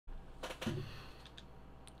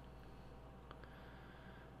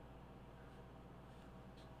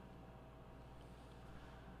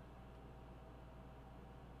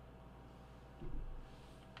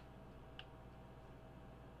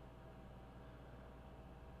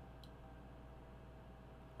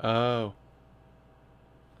Oh.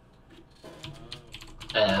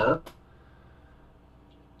 Uh,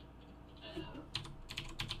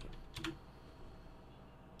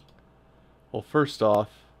 Well, first off,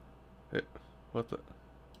 what the?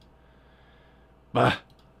 Bah.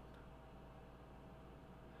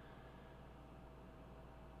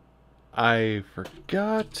 I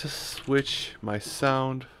forgot to switch my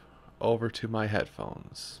sound over to my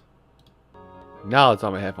headphones. Now it's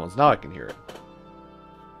on my headphones. Now I can hear it.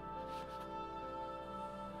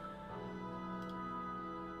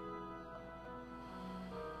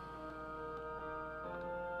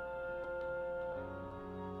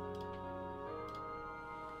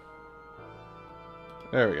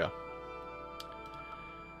 There we go.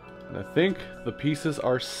 And I think the pieces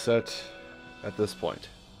are set at this point.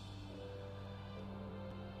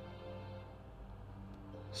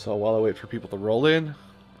 So while I wait for people to roll in,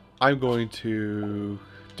 I'm going to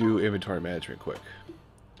do inventory management quick.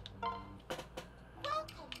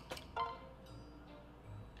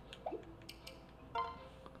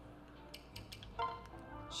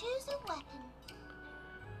 Choose a weapon.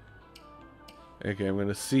 Okay, I'm going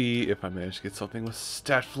to see if I manage to get something with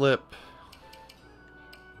stat flip.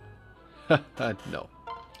 No.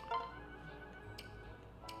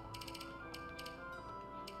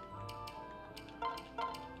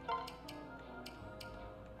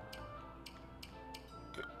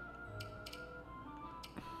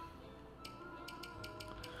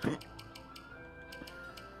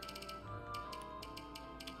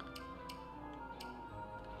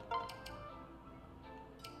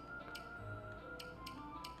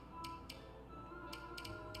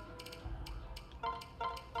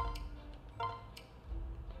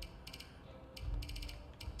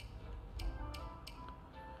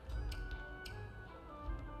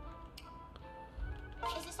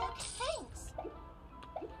 Is this okay? Thanks.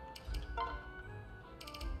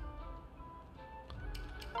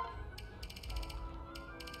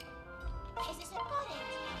 Is this about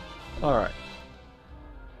it? Alright.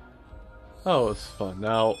 Oh, it's fun.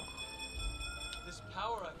 Now, This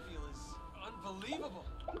power I feel is unbelievable.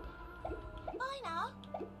 Bye now.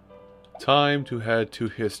 time to head to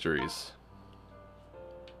histories.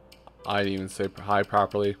 I didn't even say hi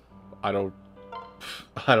properly. I don't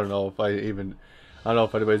know if I don't know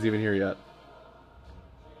if anybody's even here yet.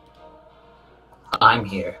 I'm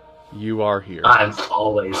here. You are here. I'm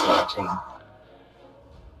always watching.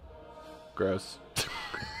 Gross.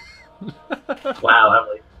 Wow,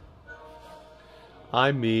 Emily.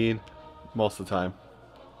 I mean, most of the time.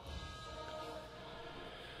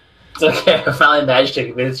 It's okay. I finally managed to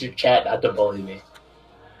convince your chat not to bully me.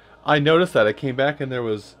 I noticed that. I came back and there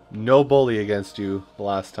was no bully against you the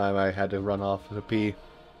last time I had to run off to pee.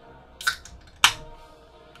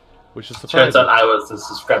 Which is Turns surprising. out I was the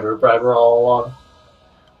subscriber briber all along.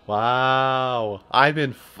 Wow. I've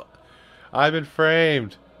been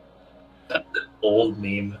framed. That's an old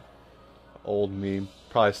meme. Old meme.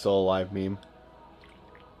 Probably still a live meme.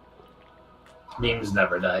 Memes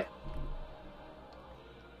never die.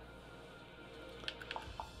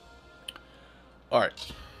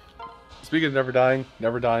 Alright. Speaking of never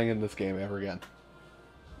dying in this game ever again.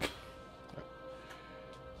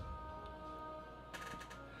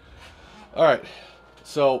 Alright.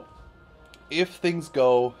 So, if things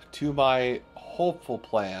go to my hopeful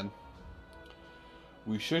plan,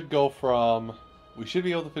 we should be able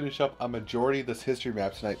to finish up a majority of this history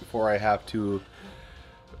map tonight before I have to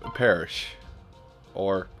perish.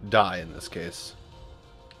 Or die in this case.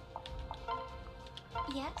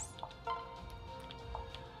 Yes?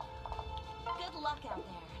 Good luck out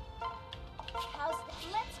there. How's the...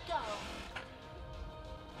 Let's go.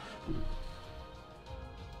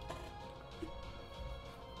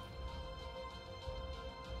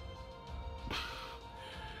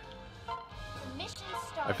 Mission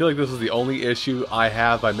start. I feel like this is the only issue I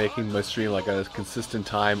have by making my stream like a consistent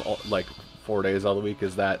time, like 4 days out of the week,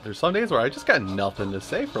 is that there's some days where I just got nothing to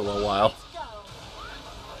say for a little while. Let's go.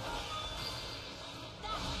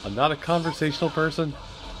 I'm not a conversational person.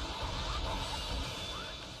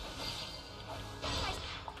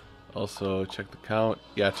 Also, check the count.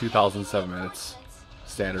 Yeah, 2007 minutes.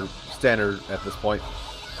 Standard at this point. Allies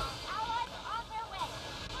on their way.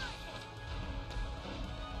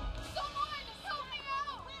 Someone help me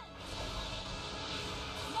out!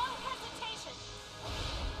 No hesitation.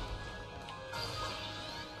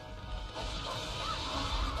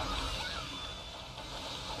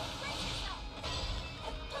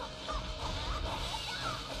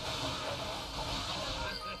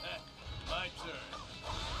 My turn.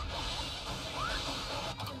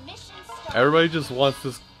 Mission start. Everybody just wants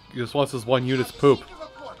this one unit's poop. Proceed to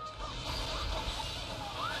report.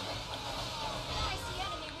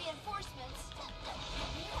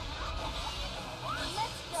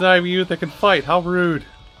 not even you that can fight. How rude.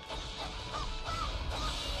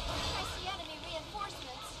 I see enemy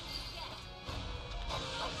reinforcements.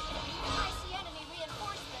 I see enemy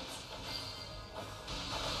reinforcements.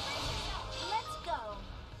 Let's go.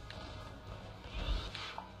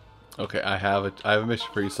 Okay, I have a mission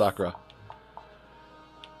for you, Sakura.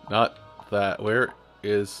 Not that. Where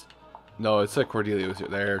is? No, it said Cordelia was here.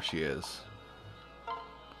 There she is.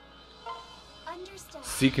 Understood.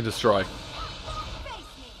 Seek and destroy. Face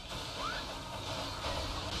me.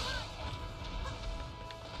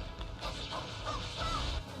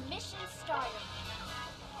 Mission started.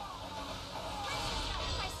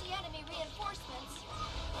 I see enemy reinforcements.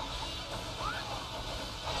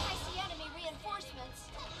 I see enemy reinforcements.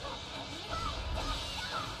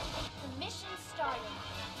 The mission started.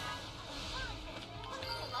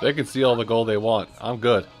 They can see all the gold they want. I'm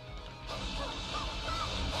good. Sure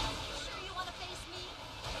you want to face me?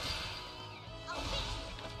 I'll beat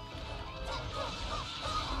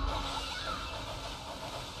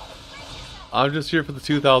you. I'm just here for the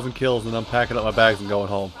 2,000 kills, and I'm packing up my bags and going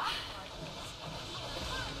home. How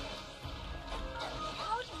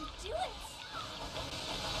do you do it?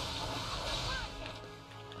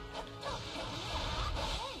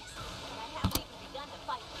 Thanks, but I haven't even begun to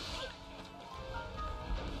fight with fear.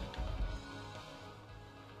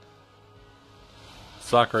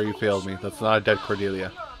 Sakura, you failed me. That's not a dead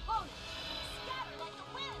Cordelia. Your opponent. Scatter like the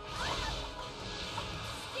wind.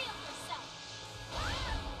 Steel yourself.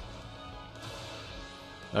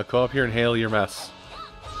 Now come up here and handle your mess.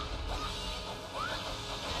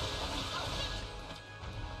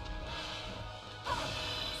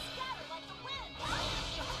 Scatter like the wind.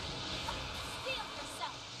 Steel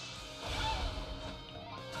yourself.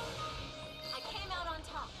 I came out on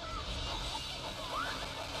top.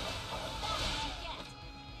 That's what you get.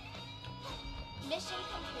 Mission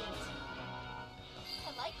complete. I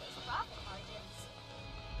like those profit margins.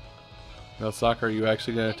 Now, Sakura, are you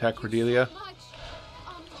actually going to attack Cordelia? So much.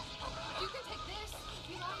 You can take this if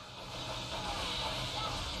you like.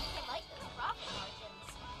 I like those profit margins.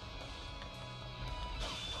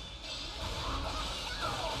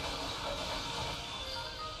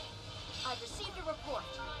 I've received a report.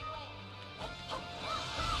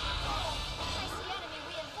 I see enemy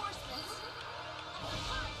reinforcements.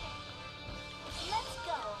 Let's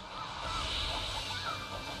go.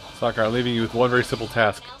 Sakura, I'm leaving you with one very simple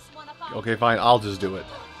task. Else wanna fight? Okay, fine. I'll just do it.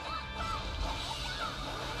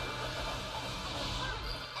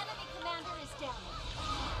 Enemy commander is down.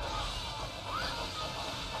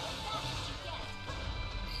 That's what you get.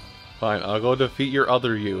 Fine. I'll go defeat your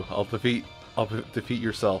other you. I'll defeat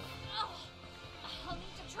yourself. Oh, I'll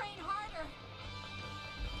need to train harder.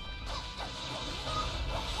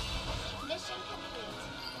 Mission complete.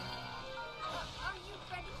 Are you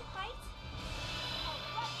ready to fight? I'll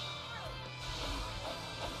rush you through.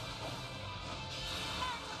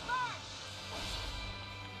 Prepare to burn.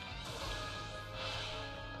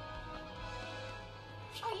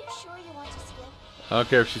 Are you sure you want to skip? I don't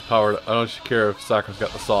care if she's powered. I don't care if Sakura's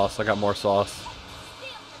got the sauce. I got more sauce. Steel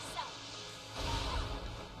yourself.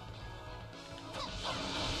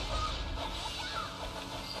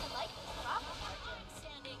 I like those profit margins.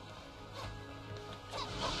 Standing.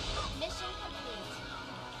 Mission complete.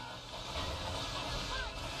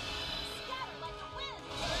 Scatter like the wind.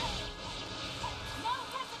 No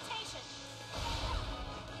hesitation.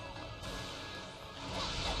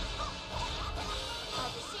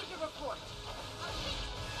 I've received a report.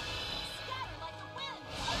 Scatter like the wind.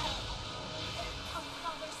 Oh,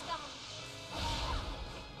 Father Scum.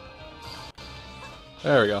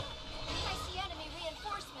 There we go. I see enemy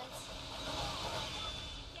reinforcements.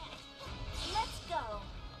 Let's go.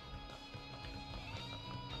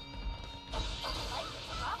 I like those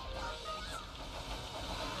profit margins.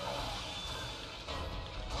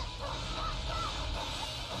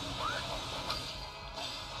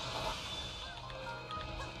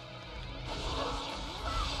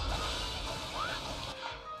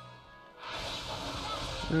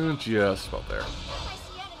 Just about there. I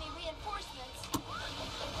see enemy reinforcements.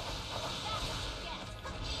 That's what you get.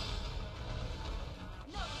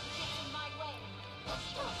 No one gets in my way.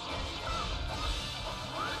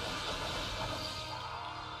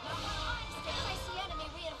 I see enemy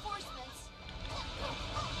reinforcements.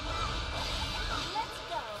 Let's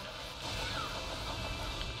go.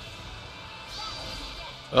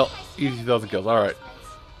 Well, easy 2,000 kills. Alright.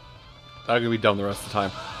 I'm gonna be dumb the rest of the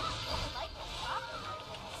time. I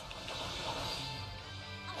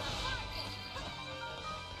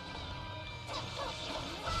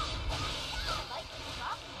like those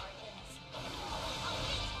profit margins.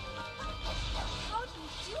 I like those profit margins. How do you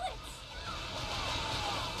do it?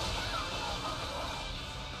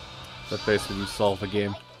 That basically you solve the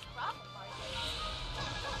game.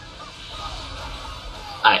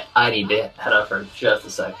 I need to head out for just a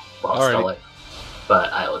sec while it's still Alrighty. late.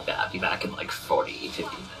 But I'll be back in like 40, 50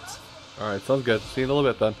 minutes. Alright, sounds good. See you in a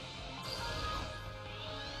little bit then.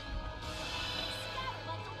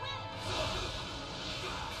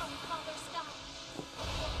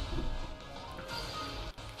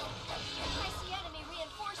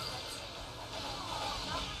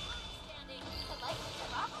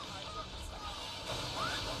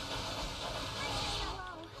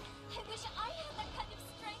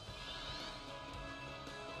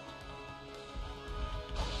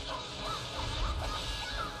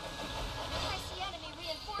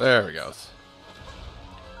 There we go.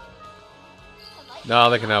 Now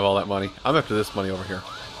they can have all that money. I'm after this money over here.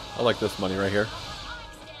 I like this money right here.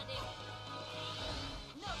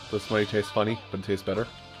 This money tastes funny, but it tastes better.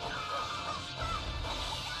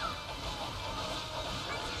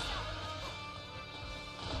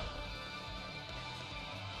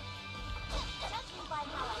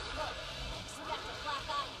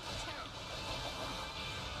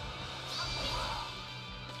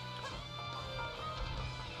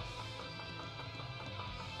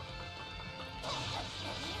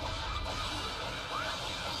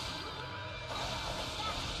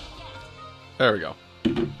 There we go.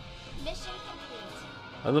 Mission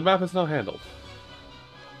complete. And the map is now handled.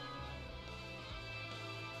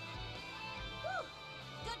 Woo!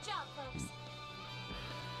 Good job, folks.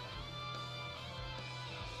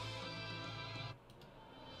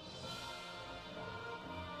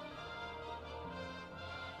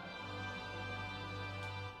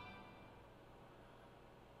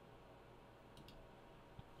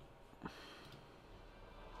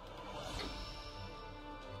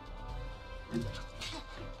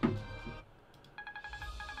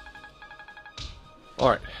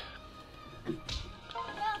 Alright. Well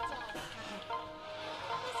done. This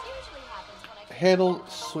usually happens when I Handle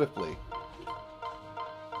swiftly.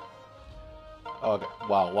 Okay.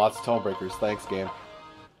 Wow, lots of tone breakers. Thanks, game.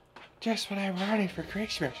 Just when I wanted for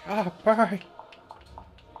Christmas. Oh, boy.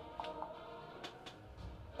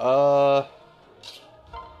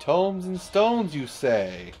 Tomes and stones, you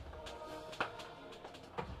say?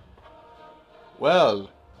 Well,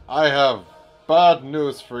 I have bad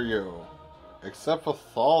news for you. Except for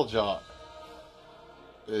Thalja.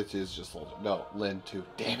 It is just Thalja. No, Lynn too.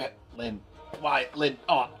 Damn it, Lynn. Why, Lynn?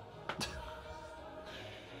 Oh.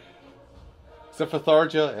 Except for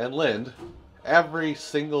Tharja and Lind, every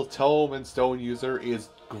single tome and stone user is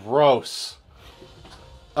gross.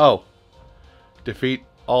 Oh. Defeat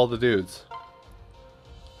all the dudes.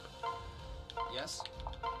 Yes?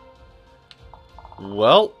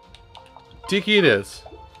 Well, Tiki it is.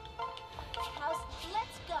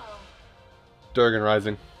 let's go. Durgan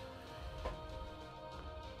Rising.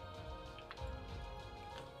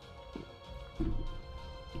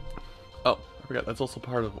 Oh, I forgot. That's also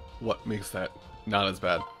part of what makes that not as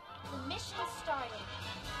bad. The mission started.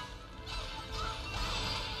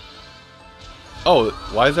 Oh,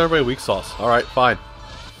 why is everybody weak sauce? Alright, fine.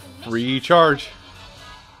 Free charge.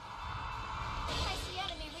 I see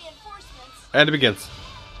enemy reinforcements. And it begins.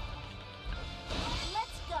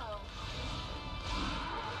 Let's go.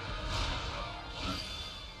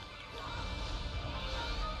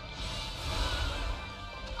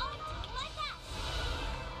 On to my best.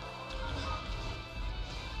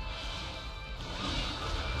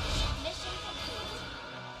 Mission complete.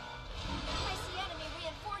 I see enemy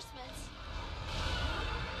reinforcements.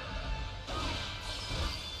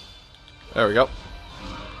 There we go.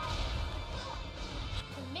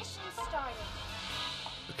 The mission started.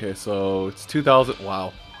 Okay, so it's 2000.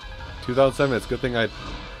 Wow. 2007. It's a good thing I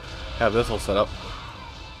have this all set up.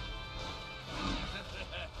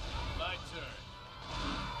 My turn.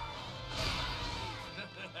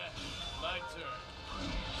 My turn.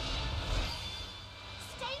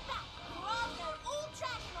 Stay back. We're on there all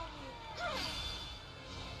tracking on you.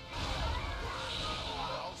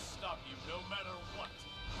 I'll stop you no matter what.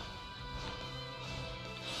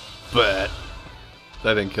 But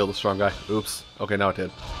that didn't kill the strong guy. Oops. Okay, now it did.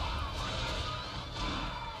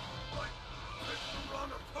 Wrong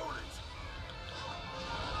opponent.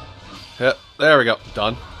 Yep, there we go.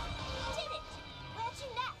 Done. Did it. Where'd you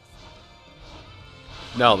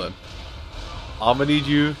next? Now then, I'm gonna need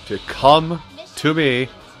you to come to me.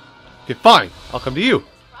 Okay, fine. I'll come to you.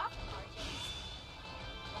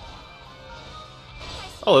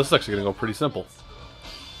 Oh, this is actually gonna go pretty simple.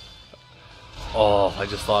 Oh, I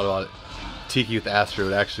just thought about it. Tiki with Astro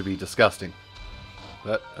would actually be disgusting.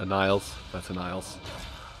 That a Niles. That's a Niles.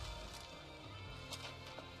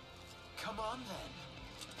 Come on then.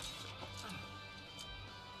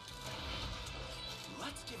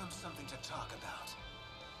 talk about.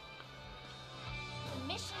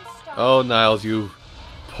 Mission start. Oh, Niles, you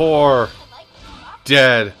poor, I like this rock.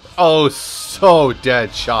 dead, oh, so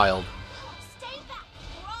dead child. Stay back,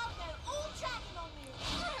 or I'll go all dragon on you.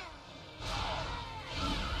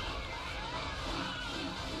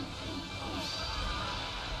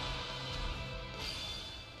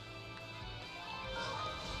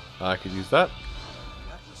 I could use that.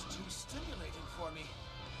 That was too stimulating for me.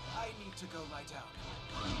 I need to go lie down.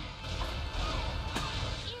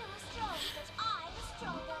 You were strong, but I was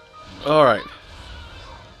stronger. Alright.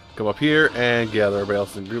 Come up here and gather everybody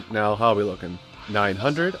else in the group now. How are we looking?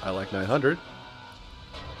 900. I like 900.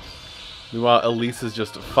 Meanwhile, Elise is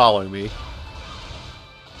just following me.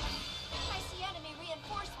 I see enemy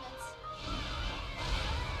reinforcements.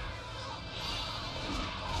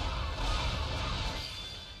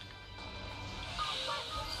 I'll work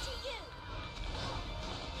this to you.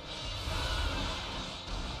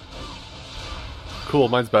 Cool,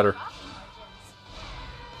 mine's better. Rock margins.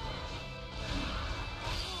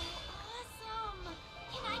 Oh, awesome.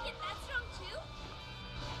 Can I get that strong too?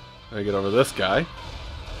 Let me get over this guy.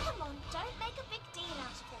 Come on, don't make a big deal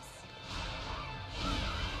out of this.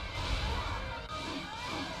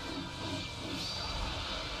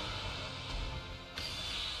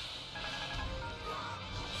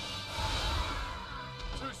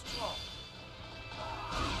 Too strong.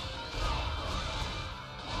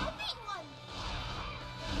 I'll beat one.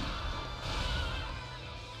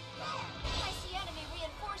 I see enemy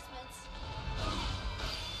reinforcements.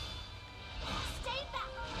 Stay back,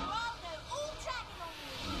 or I'll go all dragon on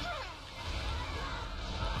you.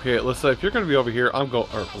 Okay, Alyssa, if you're going to be over here, I'm going...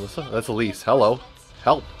 Or, Alyssa? That's Elise. Hello.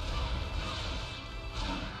 Help.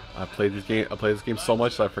 I played this game so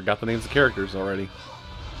much that I forgot the names of characters already.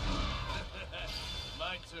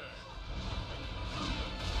 My turn.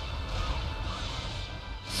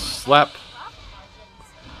 Slap. Rock margins.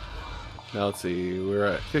 Now, let's see. We're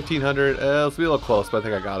at 1500. Let's be a little close, but I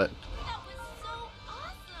think I got it. That was so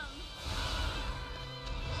awesome.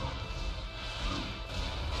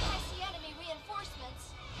 I see enemy reinforcements.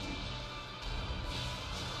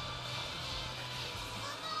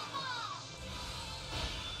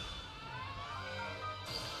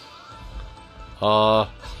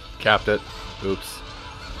 Capped it. Oops.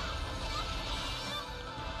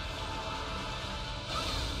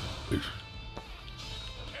 Can't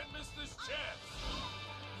miss this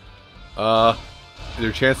chance.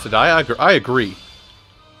 Your chance to die? I agree.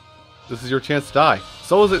 This is your chance to die.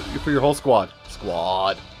 So is it for your whole squad.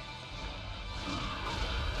 Squad.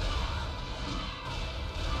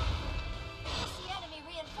 I see enemy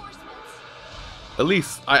reinforcements. At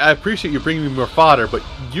least, I appreciate you bringing me more fodder, but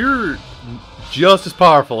you're just as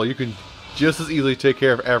powerful. You can just as easily take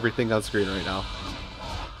care of everything on screen right now.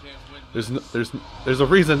 Can't win. There's a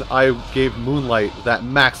reason I gave Moonlight that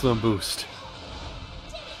maximum boost.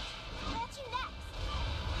 Did it. Got you next.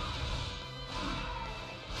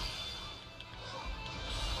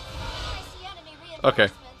 I see enemy Okay.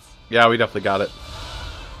 reinforcements. Yeah, we definitely got it.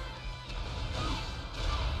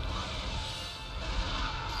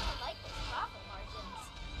 I like these profit margins.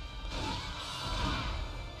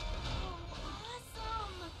 Oh,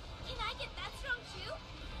 awesome. Can I get that strong too?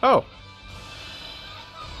 Oh.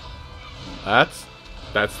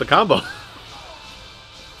 That's the combo.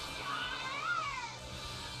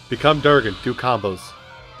 Become Durgan. Do combos.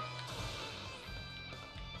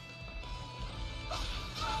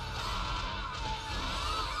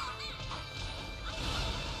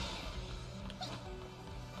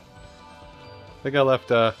 I think I left,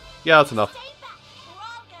 yeah, that's enough. Stay back, or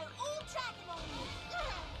I'll go all dragon on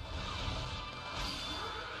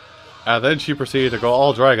you. And then she proceeded to go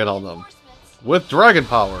all dragon on them. Reinforcements. With dragon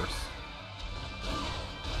powers.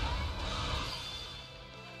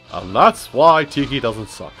 And that's why Tiki doesn't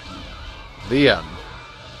suck. The end.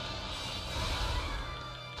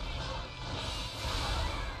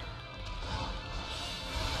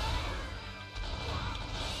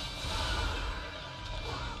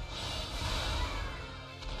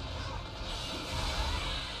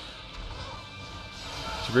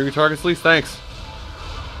 Did you bring your targets, Lise? Thanks.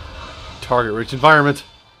 Target-rich environment.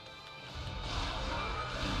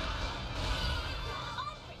 I'm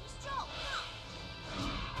pretty strong.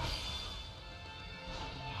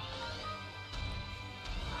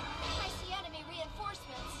 I see enemy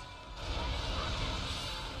reinforcements.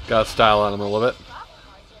 Got style on him a little bit. Profit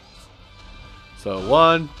margins. So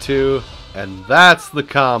 1, 2, and that's the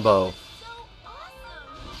combo. So awesome.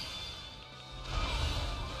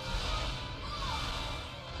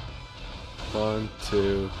 1,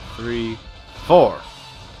 2, 3, 4.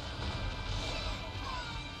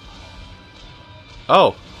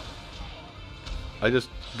 Oh. I just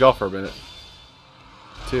go for a minute.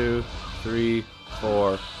 2, 3,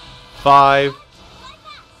 4, 5.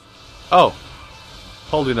 Oh,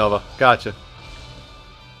 holy Nova, gotcha.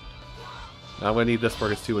 Now I'm gonna need this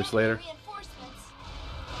work. It's too much later. Reinforcements.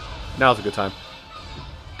 Now's a good time.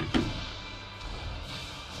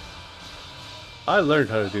 I learned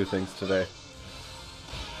how to do things today.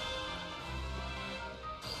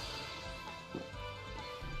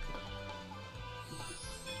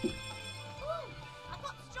 Ooh, I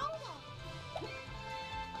got stronger.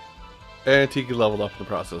 And Tiki leveled up in the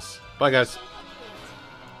process. Bye, guys.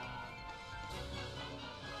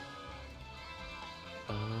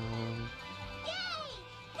 Yay!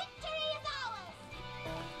 Victory is ours.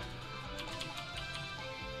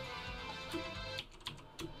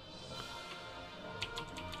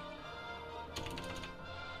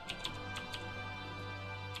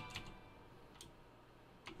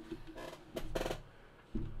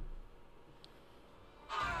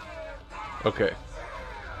 Okay.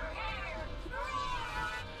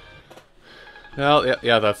 Well,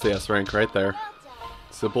 yeah, that's the S rank right there. Well done.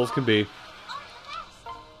 Simple as can be.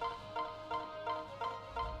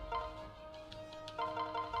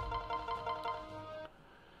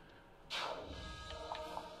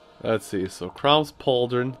 Let's see, so Crom's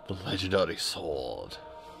Pauldron, the legendary sword.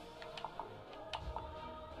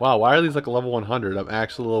 Wow, why are these like a level 100? I'm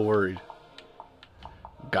actually a little worried.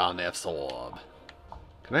 Garneth sword.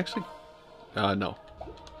 Can I actually... no.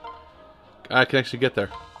 I can actually get there.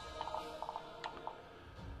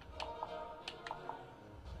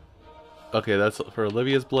 Okay, that's for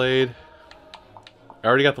Olivia's blade. I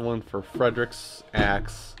already got the one for Frederick's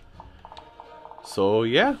axe. So,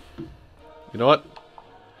 yeah. You know what?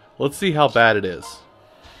 Let's see how bad it is.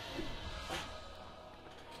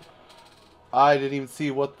 I didn't even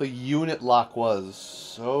see what the unit lock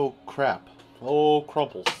was. Oh, crap. Oh,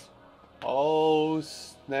 crumples. Oh,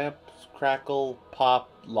 snap, crackle, pop,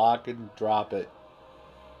 lock, and drop it.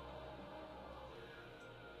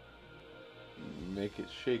 Make it,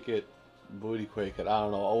 shake it, booty quake it. I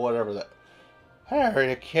don't know. Oh, whatever that. Whatever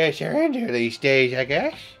the kids are into these days, I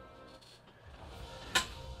guess.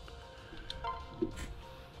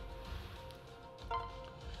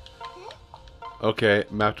 Okay,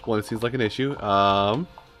 map deployment seems like an issue. Good luck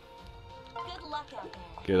out there.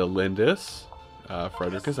 Get a Lindis.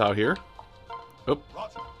 Frederick is out here. Oop.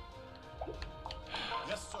 Roger.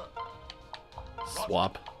 Yes, sir.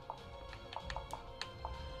 Swap.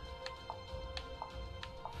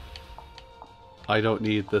 I don't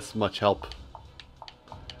need this much help.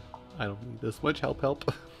 I don't need this much help.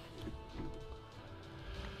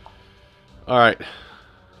 Alright.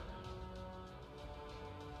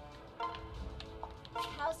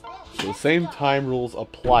 How's this? So the same time rules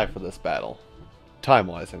apply for this battle.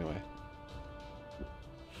 Time-wise, anyway.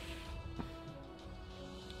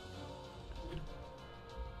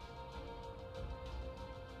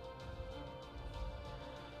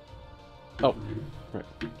 Oh, right.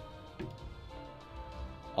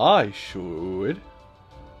 I should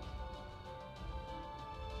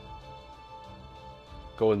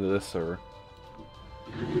go into this server.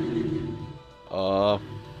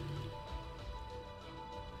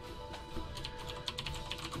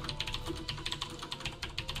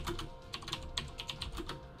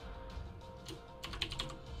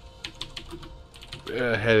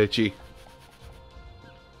 Head itchy.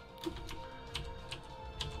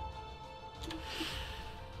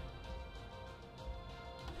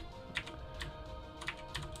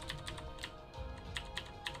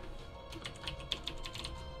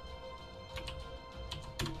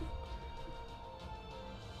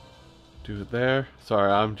 Do it there.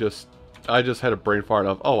 Sorry, I just had a brain fart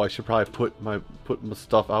of, oh, I should probably put my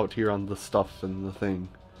stuff out here on the stuff and the thing.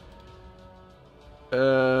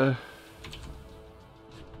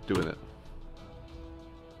 Doing it.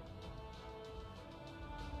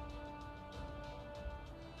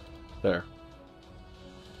 There.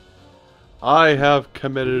 I have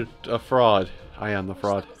committed a fraud. I am the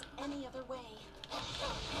fraud. Wish there was any other way.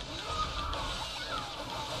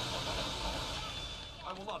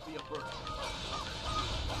 I will not be a burden.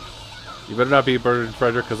 You better not be a burden,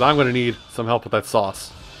 Frederick, because I'm going to need some help with that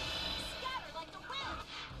sauce. Scatter like the wind.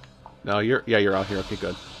 No, you're out here. Okay,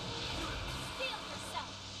 good. Steel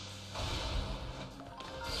yourself.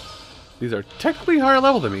 These are technically higher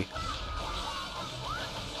level than me.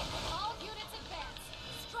 All units advance.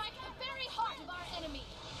 Strike the very heart of our enemy.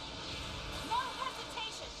 No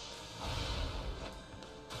hesitation.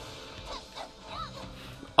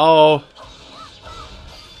 Oh,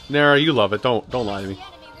 Nara, you love it. Don't lie to me. The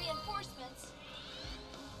enemy reinforcements.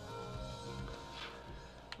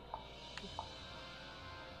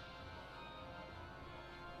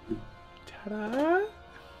 Ta-da!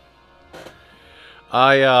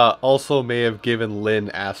 I also may have given Lynn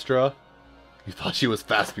Astra. You thought she was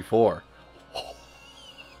fast before.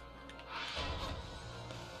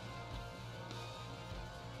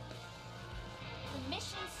 The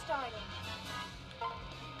mission's starting.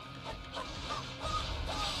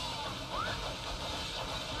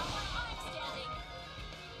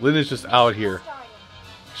 Lynn is just out here.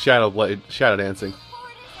 Shadow dancing.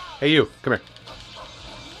 Hey you, come here.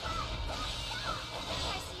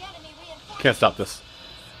 Can't stop this.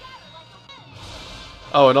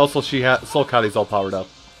 Oh, and also she has Soul Cotty's all powered up.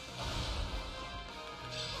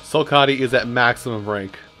 Soul Cotty is at maximum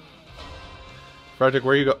rank. Frederick,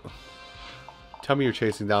 where you go? Tell me you're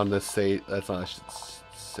chasing down this sage. That's not a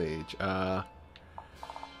sage.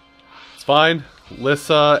 It's fine.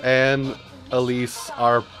 Lissa and Elise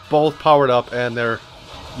are both powered up, and they're,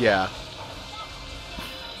 yeah.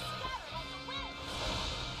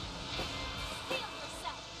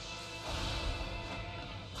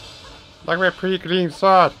 Like my pretty green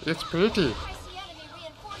sword. It's pretty.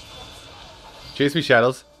 Chase me,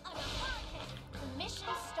 Shadows. The mission's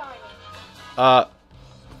starting.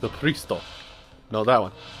 The Pristo. No, that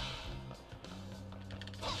one.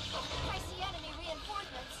 I see enemy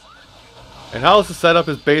reinforcements. And how this is set up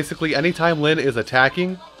is basically anytime Lynn is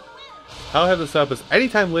attacking. How I have this set up is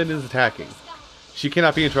anytime Lynn is attacking, she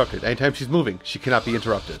cannot be interrupted. Anytime she's moving, she cannot be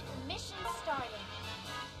interrupted. The mission's starting.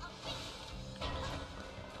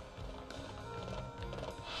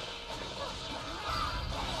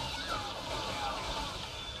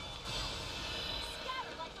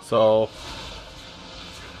 So,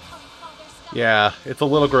 yeah, it's a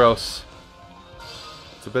little gross.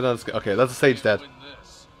 It's a bit okay, that's a sage dead.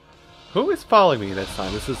 Who is following me this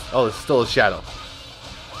time? This is still a shadow.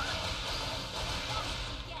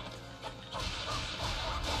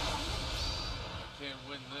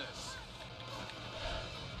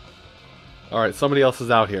 Alright, somebody else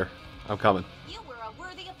is out here. I'm coming. You were a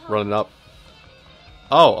worthy opponent. Running up.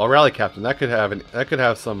 Oh, a rally captain. That could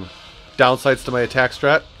have some downsides to my attack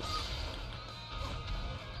strat.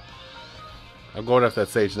 I'm going after that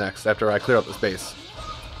sage next, after I clear up the space.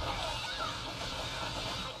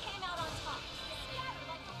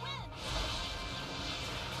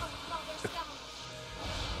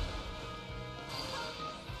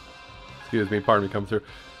 Excuse me, pardon me, come through.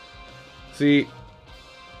 See,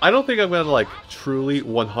 I don't think I'm gonna like truly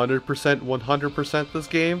 100% this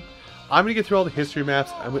game. I'm gonna get through all the history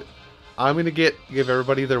maps. I'm gonna give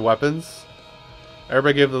everybody their weapons.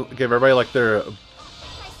 Everybody give everybody like their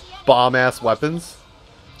bomb ass weapons.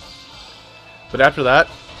 But after that,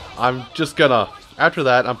 I'm not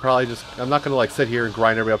gonna like sit here and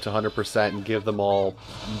grind everybody up to 100% and give them all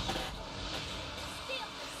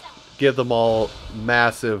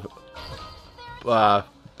massive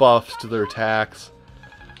buffs to their attacks.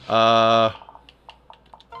 At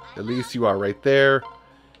least you are right there.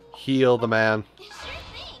 Heal the man.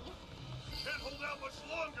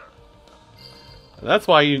 And that's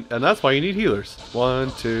why you need healers.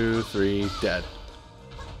 1, 2, 3, dead.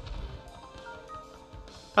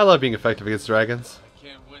 I love being effective against dragons. I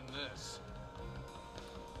can't win this.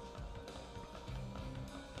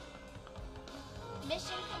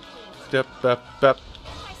 Mission complete. Step, step, step.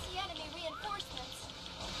 I see enemy reinforcements.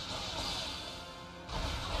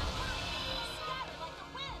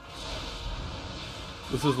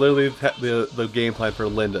 This is literally the game plan for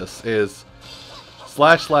Lindis is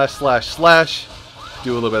slash slash slash slash.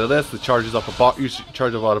 Do a little bit of this. It charges up a bar. You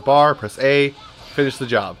charge about a bar. Press A. Finish the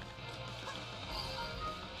job.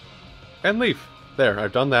 And leave. There.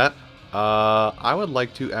 I've done that. I would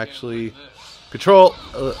like to actually control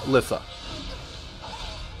Lissa.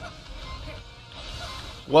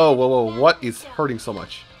 Whoa, whoa, whoa! What is hurting so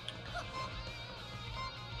much?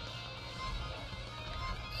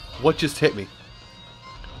 What just hit me?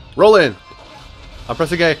 Roll in. I'm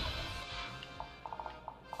pressing A.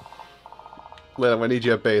 Lynn, I need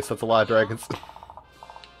you at base. That's a lot of dragons.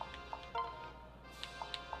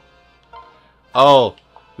 Oh,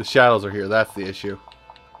 the shadows are here. That's the issue.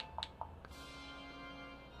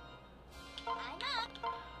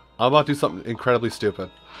 I'm about to do something incredibly stupid.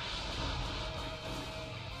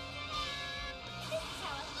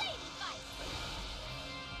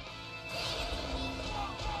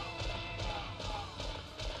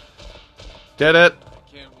 Did it. I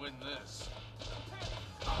can't win this.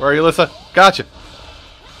 Where are you, Lissa? Gotcha.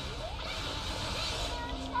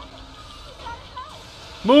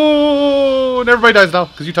 Moon! Everybody dies now,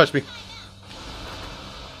 because you touched me.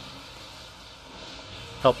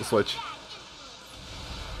 Help the switch.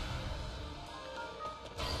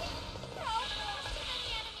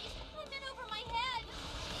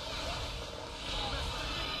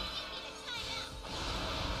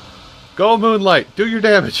 Go Moonlight! Do your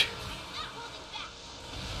damage!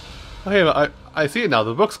 Oh, hey, I see it now.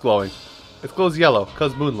 The book's glowing. It glows yellow,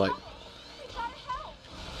 because Moonlight.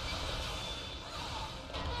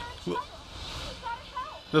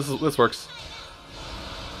 This works.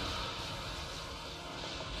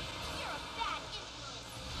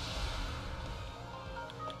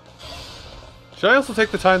 Should I also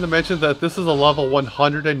take the time to mention that this is a level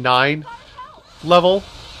 109 level?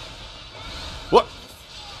 What?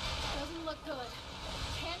 Doesn't look good.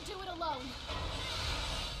 Can't do it alone.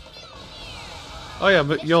 Oh yeah,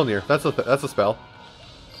 Mjolnir. That's a spell.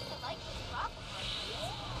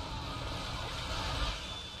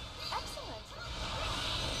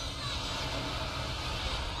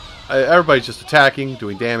 Everybody's just attacking,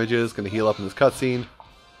 doing damages, gonna heal up in this cutscene.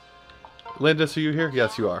 Lindis, are you here?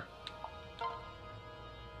 Yes, you are.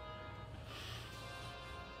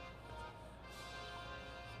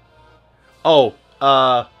 Oh,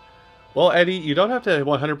 well, Eddie, you don't have to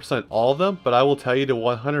 100% all of them, but I will tell you to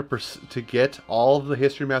 100% to get all of the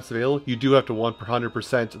history maps available, you do have to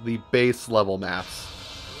 100% the base level maps.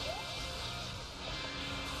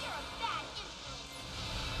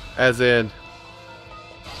 As in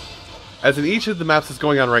each of the maps that's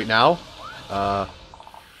going on right now.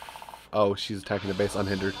 Oh, she's attacking the base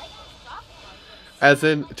unhindered.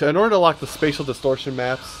 In order to unlock the spatial distortion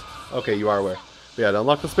maps. Okay, you are aware. But yeah, to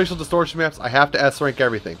unlock the spatial distortion maps, I have to S rank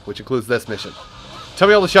everything, which includes this mission. Tell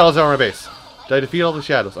me all the shadows that are on my base. Did I defeat all the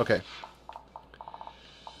shadows? Okay.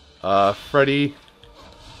 Freddy.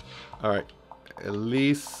 Alright.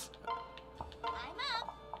 Elise.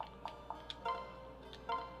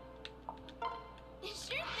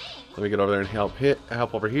 Let me get over there and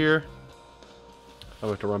help over here. I'm going to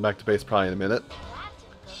have to run back to base probably in a minute.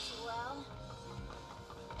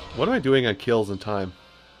 What am I doing on kills and time?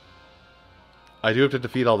 I do have to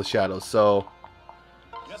defeat all the shadows, so...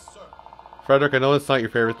 Yes, sir. Frederick, I know it's not your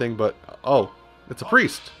favorite thing, but... Oh, it's a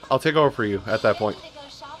priest. I'll take over for you at that point.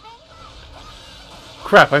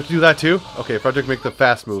 Crap, I have to do that too? Okay, Frederick, make the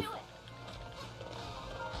fast move.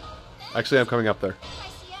 Actually, I'm coming up there.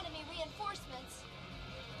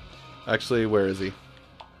 Actually, where is he?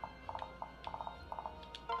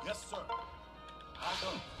 Yes, sir.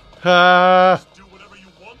 Ah! Do whatever you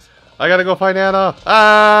want. I gotta go find Anna.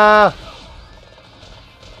 Ah!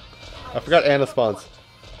 I forgot Anna spawns.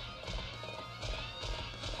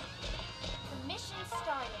 The mission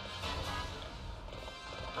started.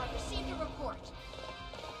 I received a report.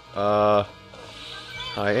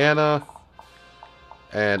 Hi Anna.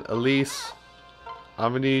 And Elise.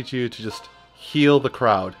 I'm gonna need you to just heal the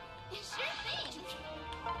crowd.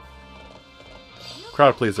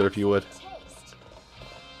 Crowd pleaser, if you would.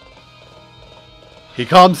 He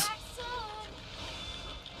comes!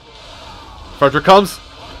 Frederick comes!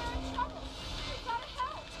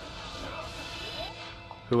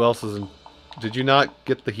 Who else is in... Did you not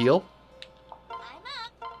get the heal?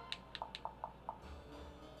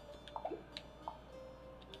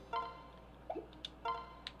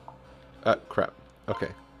 Crap. Okay.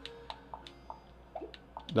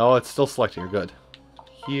 No, it's still selecting. You're good.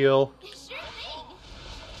 Heal.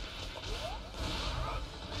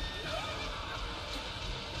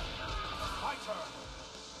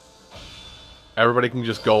 Everybody can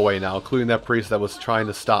just go away now, including that priest that was trying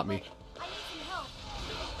to stop me.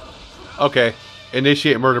 Okay.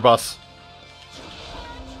 Initiate murder bus.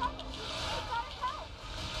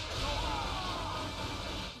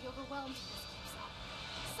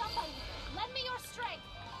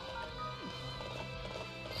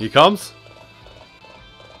 He comes.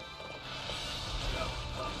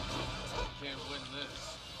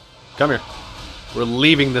 Come here. We're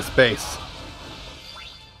leaving this base.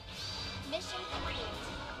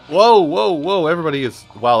 Whoa, whoa, whoa. Everybody is...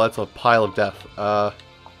 Wow, that's a pile of death. What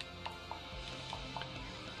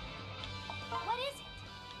is it?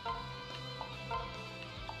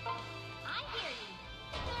 I hear you.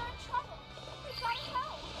 They're in trouble. We gotta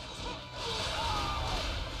help.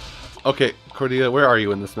 Okay, Cordelia, where are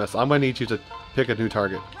you in this mess? I'm gonna need you to pick a new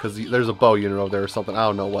target. Because there's a bow unit over there or something. I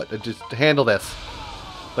don't know what. Just handle this.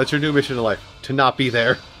 That's your new mission in life. To not be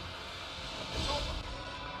there.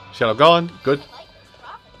 Shadow gone. Good.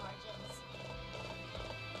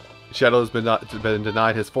 Shadow has been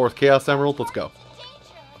denied his 4th Chaos Emerald. Let's go.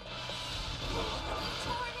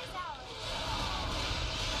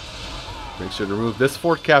 Make sure to remove this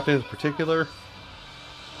fort captain in particular.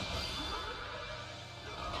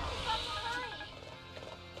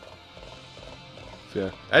 So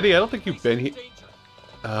yeah. Eddie, I don't think you've been here.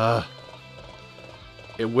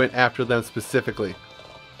 It went after them specifically.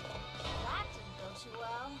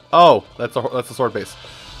 Oh, that's a sword base.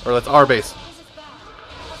 Or that's our base.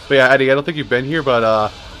 But yeah, Eddie, I don't think you've been here,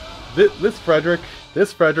 but this Frederick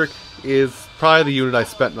is probably the unit I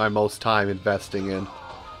spent my most time investing in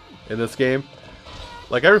this game.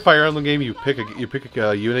 Like every Fire Emblem game, you pick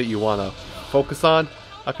a unit you want to focus on.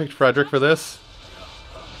 I picked Frederick for this.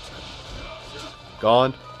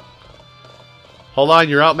 Gone. Hold on,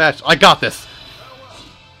 you're outmatched. I got this.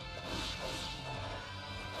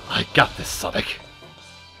 I got this, Sonic.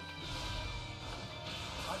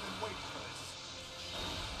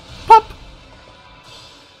 Pop!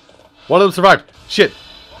 One of them survived. Shit.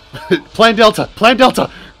 Plan Delta. Plan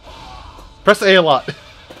Delta. Press A lot.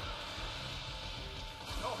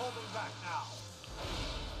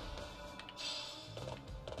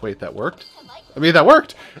 Wait, that worked? I mean, that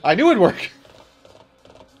worked! I knew it'd work!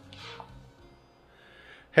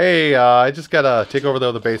 Hey, I just gotta take over the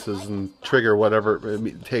other bases and trigger whatever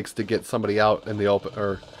it takes to get somebody out in the open,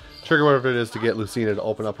 or trigger whatever it is to get Lucina to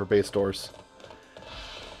open up her base doors.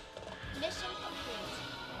 Mission complete.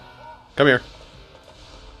 Come here.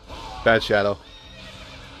 Bad Shadow.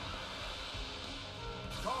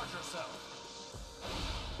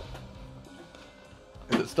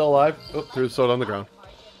 Is it still alive? Oh, threw the sword on the ground.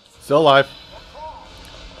 Still alive.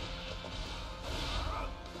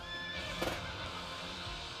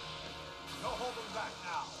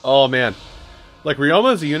 Oh man. Like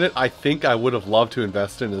Ryoma as a unit, I think I would have loved to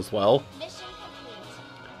invest in as well. Mission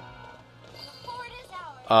complete. The fort is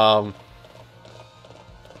ours.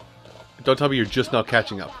 Don't tell me you're just now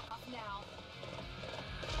catching up. Now.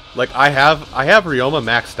 Like I have Ryoma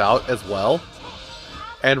maxed out as well.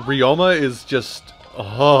 And Ryoma is just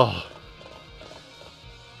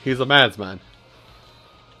he's a madman.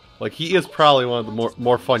 Like he is probably one of the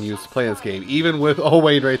more fun units to play in this game, even with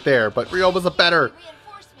Owain right there, but Ryoma's a better.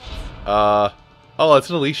 Oh, it's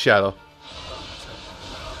an Elite Shadow.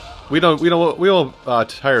 We don't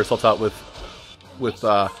tire ourselves out with you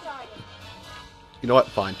know what?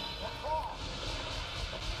 Fine.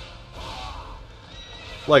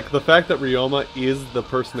 Like, the fact that Ryoma is the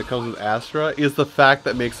person that comes with Astra is the fact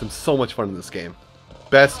that makes him so much fun in this game.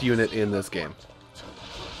 Best unit in this game.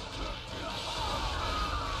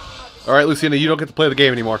 Alright, Lucina, you don't get to play the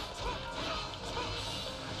game anymore.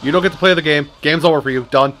 You don't get to play the game. Game's over for you.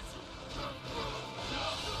 Done.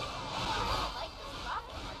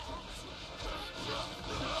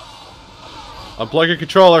 Unplug your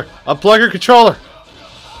controller. Unplug your controller.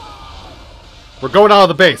 We're going out of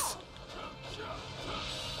the base.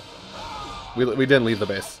 We didn't leave the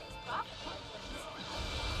base.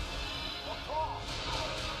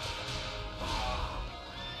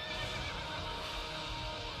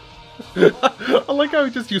 I like how we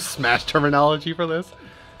just use Smash terminology for this.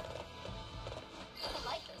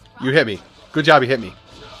 You hit me. Good job, you hit me.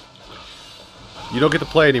 You don't get to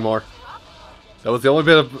play anymore. That was the only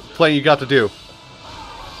bit of playing you got to do.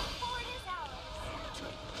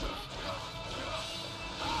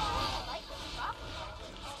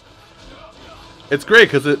 It's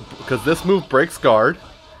great because this move breaks guard,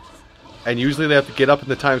 and usually they have to get up in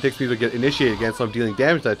the time it takes me to get initiated again, so I'm dealing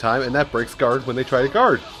damage that time, and that breaks guard when they try to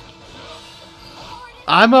guard.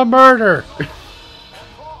 I'm a murder!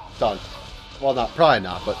 Done. Well, probably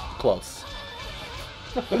not, but close.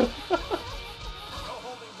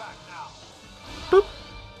 Boop.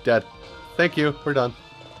 Dead. Thank you. We're done.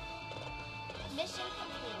 Mission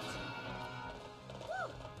complete.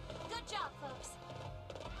 Woo. Good job, folks.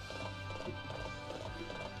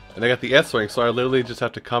 And I got the S-Wing, so I literally just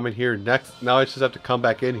have to come in here next. Now I just have to come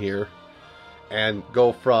back in here and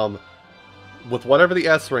go from, with whatever the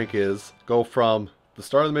S-Rank is, go from the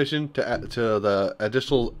start of the mission to the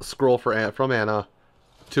additional scroll from Anna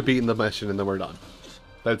to beating the mission, and then we're done.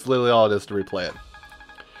 That's literally all it is to replay it.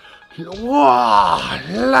 Wow!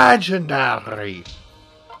 Legendary!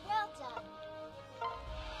 Well done.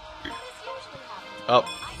 This usually happens. Oh, I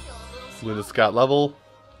feel a little Luna Scott level.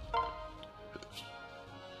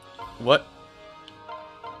 What?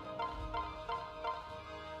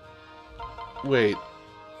 Wait.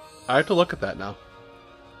 I have to look at that now.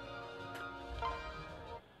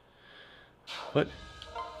 What?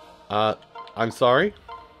 I'm sorry?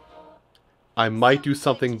 I might do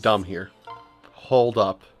something dumb here. Hold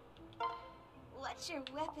up. What's your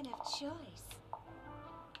weapon of choice?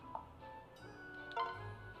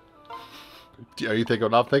 Are you thinking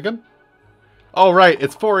what I'm thinking? Oh, right.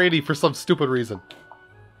 It's 480 for some stupid reason.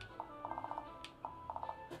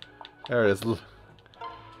 There it is.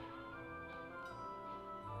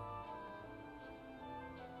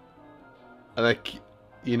 And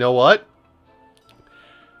you know what?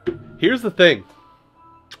 Here's the thing.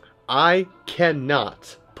 I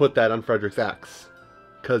cannot put that on Frederick's axe.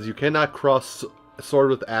 Because you cannot cross sword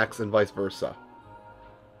with axe and vice versa.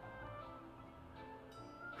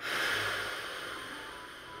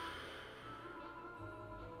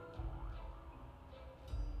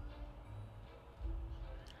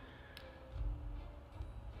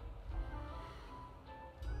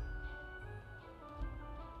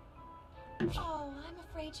 Oh, I'm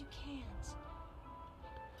afraid you can't.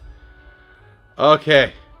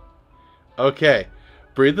 Okay. Okay.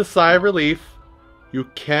 Breathe a sigh of relief. You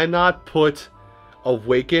cannot put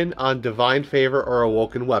Awaken on Divine Favor or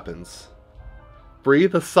Awoken weapons.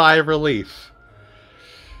 Breathe a sigh of relief.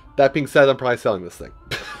 That being said, I'm probably selling this thing.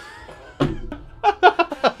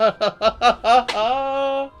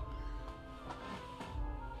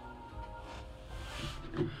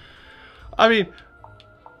 I mean,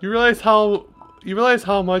 you realize how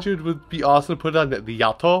much it would be awesome to put on the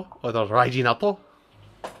Yato or the Raijinato?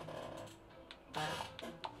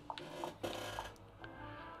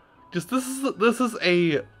 Just this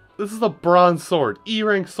is a bronze sword,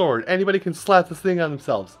 E-rank sword. Anybody can slap this thing on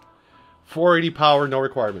themselves. 480 power, no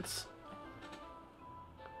requirements.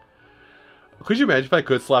 Could you imagine if I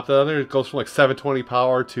could slap that on there? It goes from like 720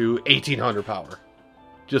 power to 1800 power.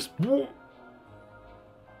 Just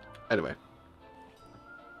anyway.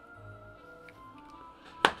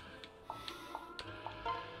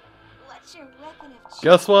 What's your weapon of choice?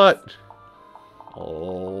 Guess what?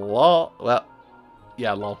 Lol. Well,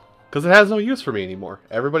 yeah, lol. Because it has no use for me anymore.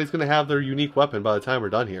 Everybody's going to have their unique weapon by the time we're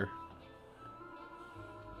done here.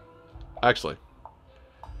 Actually,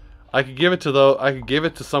 I could give it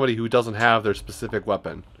to somebody who doesn't have their specific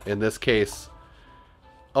weapon. In this case,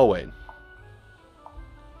 Owain.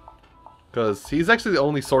 Because he's actually the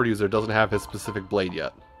only sword user that doesn't have his specific blade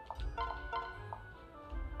yet.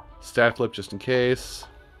 Stat flip just in case.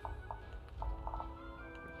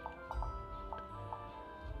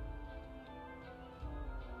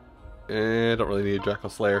 And don't really need a Draco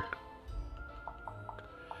Slayer.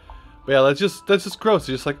 But yeah, that's just gross. It's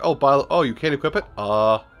just like, oh, you can't equip it?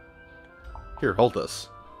 Here, hold this.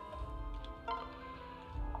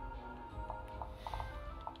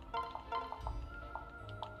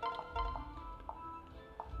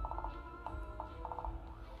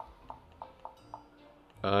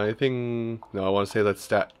 No, I want to say that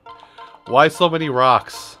stat. Why so many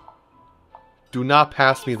rocks? Do not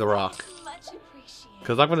pass me the rock. Much appreciated.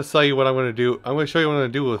 Because I'm going to tell you what I'm going to do. I'm going to show you what I'm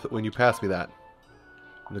going to do with when you pass me that.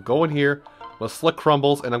 I'm going to go in here. I'm going to select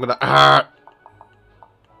crumbles, and I'm going to...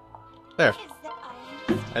 There. Is that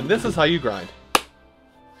I am And this is how you grind.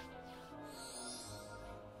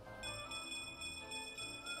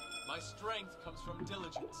 My strength comes from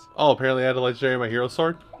diligence. Oh, apparently I had a legendary in my hero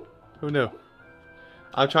sword? Who knew?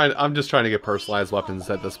 I'm just trying to get personalized weapons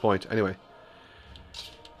at this point. Anyway.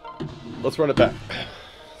 Let's run it back.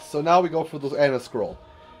 So now we go for the Anna Scroll.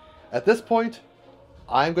 At this point,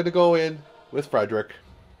 I'm going to go in with Frederick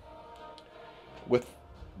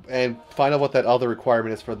and find out what that other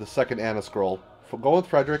requirement is for the second Anna Scroll. Go with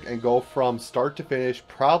Frederick and go from start to finish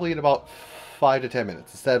probably in about 5 to 10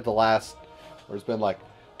 minutes instead of the last, or it's been like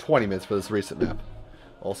 20 minutes for this recent map.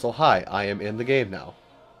 Also, hi, I am in the game now.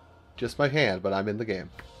 Just my hand, but I'm in the game.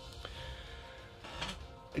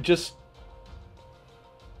 Just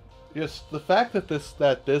the fact that this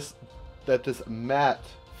matte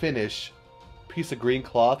finish piece of green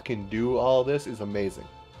cloth can do all this is amazing.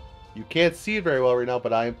 You can't see it very well right now,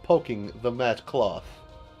 but I am poking the matte cloth.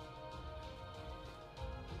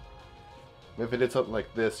 If it did something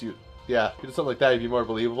like this, if you did something like that, it'd be more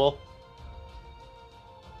believable.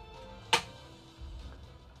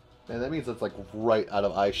 And that means it's like right out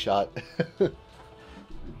of eye shot.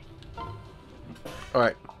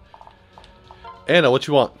 Alright. Anna, what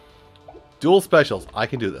you want? Dual specials. I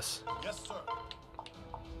can do this. Yes, sir.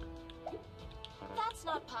 That's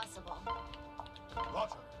not possible.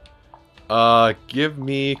 Roger. Give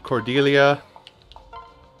me Cordelia.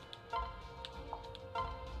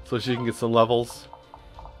 So she can get some levels.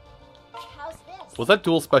 How's this? Was that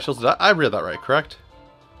dual specials? I read that right, correct?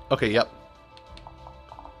 Okay, yep.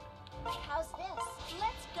 How's this?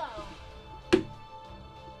 Let's go.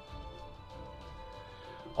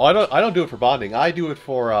 Oh, I don't do it for bonding. I do it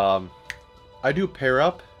for I do pair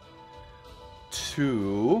up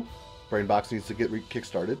to Brain Box needs to get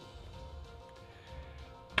kick-started.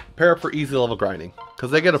 Pair up for easy level grinding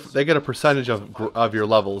because they get a percentage of your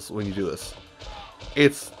levels when you do this.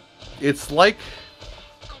 It's like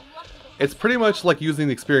it's pretty much like using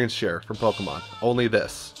the experience share from Pokemon. Only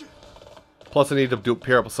this. Plus, I need to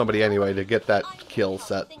pair up with somebody anyway to get that kill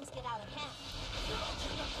set. Things get out of hand.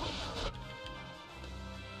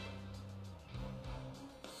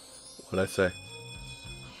 What'd I say? I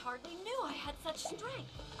hardly knew I had such strength.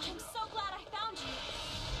 I'm so glad I found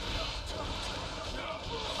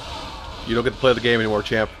you. You don't get to play the game anymore,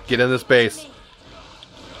 champ. Get in this base.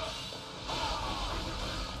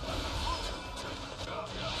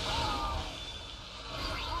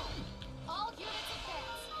 All units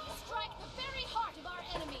advance. Strike the very heart of our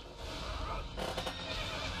enemy.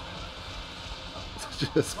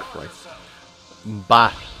 Jesus Christ.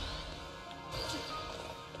 Bah.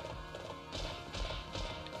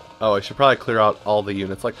 Oh, I should probably clear out all the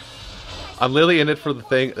units. Like, I'm literally in it for the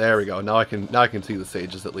thing. There we go. Now I can see the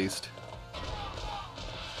sages at least.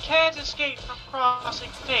 Can't escape from crossing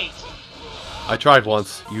fate. I tried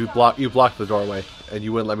once. You blocked the doorway, and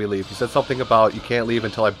you wouldn't let me leave. You said something about you can't leave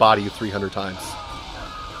until I body you 300 times. The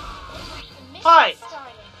mission Fight.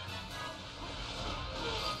 started.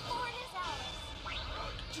 Fort is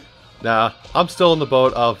ours. Nah, I'm still in the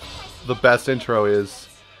boat of the best intro is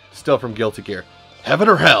still from Guilty Gear. Heaven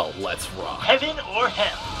or hell, let's rock. Heaven or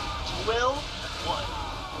hell. Will one.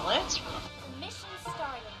 Let's run. The mission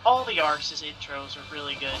started. All the Arcs' intros are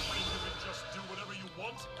really good.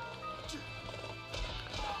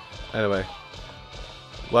 Anyway,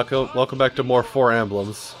 welcome back to more Four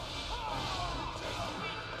Emblems.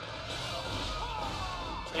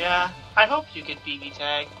 Yeah, I hope you get BB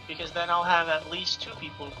tag, because then I'll have at least 2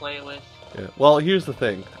 people to play it with. Yeah. Well, here's the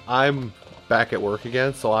thing. I'm back at work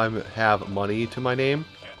again, so I have money to my name.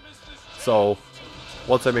 So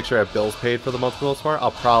once I make sure I have bills paid for the month for the most part,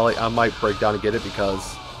 I might break down and get it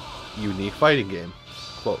because unique fighting game.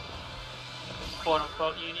 Quote. Quote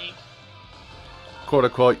unquote unique. Quote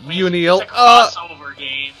unquote I mean, unique. It's a crossover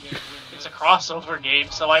game. It's a crossover game,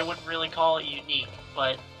 so I wouldn't really call it unique,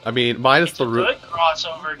 but I mean, minus it's the a good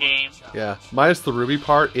crossover game. Yeah, minus the Ruby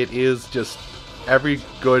part, it is just every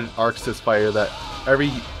good Arc Sys fighter every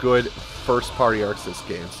good first party Arcsys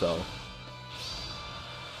game, so.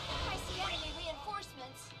 I see enemy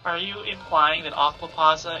reinforcements. Are you implying that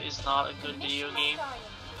Aquapaza is not a good The video mission game? started.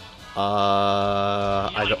 You I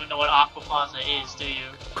don't don't. even know what Aquapaza is, do you?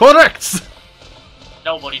 Correct!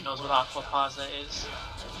 Nobody knows what Aquapaza is.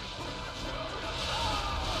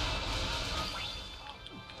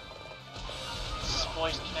 This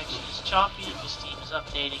voice connection is choppy, this team is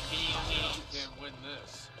updating video games. Can't win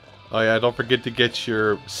this. Oh yeah, don't forget to get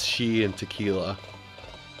your Shi and Tequila.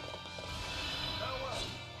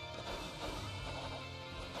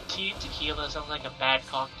 Tea and tequila sounds like a bad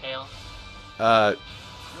cocktail.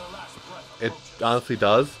 It honestly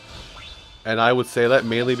does. And I would say that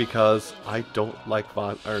mainly because I don't like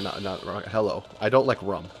hello. I don't like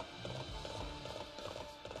rum.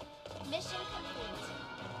 Mission complete.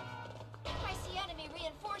 I see enemy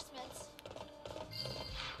reinforcements.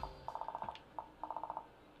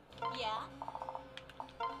 Yeah.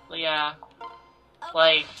 But yeah, Okay.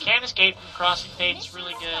 like, Can't Escape from Crossing Fate is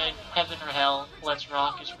really good. Heaven or Hell, Let's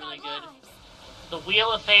Rock is really good. The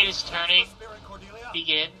Wheel of Fate is Turning,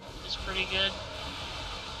 Begin is pretty good.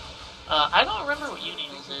 I don't remember what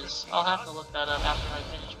Unials is. I'll have to look that up after I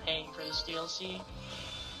finish paying for this DLC.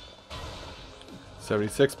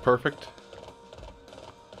 76, perfect.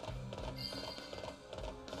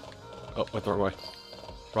 Oh, went the wrong way.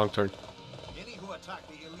 Wrong turn. Any who attack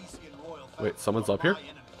the Elysian royal Wait, someone's up here?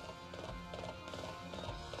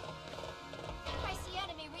 I see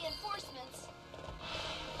enemy reinforcements.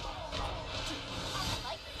 I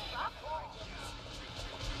like this rock origins.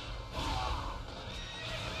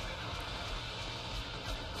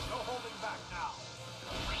 No holding back now.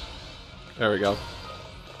 There we go.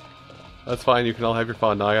 That's fine, you can all have your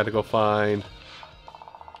fun. Now I gotta go find...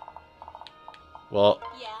 Well,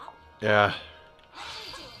 Yeah. yeah. Let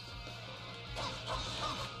me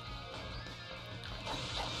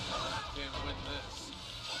do it. Can't win this.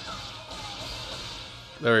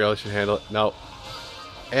 There we go, that should handle it. Now,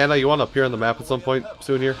 Anna, you want to appear on the map at some point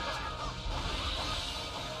soon here?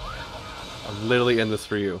 I'm literally in this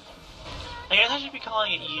for you. I guess I should be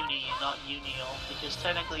calling it Uni and not Unial, because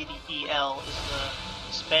technically the EL is the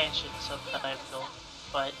expansion subtitle,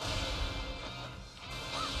 but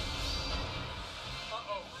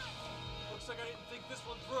Uh-oh. Looks like I didn't think this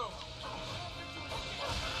one through.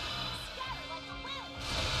 Scatter like a wind.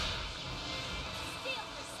 Steel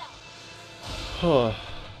yourself.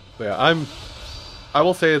 But yeah, I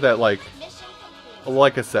will say that, like Mission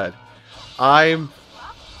complete. I said, I'm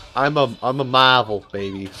a Marvel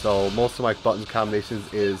baby, so most of my button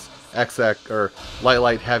combinations is XX or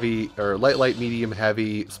light heavy or light medium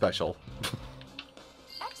heavy special,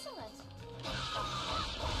 Excellent.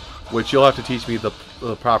 which you'll have to teach me the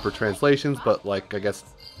proper translations, but like I guess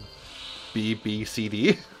B C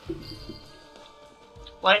D.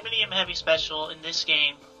 Light, Medium, Heavy Special in this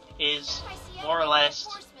game is I see more or enemy less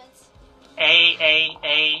reinforcements.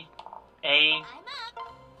 A. I'm up.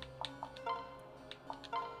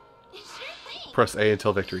 Sure Press A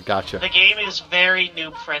until victory. Gotcha. The game is very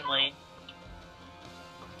noob friendly.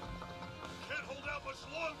 Can't hold out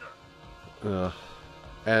much longer.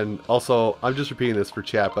 And also, I'm just repeating this for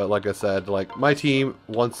chat, but like I said, like my team,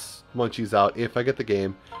 once Munchie's out, if I get the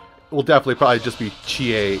game, will definitely probably just be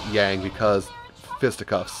Chie Yang because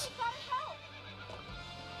fisticuffs.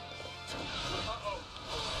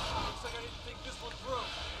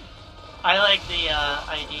 I like the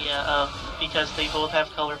idea of, because they both have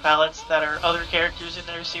color palettes that are other characters in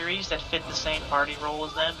their series that fit the same party role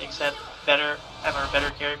as them, except better and are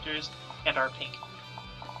better characters and are pink.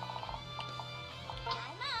 I'm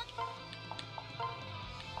up.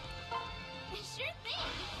 Sure thing.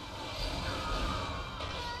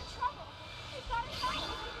 You're in trouble. You've got to help.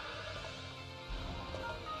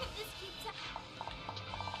 If this keeps up.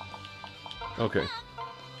 Okay.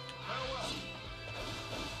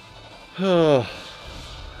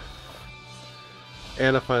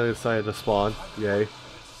 Anna finally decided to spawn. Yay.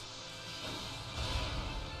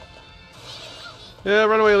 Yeah,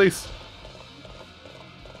 run away, Elise.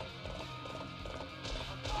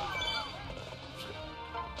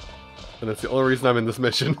 And that's the only reason I'm in this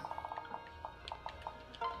mission.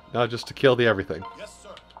 Not just to kill the everything. Yes, sir.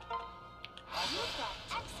 You've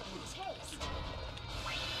got excellent taste.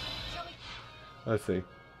 I see.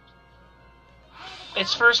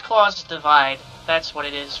 Its first clause is divide. That's what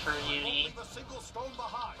it is for Uni. Leave a single stone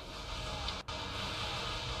behind. Do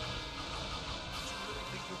you really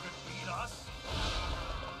think you can beat us?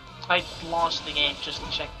 I launched the game just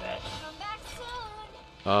to check that. Come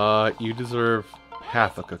back soon. You deserve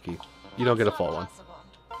half a cookie. You don't get a full one. Possible.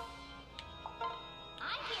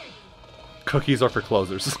 I hear you. Cookies are for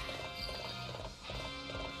closers.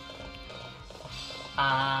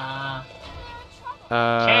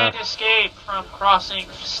 Can't escape from crossing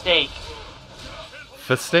stake.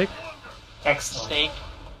 Fist steak? Excellent. Stake.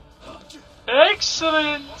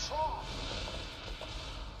 Excellent!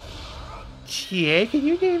 Chie, can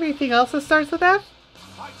you name anything else that starts with F?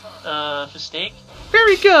 For stake?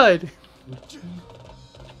 Very good!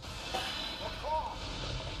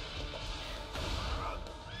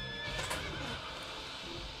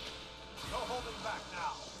 No holding back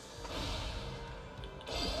now.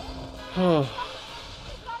 Oh,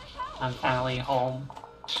 I'm finally home.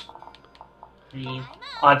 Well,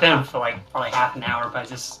 I've been home for like probably half an hour, but I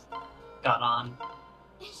just got on.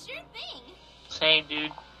 Sure thing. Same,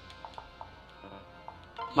 dude.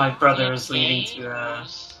 My brother is leaving to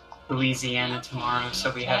Gamers. Louisiana tomorrow,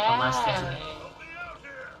 so we have one less day. Yeah.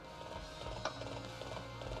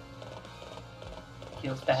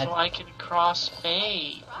 Feels bad. So I can cross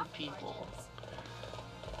fade with people.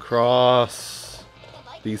 cross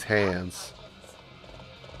these hands.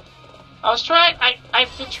 I've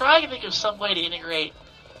been trying to think of some way to integrate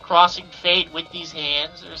crossing fate with these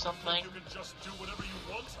hands or something. You can just do whatever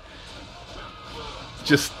you want.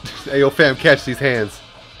 Just, Ayo fam, catch these hands.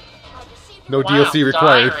 No Wow, DLC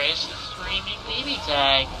required. Cyrus, streaming BB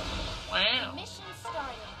tag. Wow. Mission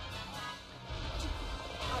started.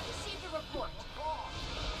 I've received a report.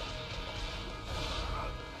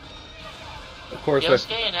 Of course,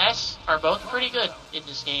 Yosuke and S are both pretty good in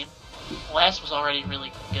this game. Well, S was already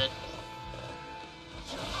really good.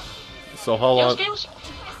 so how long? Yosuke was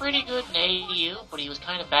pretty good in AU, but he was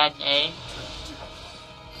kind of bad in A.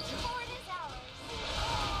 Report is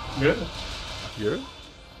ours. Good. Here?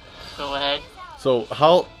 Go ahead. So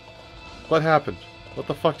how? What happened? What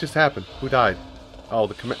the fuck just happened? Who died? Oh,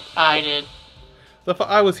 the command. I did.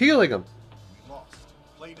 I was healing him. We lost.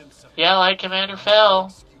 Plain and simple. Yeah, like Commander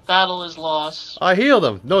fell. Battle is lost. I healed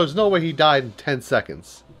him. No, there's no way he died in 10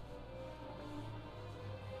 seconds.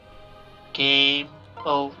 Game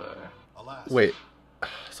over. Alas. Wait.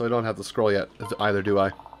 So I don't have to scroll yet. Either do I.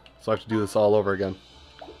 So I have to do this all over again.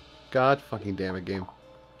 God fucking damn it, game.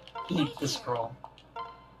 Eat the scroll.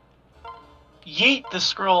 Yeet the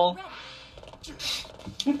scroll.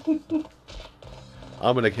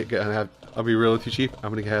 I'm gonna have. I'll be real with you, Chief.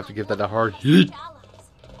 I'm gonna have to give that a hard yeet. Allies.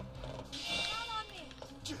 Count on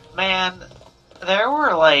me. Man, there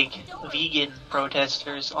were like vegan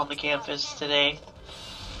protesters on the campus today.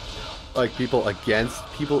 Like people against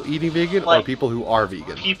people eating vegan, or Like- people who are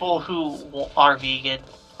vegan. People who are vegan.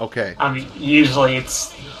 Okay. I mean, usually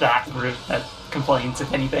it's that group that complains,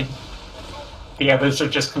 if anything. The others are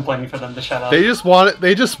just complaining for them to shut up. They just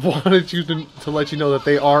wanted you to let you know that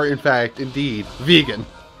they are in fact indeed vegan.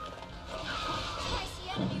 I see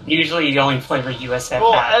enemy. Usually the only flavor USF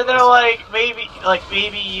Well, has. and they're like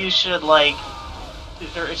maybe you should like.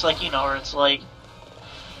 It's like or it's like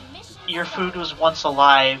Mission your food was once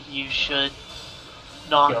alive. You should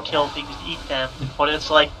not Kill kill things to eat them. But it's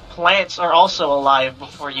like plants are also alive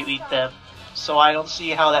before you eat them. so I don't see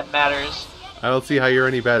how that matters. I don't see how you're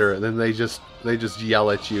any better. And then they just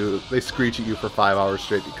yell at you. They screech at you for 5 hours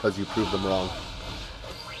straight because you proved them wrong.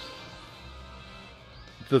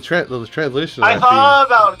 The translation. I thought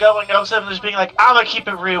about going upset and just being like, "I'm gonna keep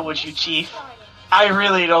it real with you, Chief. I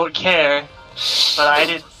really don't care," but I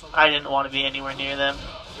didn't want to be anywhere near them.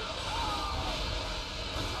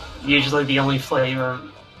 Usually the only flavor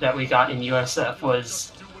that we got in USF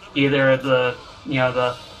was either the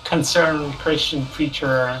concerned Christian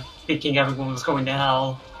preacher thinking everyone was going to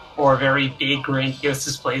hell, or a very big grandiose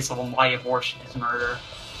displays of why abortion is murder.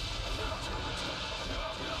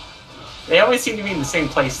 They always seem to be in the same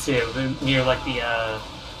place too, near like the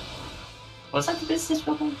was that the business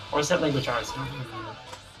building? Or was that language arts?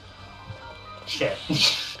 Shit.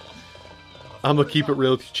 I'm gonna keep it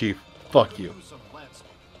real with you, Chief. Fuck you.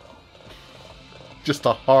 Just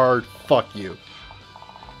a hard fuck you.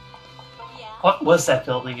 What was that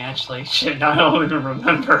building actually? Shit, I don't even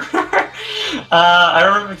remember. I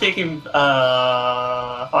remember taking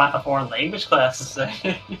a foreign language class.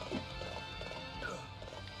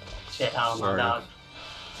 Shit, I don't know, dog.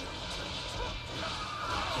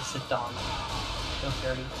 Just sit down. Feel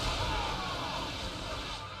dirty.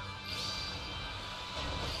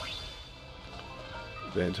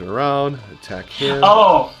 Then turn around, attack him.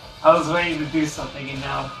 Oh! I was waiting to do something and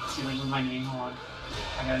now it's gonna remind me. Hold on.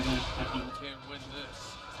 I gotta do something. Can't win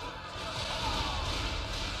this.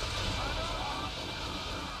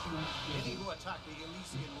 Any who attack the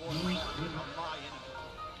Elysian warrior are my enemy.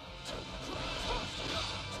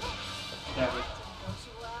 There we go. Don't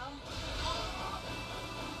you well?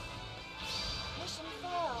 Mission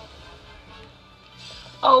failed.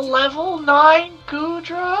 A level 9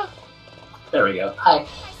 Gudra? There we go. Hi.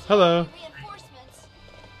 Hello. Reinforcements.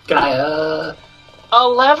 Gaia. A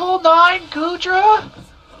level 9 Gudra?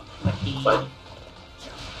 What? I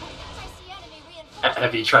see enemy reinforcements.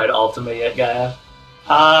 Have you tried Ultima yet, Gaia?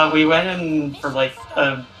 We went in for like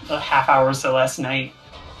a half hour or so last night.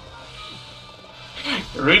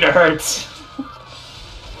 It really hurts.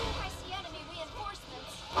 I see enemy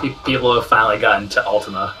reinforcements. People have finally gotten to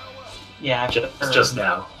Ultima Yeah, just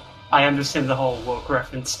now. I understand the whole woke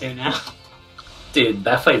reference too now. Dude,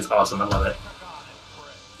 that fight is awesome. I love it.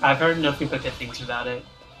 I've heard nothing but good things about it.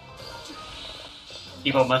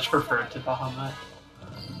 People much prefer it to Bahamut.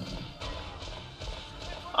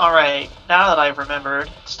 Alright, now that I've remembered,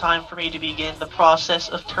 it's time for me to begin the process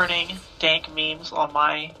of turning dank memes on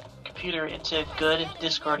my computer into good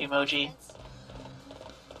Discord emoji.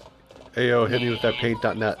 Ayo, hit me with that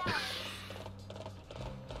paint.net.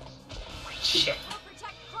 Shit. We'll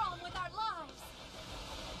protect Chrome with our lives.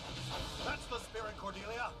 That's the spirit,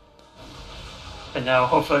 Cordelia. But no,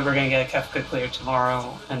 hopefully we're gonna get a Kefka clear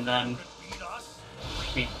tomorrow, and then Beat us.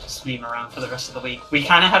 we just leave him around for the rest of the week. We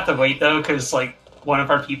kind of have to wait though, because like one of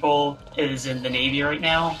our people is in the Navy right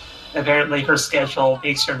now. Apparently her schedule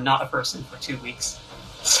makes her not a person for 2 weeks.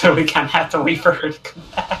 So we kind of have to wait for her to come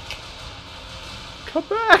back. Come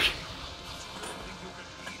back!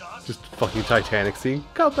 Just fucking Titanic scene.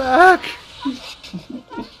 Come back!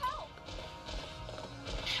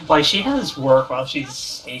 Like, she has work while she's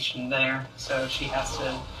stationed there, so she has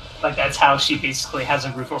to... Like, that's how she basically has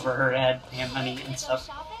a roof over her head and money and stuff.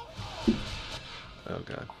 Shopping? Oh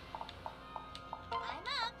god. I'm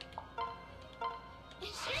up.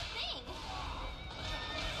 Sure thing.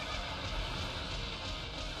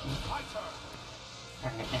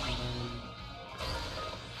 Alright,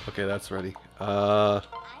 Okay, that's ready. I'm up.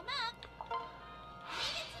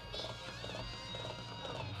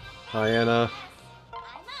 Hi Anna. I'm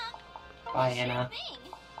up. bye, Anna. Thing.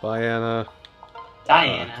 Bye Anna.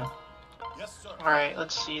 Diana. Yes, sir. Alright,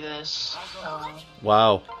 let's see this.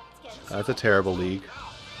 Wow, Let's get that's a terrible league.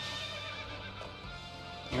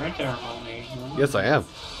 You're a terrible lady. Yes, I am.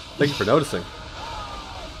 Thank you for noticing. I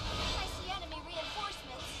see enemy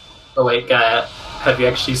reinforcements. Oh wait, Gaia, have you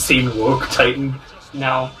actually seen Woke Titan?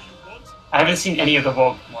 No. I haven't seen any of the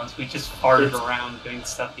woke ones. We just farted around doing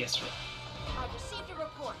stuff yesterday. I've received a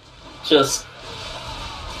report. Just...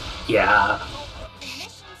 yeah.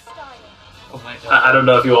 Mission started. Oh my god. I don't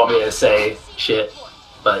know if you want me to say shit,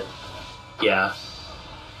 but yeah.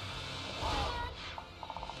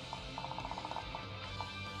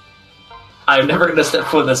 I'm never gonna step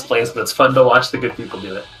foot in this place, but it's fun to watch the good people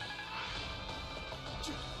do it.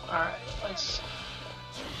 Alright, let's see.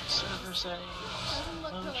 Server settings,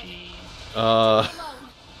 emoji.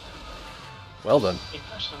 Well done. Okay,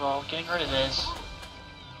 first of all, getting rid of this.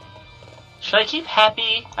 Should I keep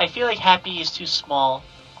happy? I feel like happy is too small.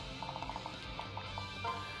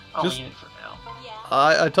 I'll Just- leave it for now.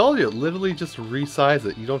 Yeah. I told you, literally just resize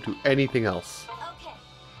it. You don't do anything else. Okay.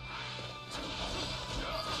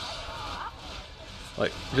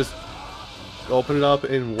 Like, just open it up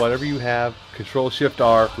in whatever you have, Control Shift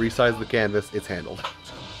R, resize the canvas, it's handled.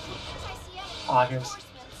 Augers.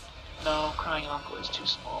 No, Crying Uncle is too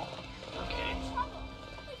small. Okay.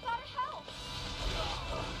 We've gotta help.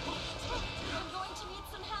 I'm going to need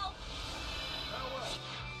some help.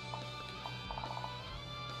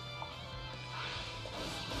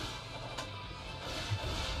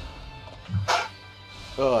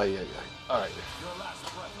 Oh, yeah. Alright. Your last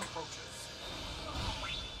breath approaches.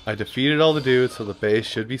 I defeated all the dudes, so the base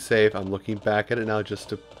should be safe. I'm looking back at it now just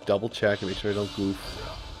to double check and make sure I don't goof.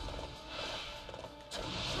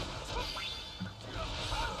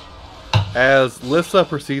 As Lissa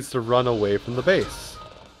proceeds to run away from the base.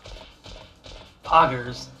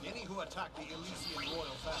 Augers. Any who attack the Elysian royal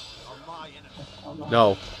family are my enemy.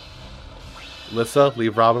 No. Lissa,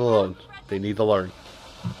 leave Robin alone. They need to learn.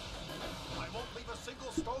 I won't leave a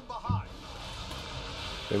single stone behind.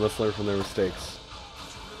 They must learn from their mistakes.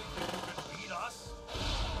 You really think you can beat us?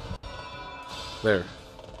 There.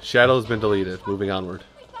 Shadow has been deleted. Moving onward.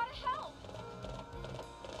 We've gotta help.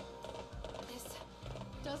 This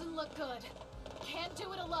doesn't look good. Can't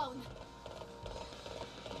do it alone.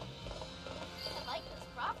 I like those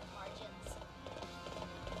profit margins.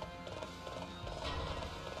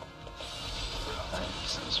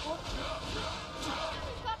 This one?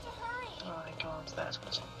 We've got to hurry. Oh my god, that's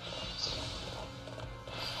what's I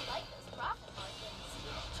like those profit margins.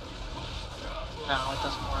 No, it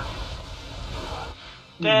doesn't work.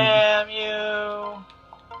 Damn you!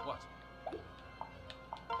 What?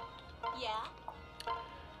 Yeah.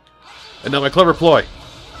 And now my clever ploy. We've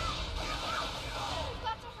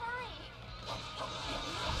got to hurry.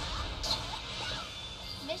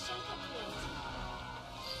 Mission complete.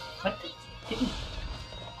 What?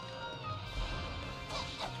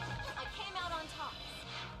 I came out on top.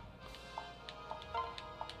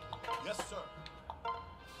 Yes, sir.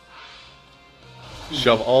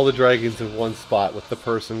 Shove all the dragons in one spot with the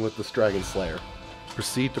person with the Dragon Slayer.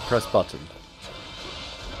 Proceed to press button.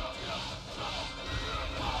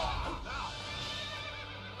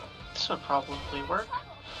 This would probably work.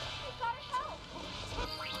 We've gotta help.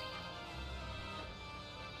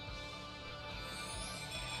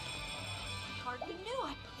 Hardly knew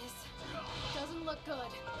it. This doesn't look good.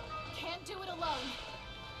 Can't do it alone.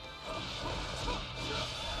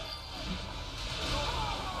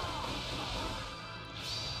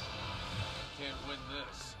 Can't win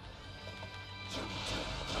this.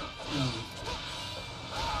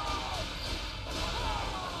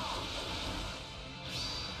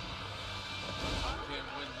 Can't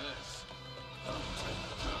win this.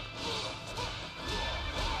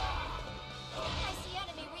 I see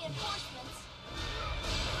enemy reinforcements.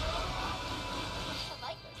 I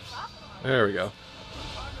like those profit margins. There we go.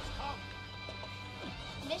 Time has come.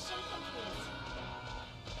 Mission complete.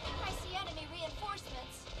 I see enemy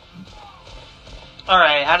reinforcements.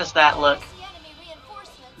 Alright, how does that I look? see enemy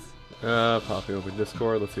reinforcements. Popping open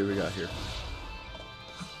Discord. Let's see what we got here.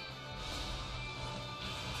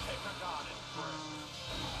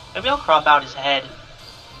 Maybe I'll crop out his head.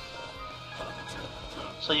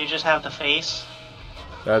 So you just have the face?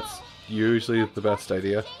 That's usually the best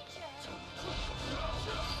idea. Forward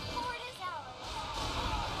is ours.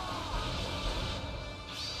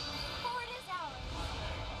 Forward is ours.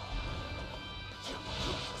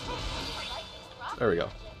 I like those profit There we go.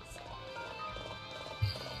 margins.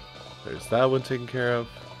 There's that one taken care of.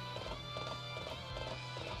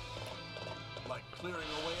 Like clearing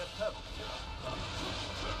away a pebble.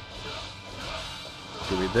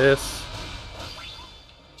 Give me this.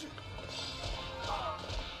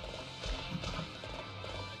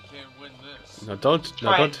 I can't win this. No, don't. No,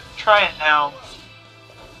 Try it. don't. Try it now.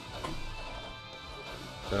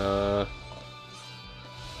 Uh,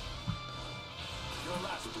 Your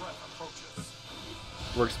last breath approaches.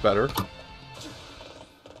 works better.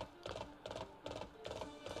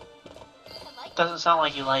 I like Doesn't sound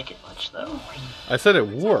like you like it much though. I said it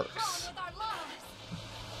going works. with our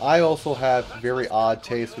lives. I also have very odd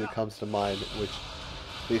taste when it comes to mine, which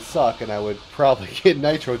they suck, and I would probably get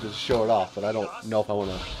Nitro to show it off, but I don't know if I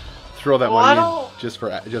want to throw that Well, I money in don't- just for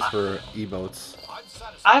emotes. I'm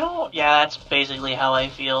satisfied. I don't. Yeah, that's basically how I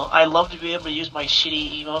feel. I love to be able to use my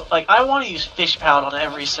shitty emote. Like, I want to use Fish Pound on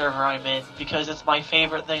every server I'm in because it's my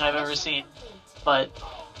favorite thing I've ever seen. But,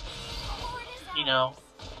 you know,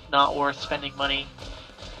 not worth spending money.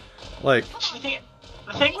 Like, See,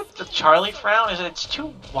 the thing with the Charlie frown is that it's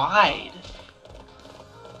too wide.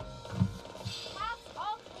 Paths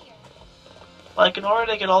all clear. Like, in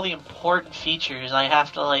order to get all the important features, I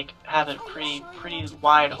have to, like, have it pretty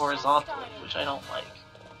wide horizontally, which I don't like.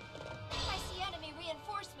 I see enemy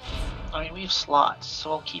reinforcements. I mean, we have slots,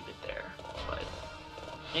 so I'll keep it there. But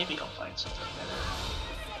maybe I'll find something better.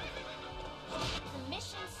 The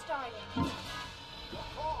mission's starting.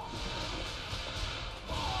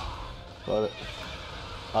 But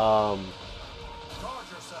Guard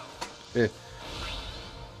yourself. eh.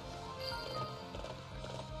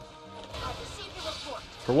 I've received a report.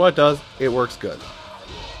 For what it does, it works good.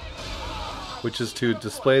 Which is to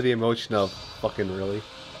display the emotion of fucking really.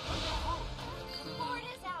 Fort is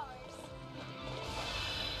ours.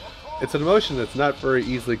 It's an emotion that's not very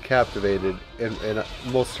easily captivated in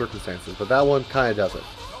most circumstances, but that one kind of does it.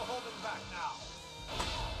 No holding back now.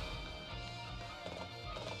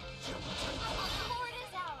 Fort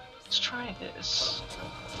is ours. Let's try this.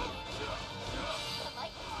 I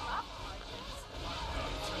like rock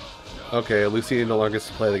margins. Okay, Lucy no longer gets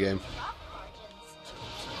to play the game. Rock margins.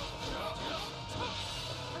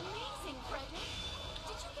 Amazing, Frederick.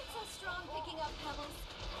 Did you get so strong picking up pebbles?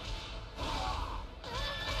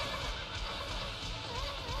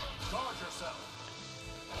 Guard yourself.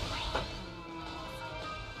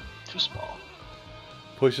 Too small.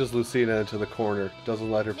 Pushes Lucina into the corner,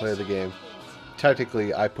 doesn't let her play the game.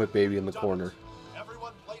 Technically, I put baby in the corner.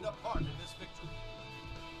 Everyone played a part in this victory.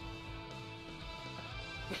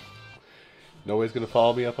 Nobody's gonna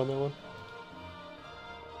follow me up on that one?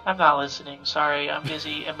 I'm not listening. Sorry, I'm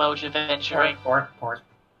busy emoji adventuring. Bork, bork.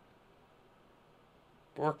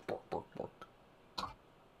 Bork, bork, bork, bork.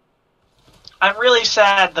 I'm really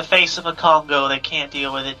sad the face of a Congo that can't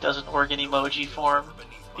deal with it doesn't work in emoji form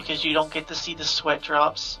because you don't get to see the sweat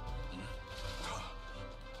drops.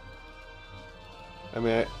 I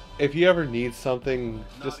mean, if you ever need something,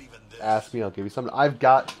 just ask me, I'll give you something. I've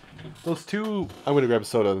got those two. I'm gonna grab a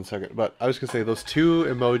soda in a second, but I was gonna say those two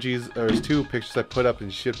emojis, or those two pictures I put up in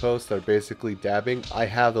shitposts that are basically dabbing. I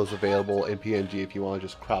have those available in PNG if you want to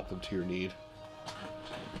just crop them to your need.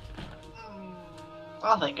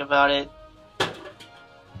 I'll think about it.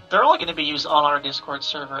 They're only going to be used on our Discord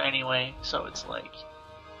server anyway, so it's like...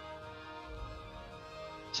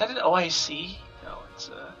 Is that an OIC? No, it's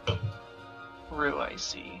a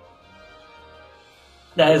RUIC.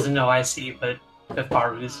 That is an OIC, but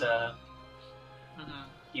Bifaru's a Mhm.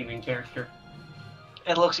 human character.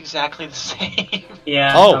 It looks exactly the same.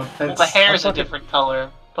 Yeah. Oh. no, Well, that's- the hair's a that's okay. different color,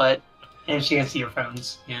 but And she can see your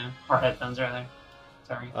phones, yeah. Or headphones, rather.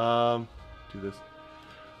 Sorry. Do this.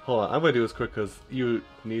 Hold on, I'm gonna do this quick because you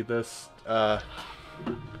need this. oh,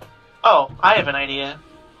 I have an idea.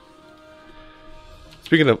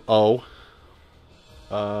 Speaking of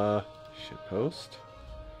shitpost.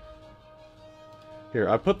 Here,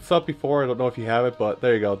 I put this up before. I don't know if you have it, but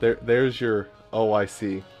there you go. There's your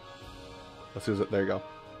OIC. Let's use it. There you go.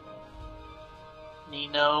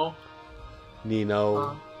 Nino.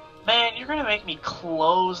 Nino. Man, you're gonna make me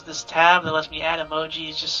close this tab that lets me add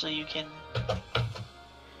emojis just so you can...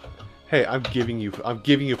 Hey, I'm giving you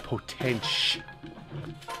potential.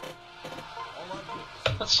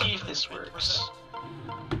 Let's see if this works.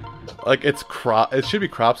 Like it's crop. It should be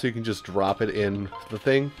cropped so you can just drop it in the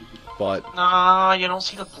thing, but Nah, you don't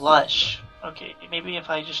see the blush. Okay, maybe if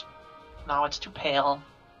I just... No, it's too pale.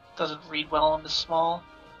 Doesn't read well on this small.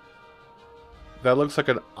 that looks like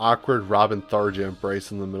an awkward Robin Tharja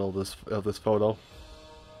embrace in the middle of this photo.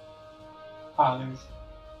 Fathers.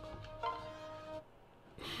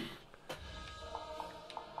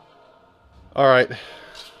 All right.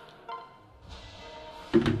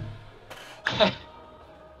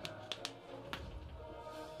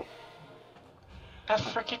 That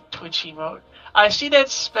freaking Twitch emote. I see that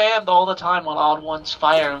spammed all the time on Odd One's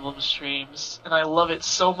Fire Emblem streams, and I love it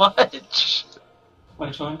so much.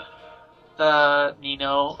 Which one? The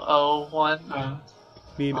Nino O one.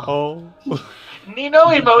 Nino. Nino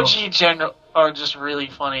emoji in general are just really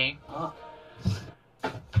funny. Oh.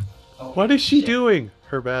 What is she doing?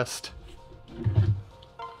 Her best.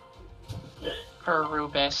 Her Rue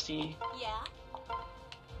bestie. Yeah?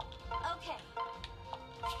 Okay.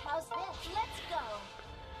 How's this? Let's go.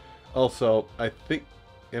 Also, I think,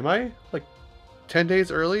 am I like 10 days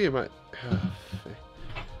early? Am I?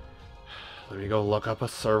 Let me go look up a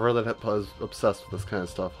server that was obsessed with this kind of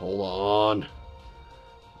stuff. Hold on.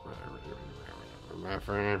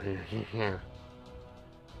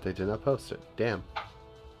 They did not post it. Damn.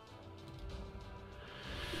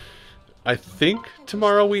 I think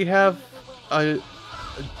tomorrow we have a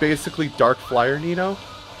basically Dark Flyer Nino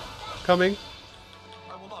coming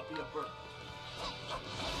I will not be a burden.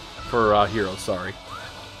 for Hero. Sorry.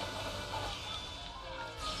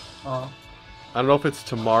 Oh. I don't know if it's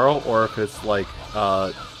tomorrow or if it's like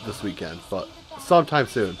this weekend, but sometime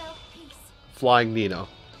soon. Without peace. Flying Nino.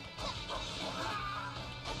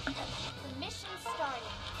 The mission's starting.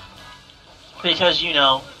 Because, you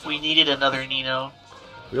know, we needed another Nino.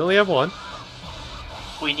 We only have one.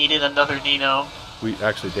 We needed another Nino. We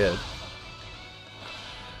actually did.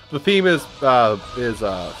 The theme is Black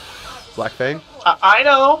Fang? I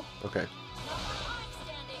know! Okay. I've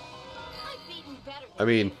beaten better I than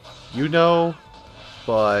mean, you know,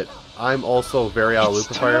 but I'm also very out of loop It's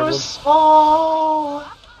with Fire too Emblem. small!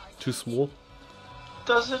 Too small?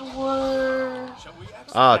 Doesn't work.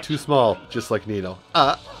 Ah, too small, just like Nino.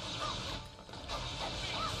 Maybe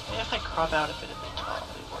if I crop out a bit of it,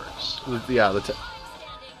 probably works. Yeah,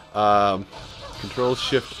 control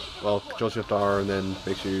shift R, and then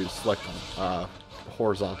make sure you select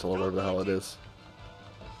horizontal or whatever the hell it is.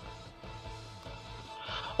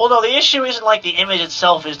 Well, no, the issue isn't like the image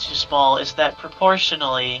itself is too small, it's that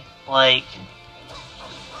proportionally, like,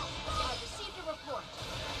 I've received a report.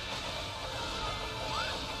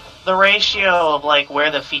 the ratio of, like,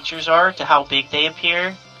 where the features are to how big they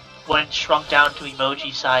appear, when shrunk down to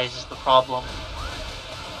emoji size is the problem.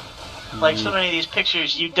 Like, so many of these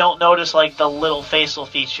pictures, you don't notice, like, the little facial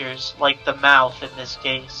features, like the mouth in this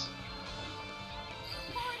case.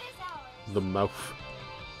 Report is ours. The mouth.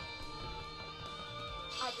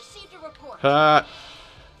 I've received a report. Ha!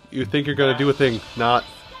 You think you're gonna do a thing, not.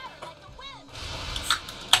 Like the wind.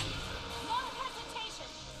 No hesitation.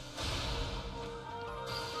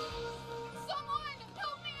 Someone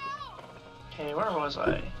help me out. Okay, where was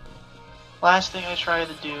I? Last thing I tried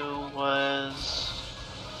to do was...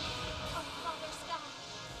 Father Sky.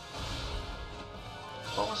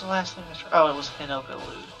 What was the last thing I tried? Oh, it was Hinoka Loot.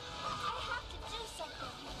 I have to do something.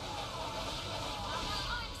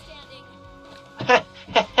 I'm standing.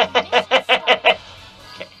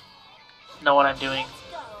 Okay. Know what I'm doing. Let's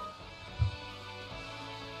go.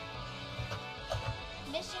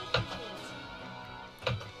 Mission complete.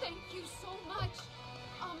 Thank you so much.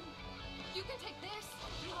 You can take this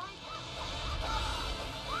if you like.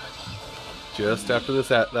 Just after this,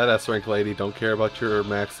 that S rank lady, don't care about your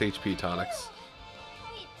max HP tonics.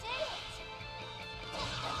 We did it.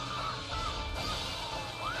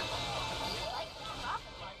 I like those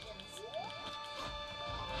profit margins.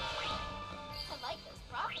 I like those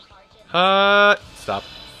profit margins. Stop.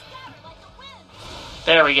 Scatter like the wind.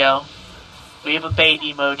 There we go. We have a bait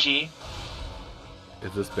emoji.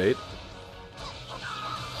 Is this bait?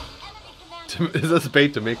 Enemy commander. Is this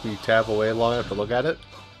bait to make me tab away long enough to look at it?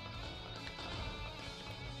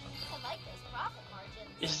 I like those profit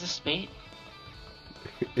margins. Is this bait?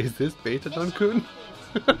 Is this bait, Dunkun?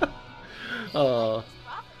 Profit Oh,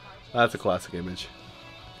 margins. that's a classic image.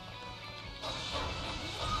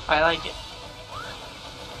 I like it.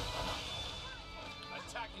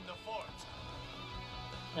 Attacking the fort.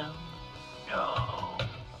 No. No.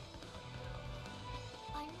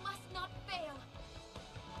 I must not fail.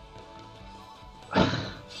 Paths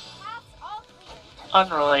all clear.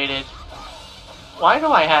 Unrelated. Why do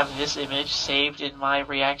I have this image saved in my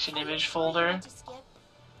reaction image folder? To skip.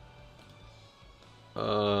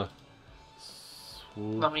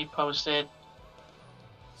 Let me post it.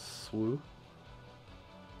 Swoo.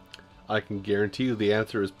 I can guarantee you the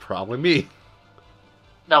answer is probably me.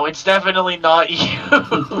 No, it's definitely not you.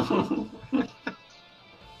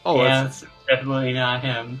 Oh, yeah, that's it's definitely not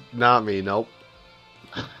him. not me, nope.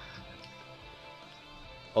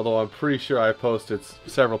 Although I'm pretty sure I posted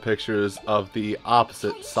several pictures of the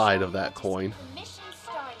opposite side of that coin. Mission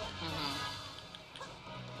started.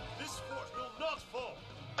 This fort will not fall.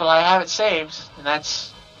 But I have it saved, and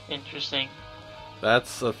that's interesting.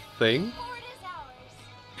 That's a thing? Fort is ours.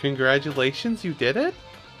 Congratulations, you did it?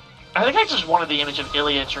 I think I just wanted the image of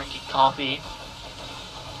Ilya drinking coffee.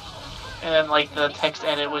 And then, like, the text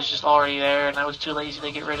edit was just already there, and I was too lazy to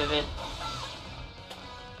get rid of it.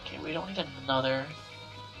 Okay, we don't need another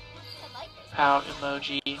I like those. pout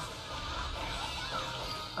emoji.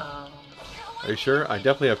 Are you sure? I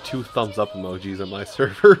definitely have 2 thumbs up emojis on my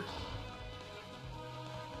server.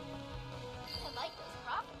 I like those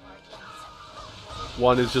profit margins.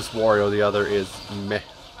 One is just Wario, the other is meh.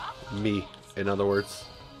 Me, in other words.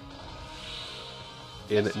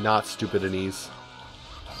 In not stupid and ease.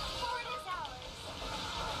 Fort is ours.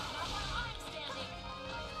 I'm standing.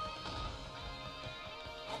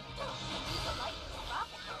 I like those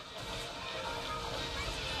profit margins.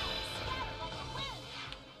 Scatter like the wind.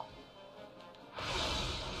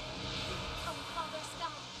 Oh, Father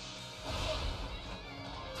Sky. I wish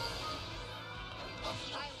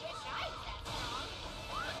I was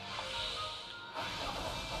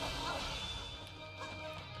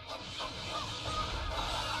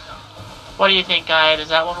that strong. What do you think, Guy? Does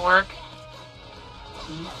that one work?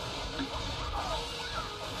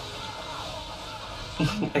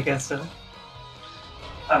 I guess so.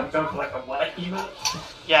 I would go for like a what even?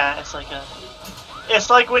 Yeah, it's like a. It's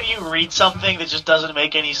like when you read something that just doesn't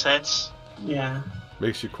make any sense. Yeah.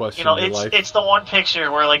 Makes you question You know, your it's life. it's the one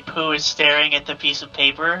picture where like Pooh is staring at the piece of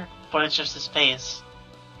paper, but it's just his face.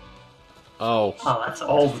 Oh, Oh, that's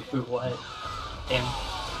old. What? Damn.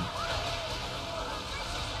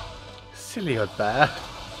 silly old bear.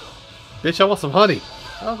 Bitch, I want some honey.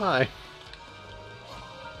 Oh my.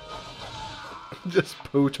 Just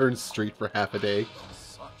Pooh turns street for half a day.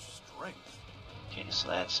 Such strength. Okay, so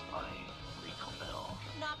that's my recall mill.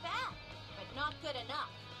 Not bad, but not good enough.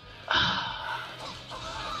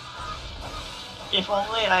 If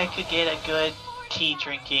only I could get a good tea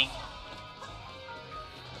drinking.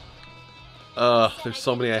 There's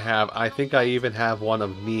so many I have. I think I even have one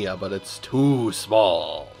of Nia, but it's too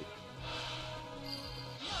small.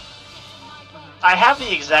 I have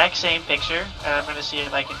the exact same picture, and I'm gonna see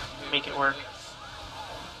if I can make it work.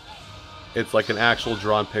 It's like an actual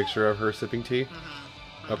drawn picture of her sipping tea.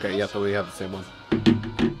 Mm-hmm. Okay, yeah, so we have the same one. Good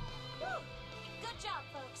job,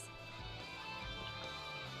 folks.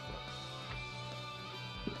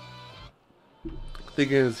 Thing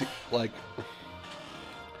is, like,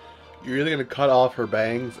 you're either gonna cut off her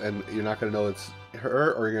bangs and you're not gonna know it's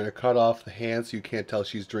her, or you're gonna cut off the hands so you can't tell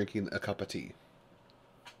she's drinking a cup of tea.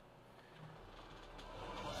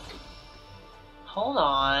 Hold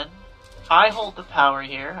on. I hold the power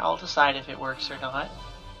here. I'll decide if it works or not.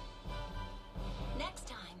 Next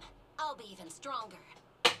time, I'll be even stronger.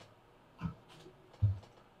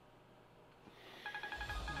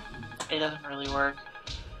 It doesn't really work.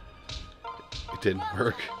 It didn't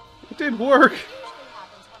work. It didn't work! Usually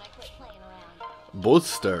happens when I quit playing around.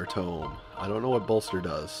 Bolster tome. I don't know what bolster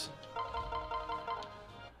does.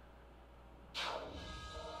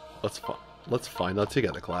 Let's find out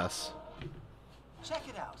together, class. Check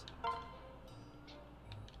it out.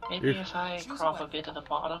 Maybe Here. if I crop a bit of the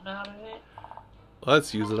bottom out of it.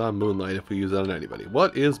 Let's use it on Moonlight if we use it on anybody.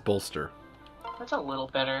 What is bolster? That's a little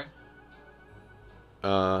better.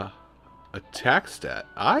 Attack stat.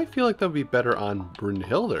 I feel like that would be better on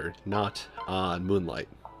Brynhilde, not on Moonlight.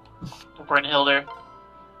 Brynhilde.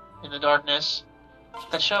 In the darkness.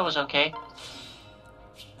 That show was okay.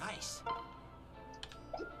 Nice.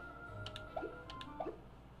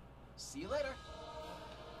 See you later.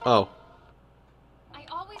 Oh, I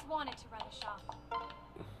always wanted to run a shop.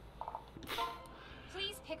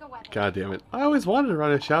 Please pick a weapon. god damn it. I always wanted to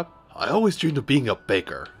run a shop. I always dreamed of being a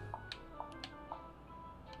baker.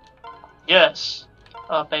 Yes.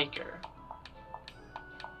 A baker.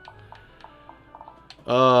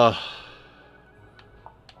 I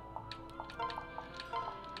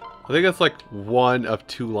think that's like one of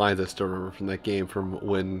two lines I still remember from that game from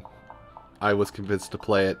when I was convinced to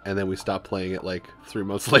play it, and then we stopped playing it like 3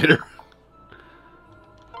 months later.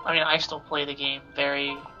 I mean, I still play the game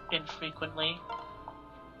very infrequently.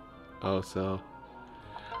 Oh, so...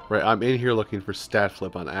 Right, I'm in here looking for stat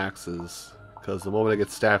flip on axes, because the moment I get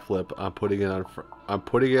stat flip, I'm putting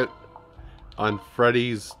it on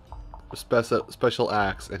Freddy's special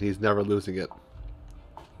axe, and he's never losing it.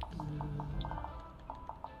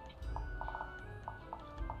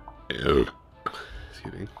 Excuse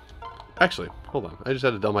me. Actually, hold on. I just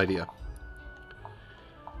had a dumb idea.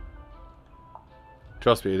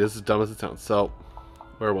 Trust me, it is as dumb as it sounds. So,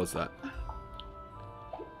 where was that?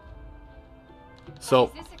 So,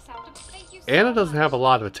 Is this acceptable? Thank you so Anna doesn't much. have a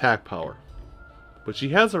lot of attack power, but she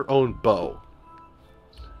has her own bow.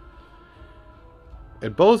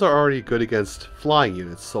 And bows are already good against flying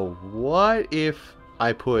units, so what if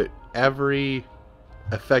I put every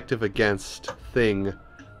effective against thing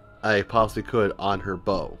I possibly could on her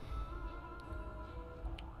bow?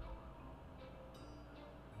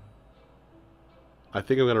 I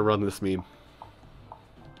think I'm going to run this meme.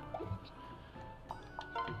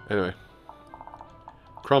 Anyway.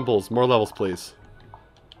 Crumbles, more levels, please.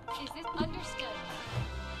 Is this understood?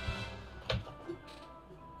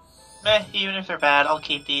 Meh, even if they're bad, I'll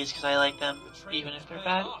keep these because I like them, even if they're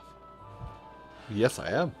bad. Yes,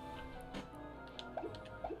 I am.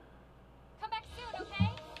 Come back soon,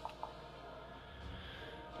 okay?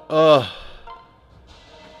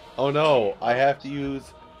 Oh no, I have to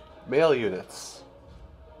use male units.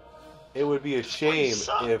 It would be a shame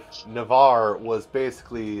if Navarre was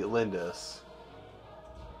basically Lindis.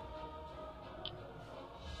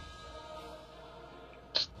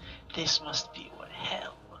 This must be what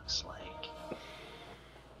hell looks like.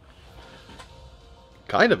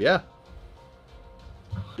 Kind of, yeah.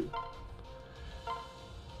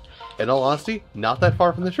 In all honesty, not that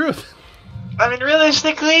far from the truth. I mean,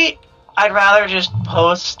 realistically, I'd rather just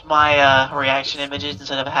post my reaction images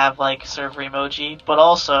instead of have like server emoji. But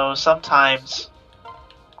also, sometimes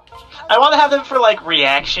I want to have them for like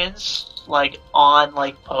reactions, like on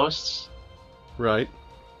like posts. Right.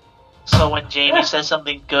 So when Jamie says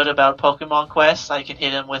something good about Pokemon Quest, I can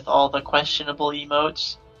hit him with all the questionable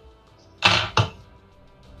emotes.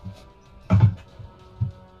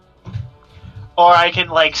 Or I can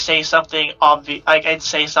like say something obvious. I can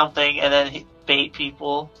say something and then bait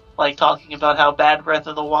people, like talking about how bad Breath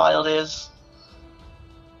of the Wild is.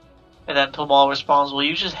 And then Tomal responds, "Well,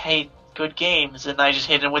 you just hate good games," and I just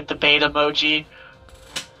hit him with the bait emoji.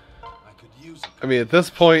 I mean, at this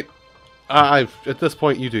point, at this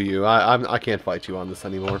point, you do you. I can't fight you on this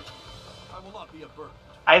anymore.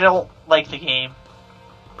 I don't like the game.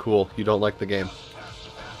 Cool. You don't like the game.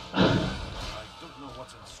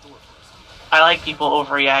 I like people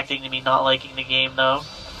overreacting to me not liking the game, though.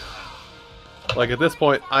 Like, at this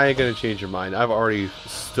point, I ain't gonna change your mind. I've already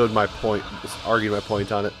stood my point, argued my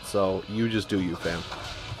point on it, so you just do you, fam.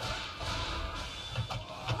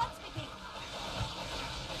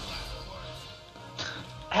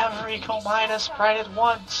 Every Komida sprite at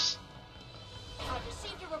once. I've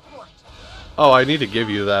received a report. Oh, I need to give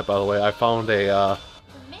you that, by the way. I found a, The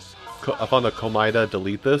mission's I found a Komida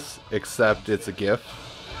delete this, except it's a GIF.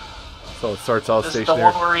 So it starts out This is the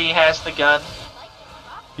stationary. one where he has the gun.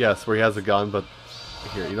 Yes, where he has a gun, but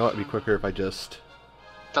here, you know what? It'd be quicker if I just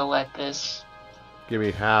Delete this. give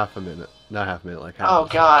me half a minute. Not half a minute, like half. Oh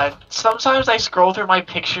god. Sometimes I scroll through my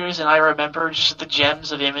pictures and I remember just the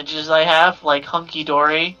gems of images I have, like Hunky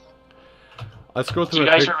Dory. I scroll Do through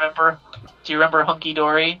you my guys remember? Do you remember Hunky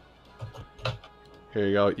Dory? Here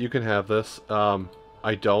you go. You can have this.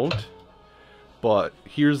 I don't. But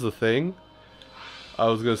here's the thing. I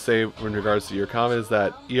was gonna say in regards to your comment is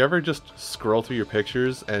that you ever just scroll through your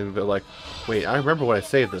pictures and be like, wait, I remember when I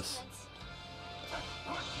saved this.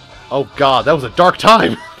 Oh god, that was a dark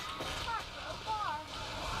time!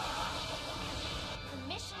 The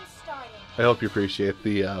mission's starting. I hope you appreciate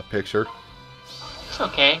the picture. It's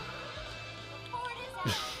okay. Report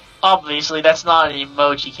is out. Obviously, that's not an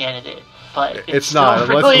emoji candidate, but It's still not,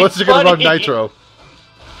 really unless you're gonna run funny. Nitro.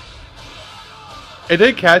 It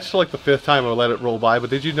did catch till like the 5th time I let it roll by, but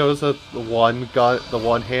did you notice that the one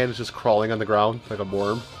hand is just crawling on the ground like a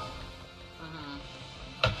worm?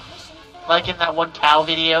 Mhm. Like in that one cow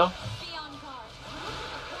video. Be on guard.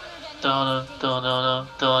 Dun, dun, dun, dun,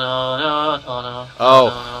 dun, dun, dun, Oh,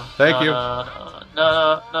 dun, thank you. dun,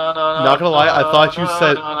 dun, dun, dun, Not gonna lie, I thought you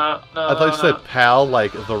said dun, dun, dun. pal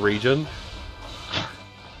like the region.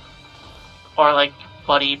 Or like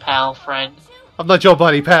buddy, pal, friend. I'm not your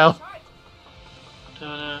buddy, pal.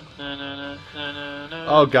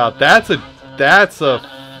 Oh god, that's a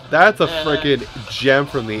freaking gem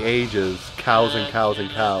from the ages. Cows and cows and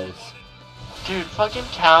cows. Dude, fucking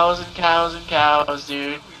cows and cows and cows,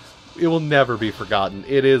 dude. It will never be forgotten.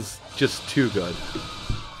 It is just too good.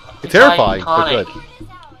 It's terrifying, but iconic. good. Report is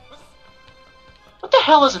out. What the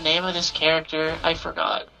hell is the name of this character? I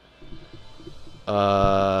forgot.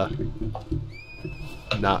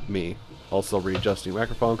 Not me. Also readjusting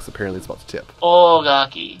microphone because apparently it's about to tip.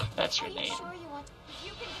 Ogaki. That's your Are you name. sure you want? If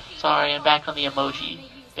you can defeat Sorry, I'm back on the the emoji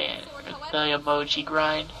ban. The emoji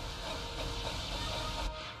grind.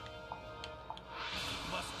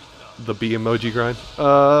 The B emoji grind?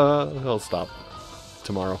 I'll stop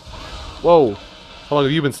tomorrow. Whoa! How long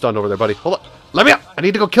have you been stunned over there, buddy? Hold on! Let me up! I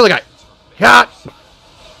need to go kill a guy! Yeah! Report is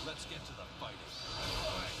out.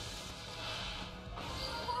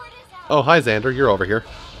 Oh, hi Xander, you're over here. I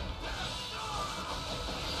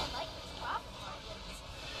like this drop targets.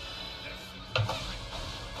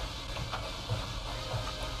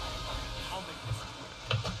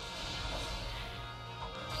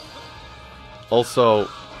 Also,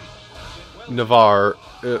 Navarre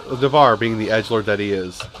being the edgelord that he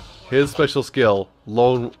is, his special skill,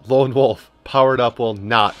 Lone Wolf, powered up while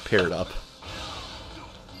not paired up.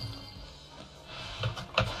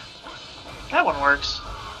 That one works.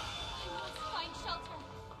 Find shelter.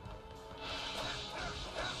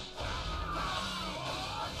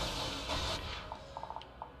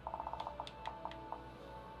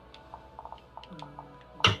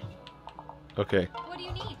 Okay. What do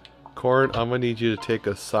you need? Corn, I'm gonna need you to take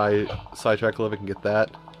a sidetrack a little bit and get that.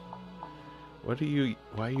 Why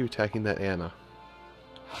are you attacking that Anna?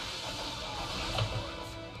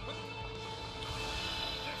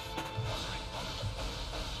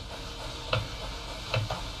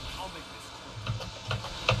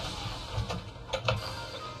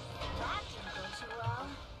 That didn't go too well.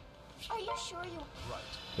 Are you sure you?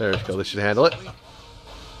 There we go, this should handle it.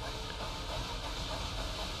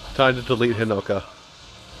 Time to delete Hinoka.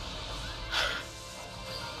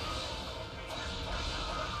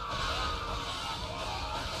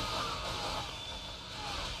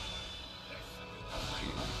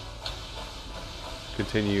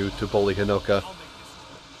 continue to bully Hinoka.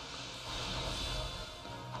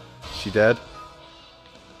 She dead?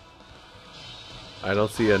 I don't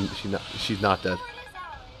see she's not dead. Fort is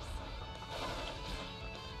ours.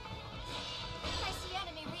 I see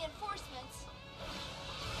enemy reinforcements.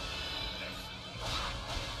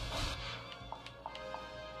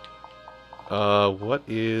 What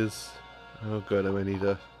is... Oh good, I might need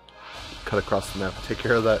to cut across the map to take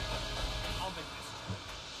care of that.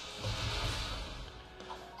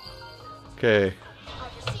 Okay.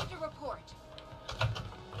 I've received a report.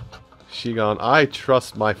 Shigon, I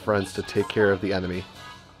trust my friends to take care of the enemy.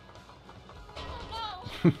 No, I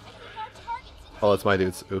think our target's in Oh, that's my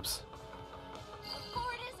dudes. Oops.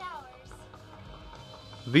 Fort is ours.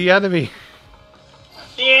 The enemy!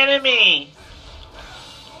 The enemy!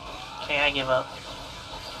 Okay, I give up.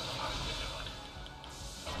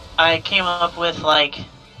 I came up with like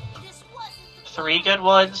This wasn't the 3 good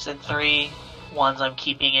ones and 3 ones I'm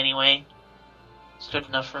keeping anyway. It's good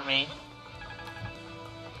enough for me.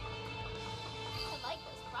 I like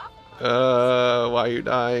those profit margins. Why are you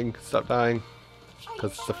dying? Stop dying.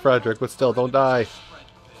 Because it's a Frederick, but still, don't die.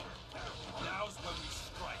 Now's when we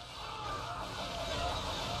strike.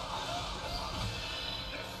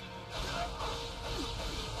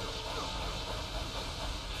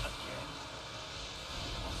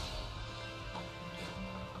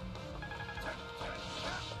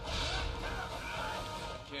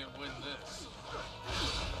 Can't win this.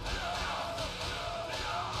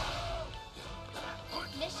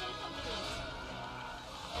 Mission complete.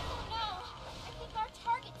 No, I think our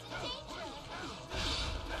target's in danger.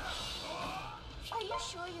 Are you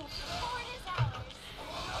sure your fort is ours?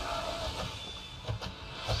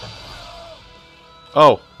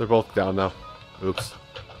 Oh, they're both down now. Oops.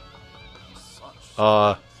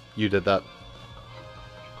 Such. You did that.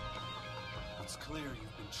 It's clear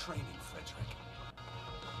you've been training, Frederick.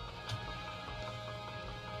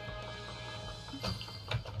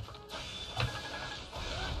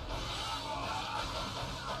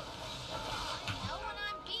 No when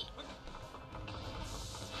I'm beat.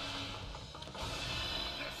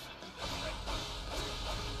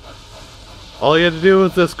 All you had to do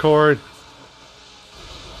was this, Cord.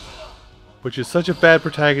 Which is such a bad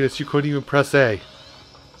protagonist you couldn't even press A.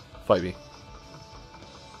 Fight me.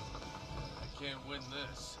 I can't win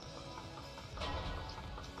this.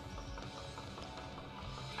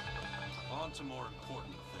 On to more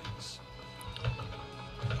important things.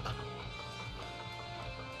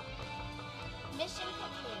 Mission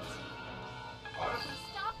complete. We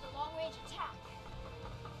stop the long-range attack.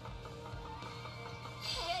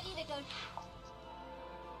 Ready to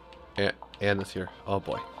go. Anna's here. Oh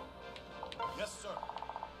boy. Yes, sir.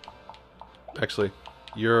 Actually,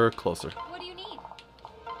 you're closer. What do you need?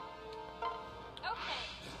 Okay.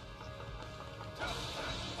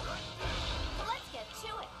 Let's get to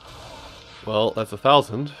it. Well, that's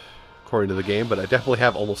 1,000, according to the game, but I definitely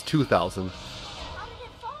have almost 2,000. How did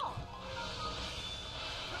it fall?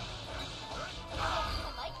 I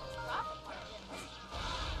like those profit margins.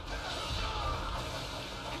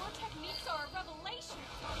 Your techniques are a revelation.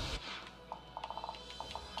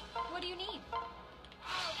 What do you need?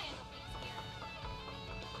 I'll handle things here.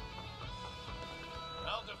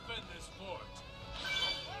 I'll defend this fort.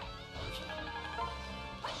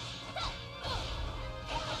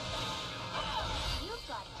 You've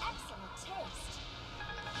got excellent taste.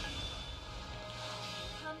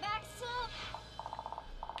 Come back soon.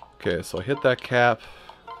 Okay, so I hit that cap.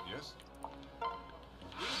 Yes.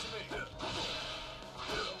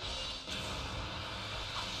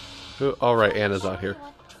 Alright, Anna's out here.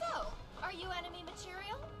 So, are you enemy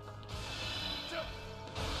material?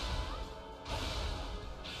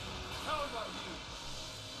 How about you?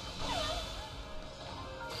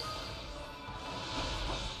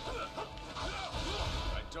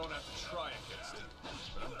 I don't have to try against it,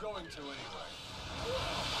 but I'm going to anyway.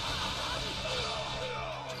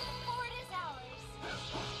 Fort is ours.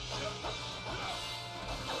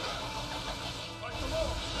 Fight them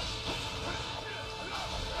all!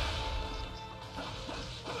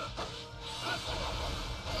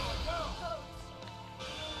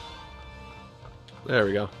 There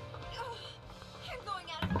we go. I'm going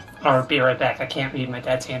out of business. Or be right back. I can't read my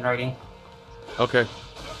dad's handwriting. Okay. My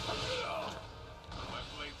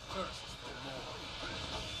blade thirsts for more.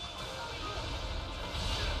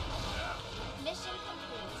 Mission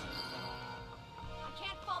complete. I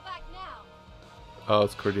can't fall back now. Oh,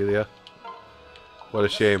 it's Cordelia. What a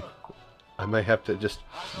shame. I might have to just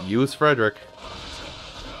use Frederick.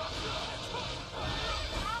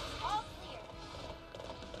 Paths all clear.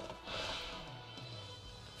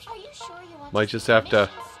 Are you sure you want Might to just see have to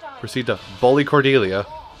mission started? proceed to bully Cordelia.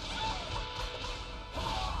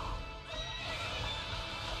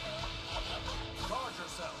 Guard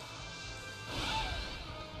yourself.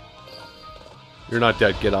 You're not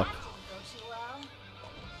dead. Get up.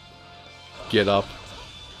 Get up. Are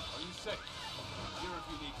you safe? Here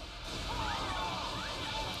if you need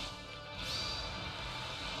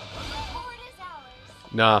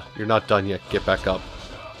me. Nah, you're not done yet. Get back up.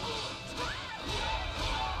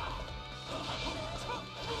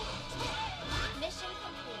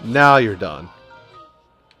 Now you're done.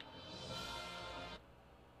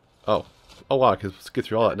 Oh. Oh wow, I can get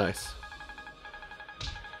through all that. Nice.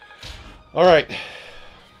 Alright.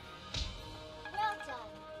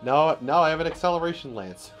 Now I have an acceleration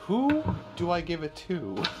lance. Who do I give it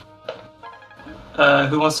to?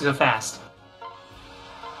 Who wants to go fast?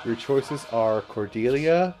 Your choices are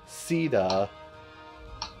Cordelia, Sita,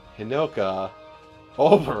 Hinoka,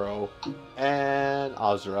 Obero, and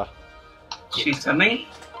Azura. She's coming?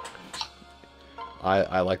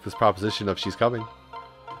 I like this proposition of she's coming.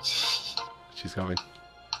 She's coming.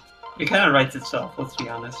 It kind of writes itself, let's be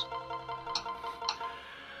honest.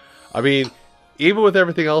 I mean, even with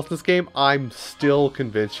everything else in this game, I'm still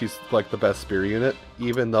convinced she's like the best spear unit,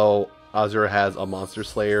 even though Azura has a Monster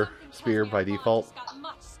Slayer spear by default. From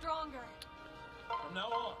now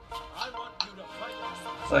on, I want you to fight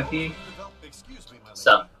us. Lucky. Excuse me, my lady.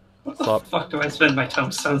 So, What the Sup? fuck do I spend my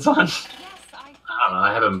tomestones on? I don't know,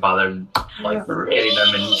 I haven't bothered like hitting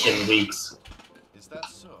them in weeks. Is that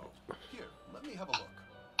so? Here, let me have a look.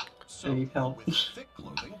 So, I need help. with thick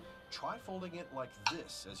clothing, try folding it like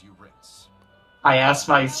this as you rinse. I asked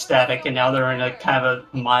my static, and now they're in a kind of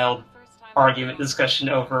a mild argument discussion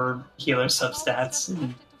over healer substats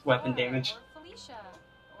and weapon damage.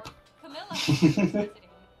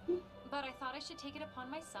 But I thought I should take it upon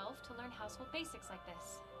myself to learn household basics like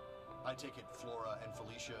this. I take it Flora and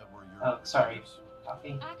Felicia were your Oh, sorry. retainers?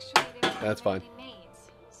 Copy. Actually, they were That's fine. primarily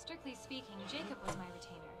maids. Strictly speaking, Jacob was my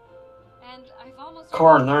retainer. And I've almost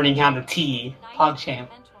Corn learning how to tea. PogChamp.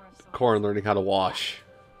 Corn learning how to wash.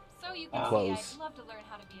 So you can Clothes. see I'd love to learn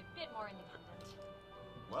how to be a bit more independent.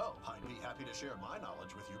 Well, I'd be happy to share my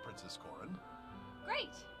knowledge with you, Princess Corin. Great.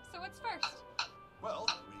 So what's first? Well,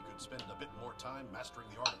 we could spend a bit more time mastering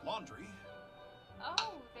the art of laundry.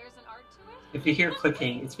 Oh, there's an art to it? If you hear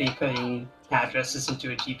clicking, it's me putting addresses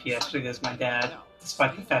into a GPS because my dad,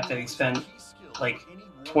 despite the fact that he spent like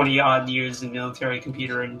 20 odd years in military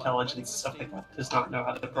computer intelligence and stuff like that, does not know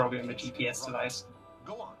how to program a GPS device.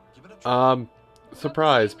 Go on, give it a try.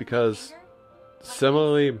 Surprised because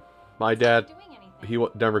similarly, my dad, he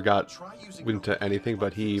never got Try using into your anything,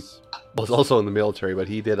 but he It's was also in the military. But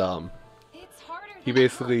he did harder he than it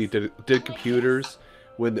basically looks. did computers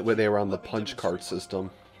when they were on the punch card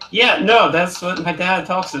system. Yeah, no, that's what my dad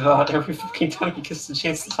talks about every fucking time he gets the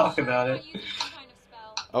chance to talk about it. Using some kind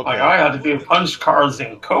of spell. Okay. Like, I had to do punch cards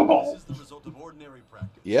in COBOL. This is the result of ordinary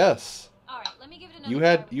practice. Yes, All right, let me give it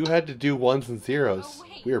another you try. had to do ones and zeros.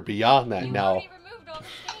 We are beyond that You now. already removed all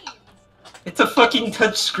the stains. It's a fucking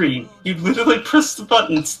touchscreen. You literally press the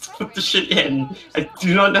buttons to put the shit in. I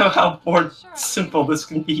do not know how more simple this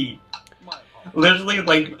can be. My apologies. Literally,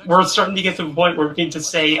 like, we're starting to get to the point where we need to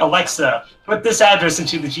say, Alexa, put this address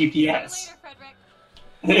into the GPS. Later, Frederick.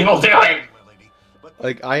 And it will do it. My lady. But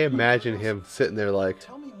Like I imagine him sitting there like,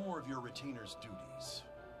 tell me more of your retainer's duties.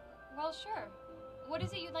 Well, sure. What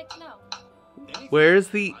is it you'd like to know? Anything where's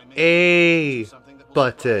the I may A do something that will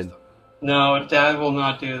button? surprise them. No, Dad will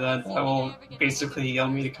not do that. Dad will basically yell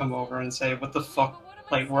me to come over and say, what the fuck?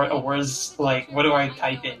 Like, where's, like, what do I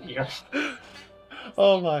type in here?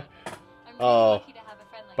 Oh my. I'm really Oh, lucky to have a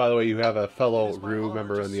friend like by the you. way, you have a fellow Rue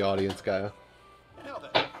member in the audience, Gaia. Now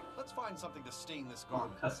then, let's find something to stain this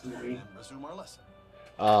garment with Customary. and resume our lesson.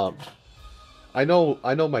 I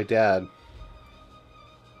know my dad.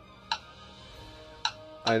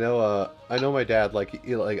 I know my dad. Like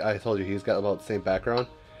I told you, he's got about the same background.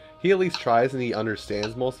 He at least tries and he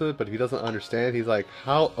understands most of it. But if he doesn't understand, he's like,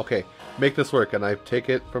 "How? Okay, make this work." And I take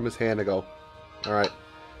it from his hand and go, "All right,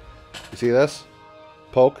 you see this?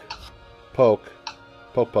 Poke, poke,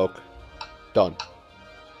 poke, poke, done."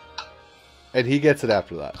 And he gets it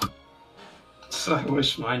after that. So I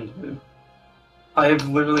wish mine did. I have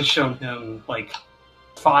literally shown him, like,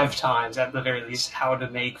 5 times at the very least how to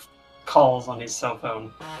make calls on his cell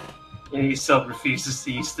phone. And he still refuses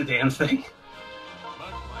to use the damn thing.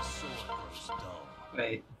 My sword grows dull.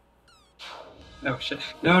 Wait. Oh shit.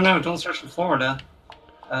 No, don't search for Florida.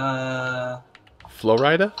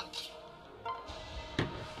 Florida?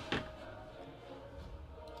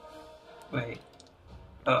 Wait.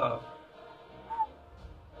 Uh-oh.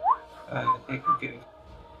 I think we're good.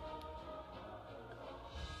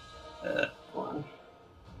 Hold on.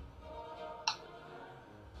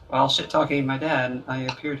 While shit-talking my dad, I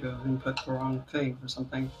appear to have input the wrong thing or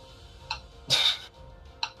something.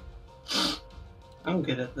 I'm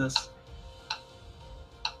good at this.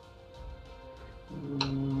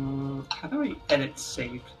 How do I edit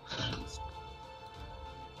save?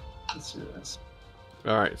 Let's do this.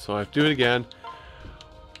 Alright, so I have to do it again.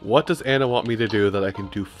 What does Anna want me to do that I can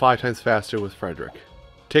do 5 times faster with Frederick?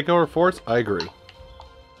 Take over forts? I agree.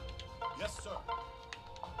 Yes, sir.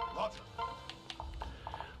 Roger.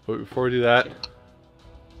 But before we do that,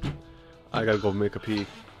 I gotta go make a pee.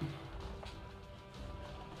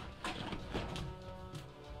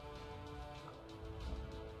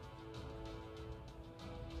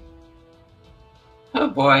 Oh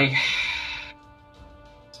boy.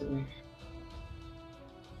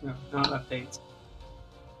 No, not updates.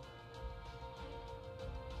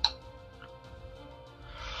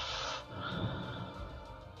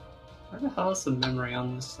 Where the hell is the memory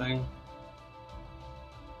on this thing?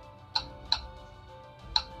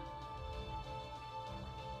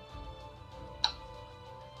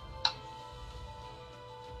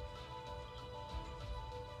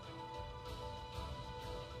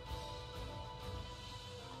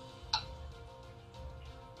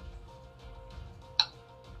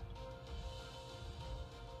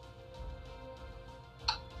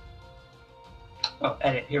 Oh,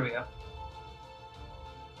 edit, here we go.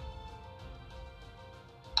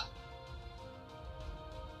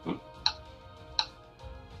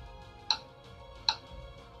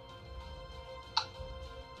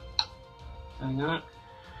 Why not?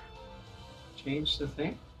 Change the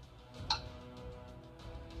thing?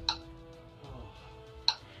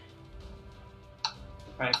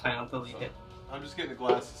 Alright, fine, I'll delete it. I'm just getting the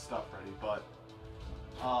glasses stuff ready, but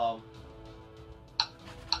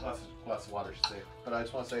glass of water, I should say. But I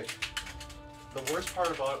just want to say, the worst part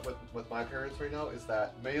about it with my parents right now is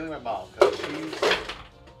that mainly my mom, because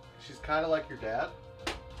she's kind of like your dad,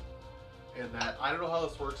 in that I don't know how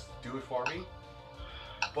this works. Do it for me.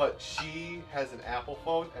 But she has an Apple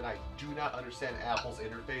phone, and I do not understand Apple's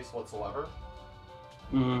interface whatsoever.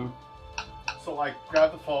 Mm. So I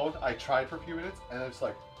grabbed the phone, I tried for a few minutes, and it's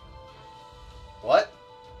like, what?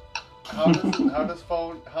 How does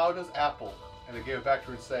Apple? And I gave it back to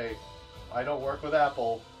her and say, I don't work with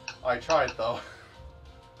Apple. I tried though.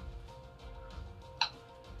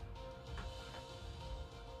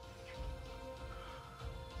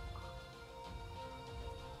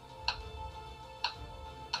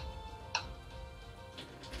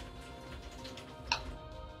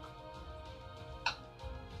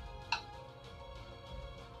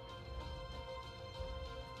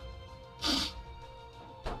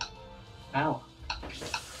 Ow.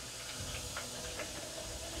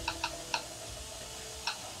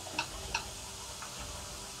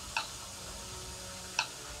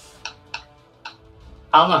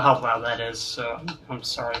 I don't know how loud that is, so I'm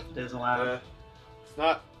sorry if it is loud. It's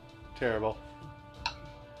not terrible.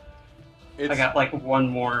 I got like one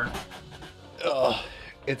more.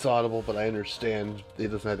 It's audible, but I understand it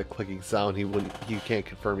doesn't have the clicking sound. He can't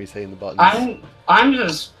confirm he's hitting the buttons. I'm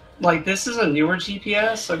just like, this is a newer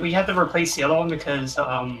GPS. Like, we had to replace the other one because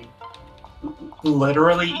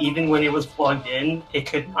literally even when it was plugged in, it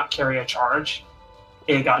could not carry a charge.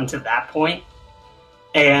 It had gotten to that point.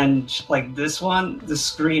 And like this one, the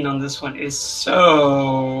screen on this one is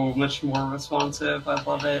so much more responsive. I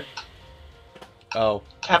love it. Oh.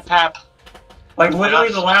 Tap tap. Like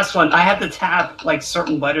literally the last one, I had to tap like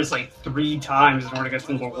certain letters like 3 times in order to get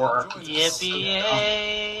them to work.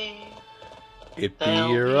 Yippee! It be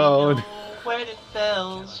your own. No wedding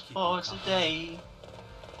bells for today.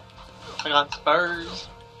 I got spurs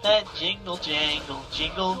that jingle jangle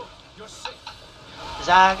jingle. As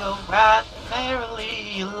I go right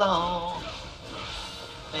merrily along,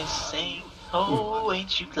 they sing, oh,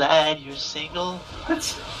 ain't you glad you're single? What?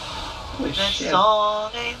 Holy That shit.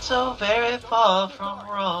 song ain't so very far from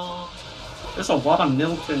wrong. There's a lot of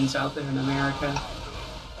Miltons out there in America.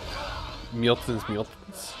 Miltons.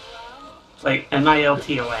 Like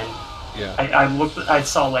Milton. Yeah. I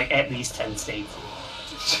saw like at least 10 states.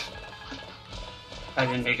 I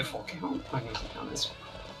didn't make a full count. I need to count this one.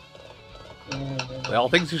 Well,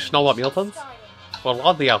 things you should know about Miltons.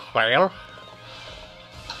 Well, they are rare.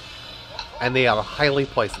 And they are highly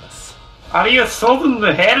poisonous. Are you assaulting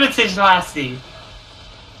the heritage, lassie?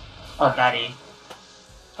 Oh, daddy.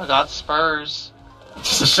 I got spurs.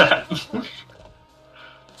 Shut up.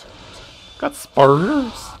 Got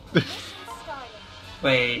spurs?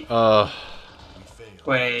 Wait.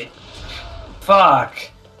 Wait. Fuck.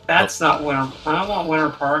 That's not Winter. I don't want Winter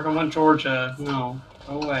Park. I want Georgia. No.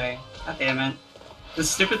 Go away. God damn it. This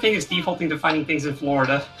stupid thing is defaulting to finding things in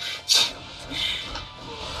Florida.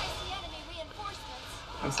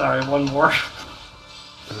 I'm sorry, one more.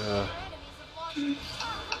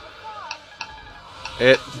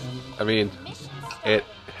 It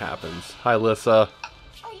happens. Hi, Lissa.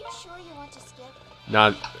 Are you sure you want to skip?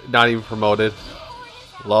 Not even promoted.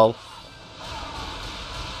 Lol.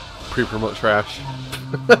 Pre-promote trash.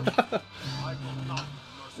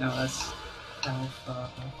 No, that's Alpha.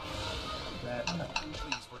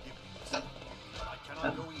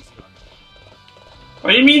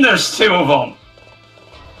 What do you mean there's two of them?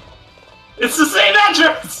 It's the same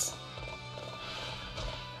address!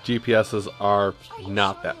 GPSs are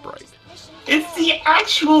not that bright. It's the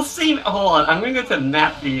actual same. Hold on, I'm gonna go to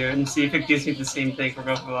map view and see if it gives me the same thing for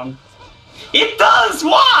both of them. It does!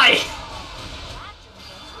 Why?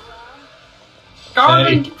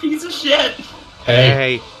 Garmin, Hey. piece of shit!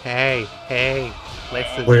 Hey, Hey,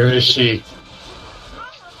 listen. where is she?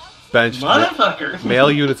 Benched. Motherfucker!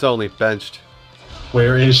 Male units only. Benched.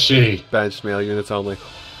 Where is she? Benched. Male units only.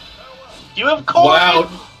 You have Corbin! Wow.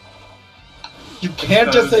 You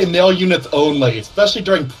can't just say male units only, especially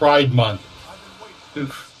during Pride Month.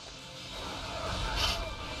 Oof.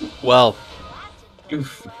 Well,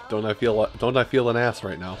 Oof. don't I feel an ass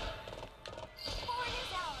right now?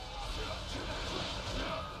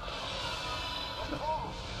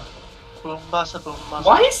 Boom, bassa, boom, bassa.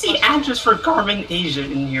 Why is the address for Garmin Asia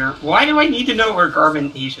in here? Why do I need to know where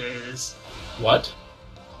Garmin Asia is? What?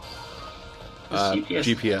 This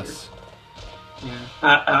GPS.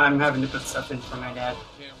 Yeah. I'm having to put stuff in for my dad.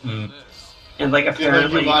 Mm. And like You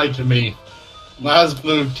apparently... lied to me. Last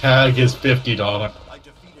blue tag is $50.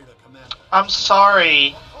 I'm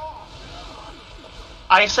sorry.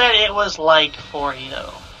 I said it was like 40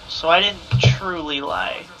 though, so I didn't truly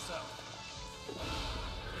lie.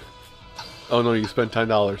 Oh no, you spent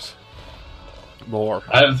 $10 more.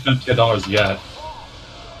 I haven't spent $10 yet.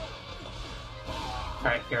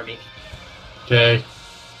 Alright, Kirby. Okay.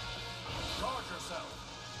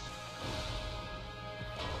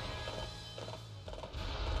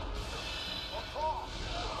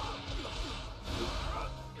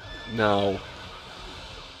 No.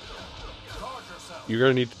 You're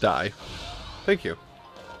gonna need to die. Thank you.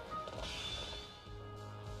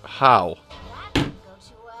 How? That didn't go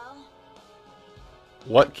too well.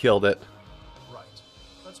 What killed it? Right.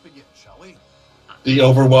 Let's begin, shall we? The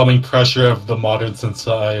overwhelming pressure of the modern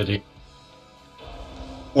society.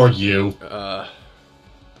 Or you.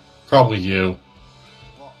 Probably you.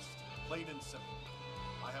 Lost. Plain and simple.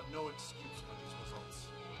 I have no excuse for these results.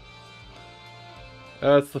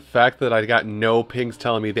 That's the fact that I got no pings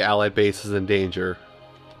telling me the Allied base is in danger.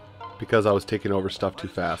 Because I was taking over stuff too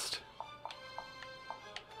fast.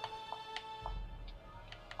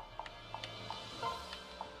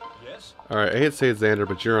 Yes? Alright, I hate to say it, Xander,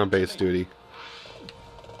 but you're on base duty.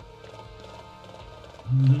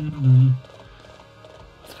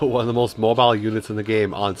 Let's put one of the most mobile units in the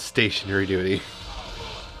game on stationary duty.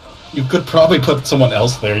 You could probably put someone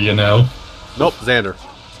else there, you know. Nope, Xander.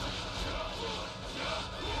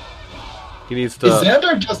 He needs to... Is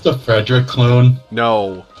Xander just a Frederick clone?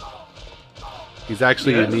 No. He's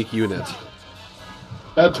actually a unique unit.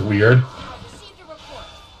 That's weird. Received a report.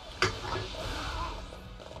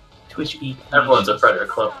 Twitch beat. Everyone's a Frederick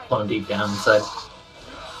clone deep down inside.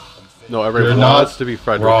 No, everyone You're wants not to be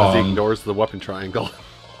Frederick because he wrong. ignores the weapon triangle.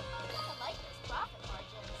 I like those profit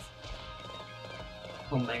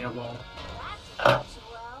margins. Omega Ball. That didn't go too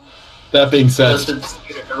well. That being said,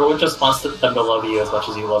 Everyone just wants them to love you as much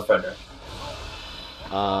as you love Frederick.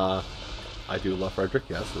 I do love Frederick,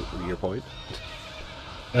 yes, to your point.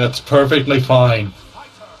 that's perfectly fine.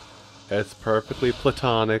 It's perfectly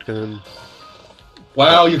platonic and...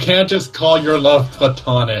 Wow, you can't just call your love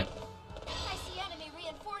platonic. I see enemy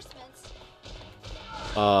reinforcements.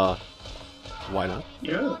 Why not?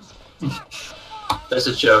 Yeah. There's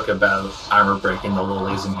a joke about armor breaking the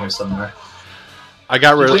lilies in here somewhere. I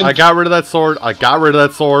got rid of that sword. I got rid of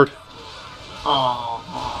that sword. Aww.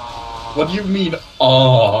 What do you mean,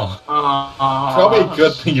 aw? Probably a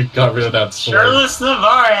good thing you got rid of that sword. Shirtless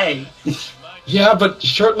Navarre! Yeah, but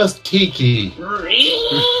shirtless Tiki.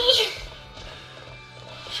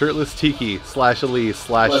 Shirtless Tiki / Elise /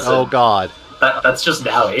 Listen. oh god. That's just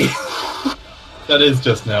Naui. That is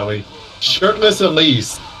just Nelly. Shirtless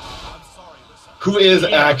Elise. Who is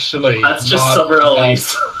actually That's just not Summer a-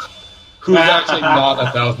 Elise. Who is actually not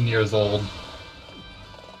 1,000 years old.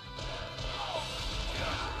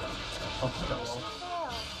 Failed.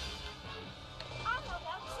 I know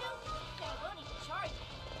about two. Then we'll need to charge it.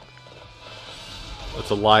 That's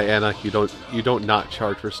a lie, Anna. You don't not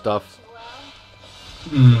charge for stuff.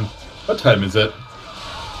 What time is it?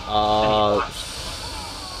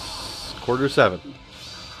 Quarter 7.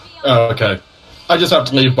 Oh, okay. I just have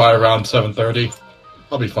to leave by around 7:30.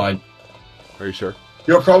 I'll be fine. Are you sure?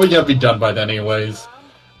 You're probably gonna be done by then, anyways.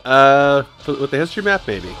 With the history map,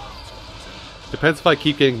 maybe. Depends if I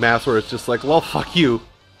keep getting maps where it's just like, well, fuck you.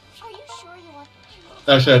 Are you sure you want?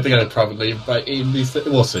 Actually, I think I'd probably leave by 8.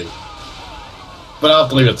 We'll see. But I'll have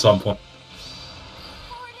to leave at some point.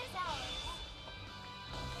 Ford is ours.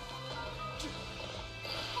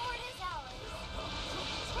 Ford is ours.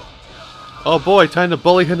 Oh boy, time to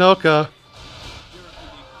bully Hinoka.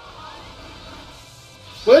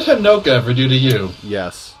 What did Hinoka ever do to you?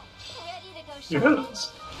 Yes. Ready to go shopping?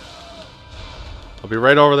 Yes. I'll be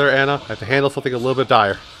right over there, Anna. I have to handle something a little bit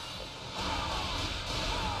dire.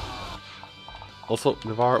 Also,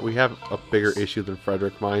 Navarre, we have a bigger issue than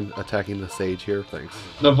Frederick. Mind attacking the sage here? Thanks.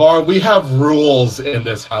 Navarre, we have rules in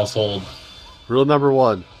this household. Rule number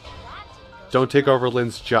 1. Don't take over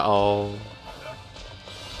Lynn's job. Oh.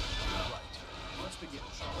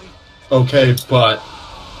 Okay, but...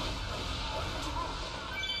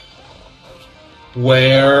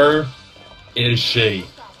 where is she?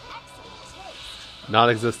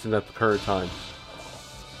 Non-existent at the current time.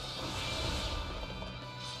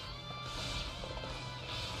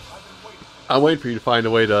 I'm waiting for you to find a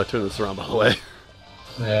way to turn this around, by the way.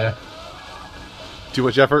 Yeah. Too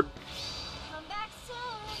much effort? Come back soon.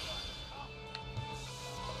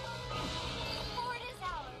 Ford is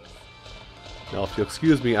ours. Now, if you'll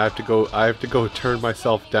excuse me, I have to go turn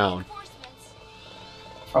myself down. Reinforcements.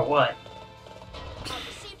 For what? I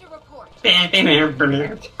received a report.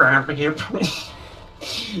 Mission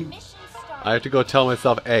start. I have to go tell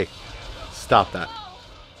myself, hey, stop that. Keep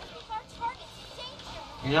our targets in danger.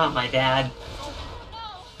 You're not my dad. Oh no.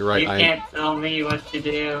 You're right, You can't tell me what to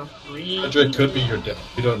do. Frederick could be your dad.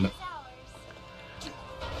 We don't know. It's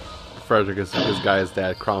ours. Frederick is his guy's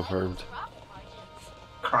dad, confirmed.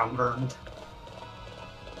 Crumburned.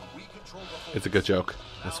 It's a good joke,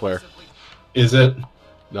 I swear. Is it?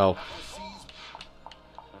 No.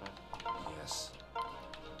 Yes.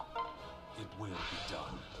 It will be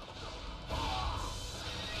done.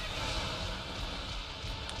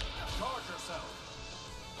 Charge yourself.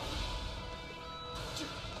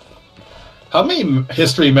 How many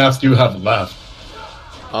history maps do you have left?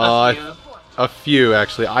 A few,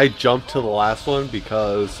 actually. I jumped to the last one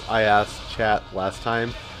because I asked chat last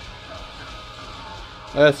time.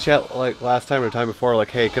 I asked chat like last time or the time before,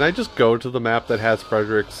 like, hey, can I just go to the map that has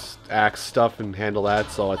Frederick's axe stuff and handle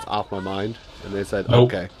that so it's off my mind? And they said,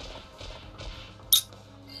 Nope. okay.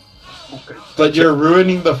 But you're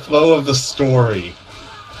ruining the flow of the story.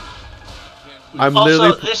 I'm Also,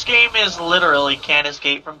 literally... this game is literally Can't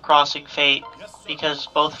Escape from Crossing Fate, because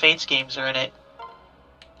both Fates games are in it.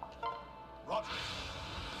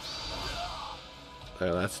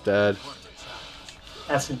 There, that's dead.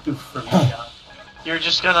 That's an oof for me, John. You're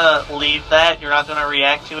just gonna leave that? You're not gonna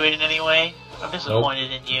react to it in any way? I'm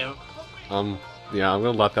disappointed in you. Yeah, I'm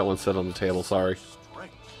gonna let that one sit on the table, sorry.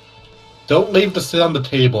 Don't leave the sit on the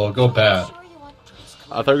table, it'll go bad. Sure you want?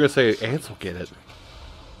 I thought you were gonna say ants will get it.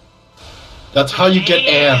 That's how you get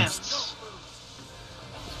ants.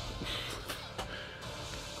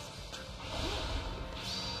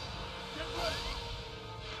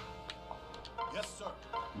 Yes, sir.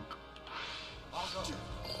 I'll go.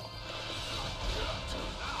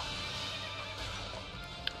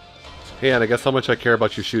 Hey, and I guess how much I care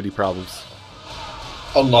about your shooty problems.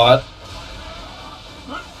 A lot.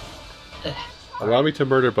 Allow me to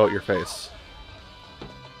murder boat your face.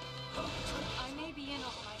 I may be in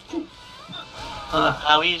over my head.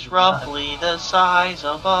 How he's roughly the size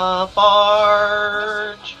of a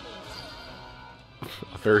barge.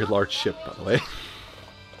 A very large ship, by the way.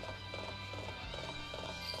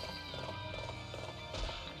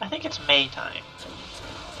 I think it's May time.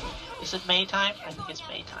 Is it May time? I think it's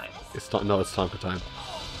May time. It's not. No, it's Tonka time.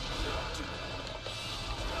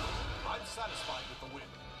 I'm satisfied with the win.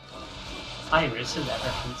 I understood that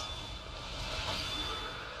reference.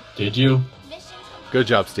 Did you? Mission complete. Good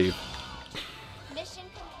job, Steve. Mission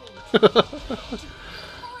complete. Ford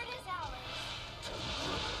is ours.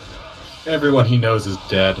 Everyone he knows is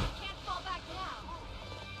dead. Can't fall back now.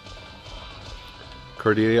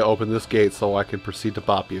 Cordelia, open this gate so I can proceed to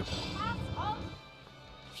bop you. That's all.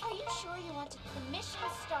 Are you sure you want to? The mission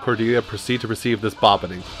started. Cordelia, proceed to receive this boppening. That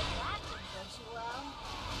didn't go too well.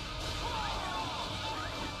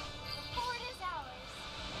 Ford is ours.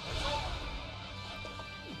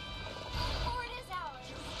 Ford is ours.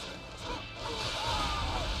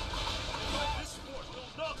 This fort will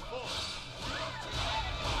not fall.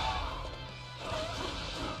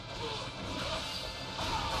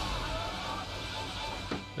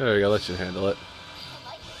 There we go. That should handle it. I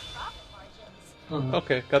like the profit margins.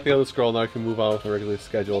 Okay, got the other scroll. Now I can move on with the regularly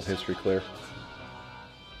scheduled history clear.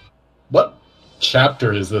 What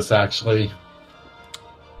chapter is this actually?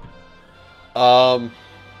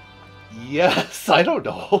 Yes, I don't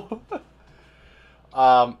know.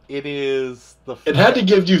 It is the. It had to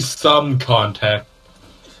give you some context.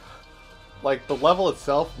 Like, the level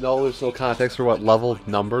itself, no, there's no context for what level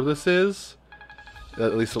number this is.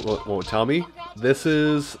 At least it won't tell me. This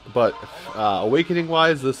is, but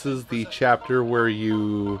awakening-wise, this is the chapter where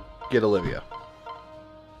you get Olivia.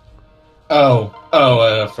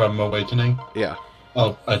 From Awakening? Yeah.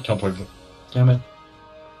 Oh, I don't believe it. Damn it.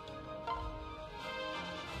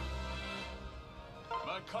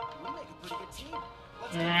 My cup We make a pretty good team.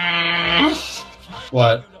 Let's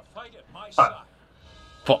What? to fight at my Fuck. side.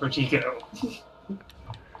 Where'd you go?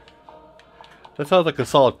 That sounds like a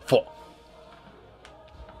solid 4.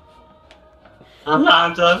 I'm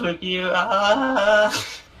not done with you. I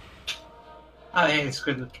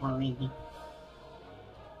screwed the Torlini.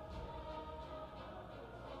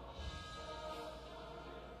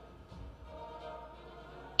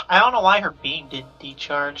 I don't know why her beam didn't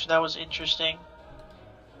decharge. That was interesting.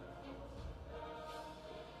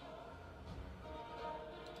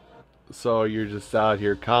 So you're just out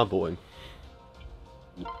here comboing.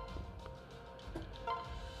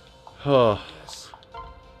 Oh.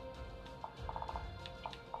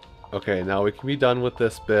 Okay, now we can be done with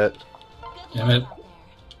this bit. Good Damn luck it. out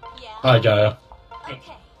there. Yeah. Hi, Gaia.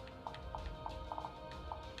 Okay.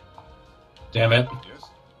 Damn it. Yes?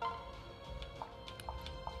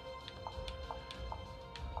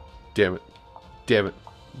 Damn it. Damn it.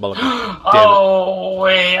 Motherfucker. Damn it. Oh,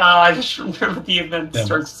 wait. I just remembered the event Damn it.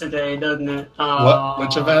 starts today, doesn't it? What?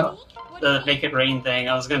 Which event? What The do Make It Rain thing.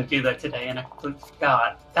 I was going to do that today, and I completely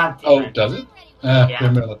forgot. God damn Oh, it. does it? Ready with Yeah. Wait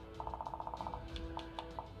a minute.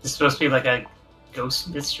 It's supposed to be like a ghost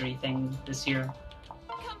mystery thing this year.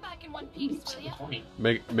 Come back in one piece, That's will the ya? point.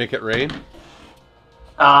 Make it rain?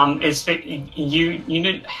 It's you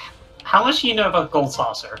know how much do you know about Gold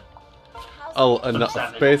Saucer? How's Oh, it? enough.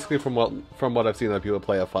 Seven. Basically, from what I've seen of people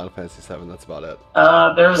play Final Fantasy VII, that's about it.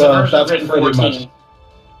 There's Well, a version of that's it in pretty 14. much-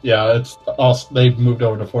 Yeah, it's also they've moved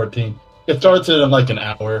over to 14. It starts in like an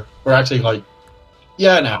hour. Or actually like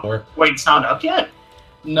an hour. Wait, it's not up yet?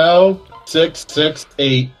 No,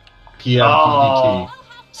 6:08 p.m. Oh. PDT.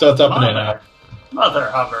 So it's up in an hour.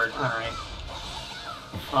 Mother Hubbard. Alright.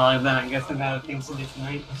 Well, then I guess I'm out of things to do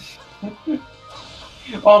tonight.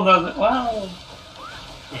 Well.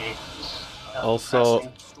 Eh.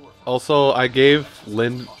 Also- Also, I gave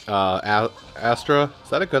Lynn Astra. Is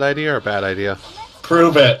that a good idea or a bad idea?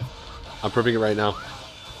 Prove it. I'm proving it right now.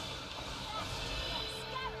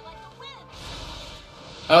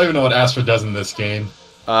 I don't even know what Astra does in this game.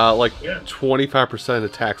 Like Yeah. 25%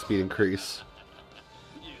 attack speed increase.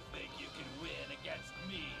 You think you can win against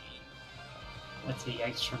me? That's a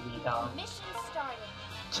yikes from me, dog. Mission started.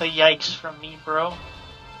 So yikes from me, bro.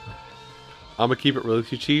 I'm gonna keep it real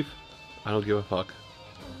with you, Chief. I don't give a fuck.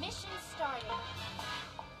 Mission started.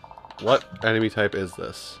 What enemy type is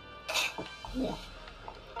this? What's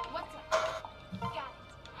up? Got it.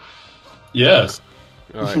 Yes.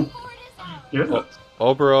 Alright. Forward is ours. You're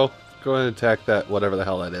Obero, go ahead and attack that, whatever the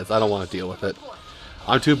hell that is. I don't want to deal with it.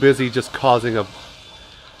 I'm too busy just causing a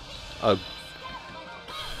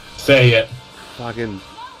Say it. fucking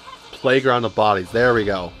playground of bodies. There we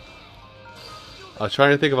go. I was trying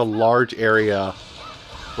to think of a large area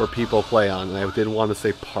where people play on, and I didn't want to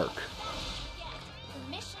say park. The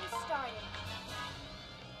mission started.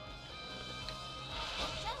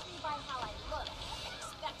 Judging by how I look,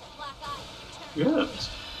 expect a black eye to return. Yes.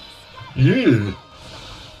 You.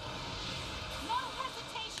 No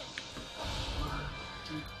hesitation.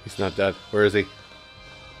 He's not dead. Where is he?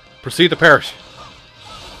 Proceed to perish.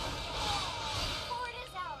 Forward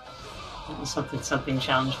is ours. Something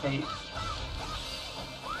challenge fate.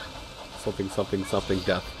 Something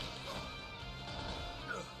death.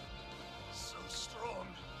 So strong.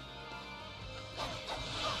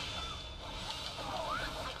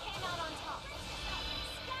 I came out on top.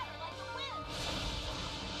 Scatter like the wind.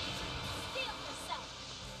 Steel yourself.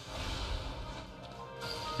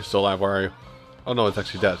 You're still alive, where are you? Oh no, it's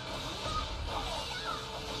actually dead. I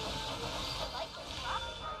like those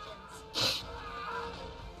profit margins.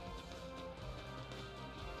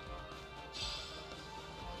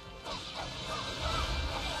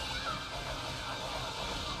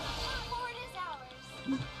 Forward is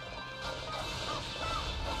ours.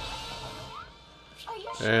 Are you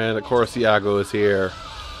sure? And of course Iago is here.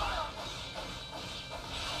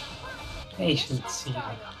 Patience,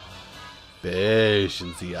 yeah.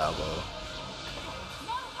 Patience, Iago.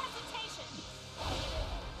 No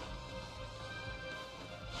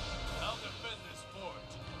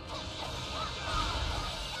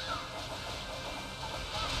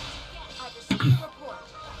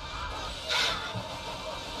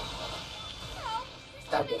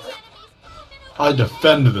I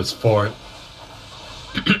defend this fort.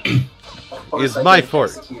 It's my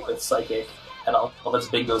fort. Execute with psychic, and all its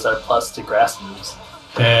bingos are plus to grass moves.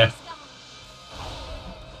 Eh.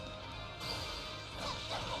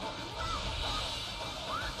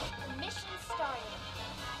 Mission started.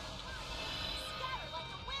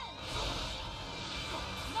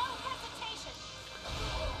 No hesitation.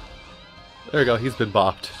 There we go. He's been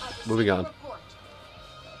bopped. Moving on.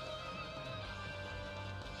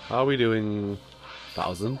 How are we doing?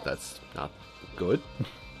 1,000. That's not good.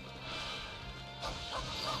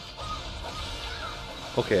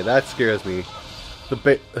 Okay, that scares me.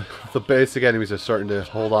 The basic enemies are starting to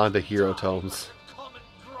hold on to hero tomes. Common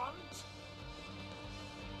grunt.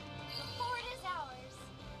 Fort is ours.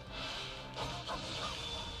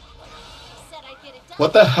 Said I'd get it done.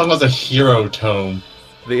 What the hell is a hero tome?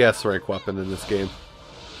 The S rank weapon in this game.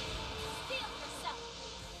 Feel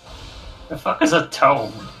yourself. The fuck is a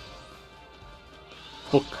tome?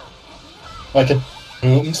 Book. Like a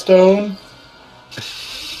tombstone?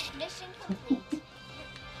 Mission complete.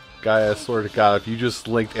 Guy, I swear to God, if you just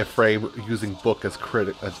linked a frame using book as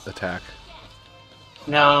attack.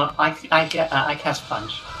 No, I cast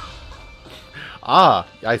punch. Ah,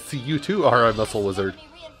 I see you too are a muscle wizard. Enemy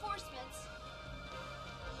reinforcements.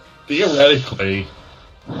 Theoretically.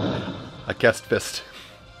 I cast fist.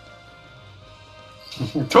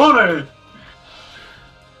 Tony!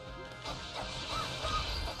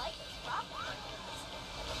 Like it's rough.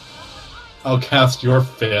 I'll cast your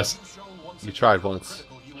fist. You've shown once You again tried how once.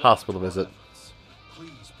 critical you are Hospital to visit. weapons.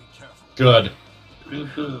 Please be careful. Good.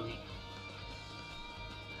 Woohoo.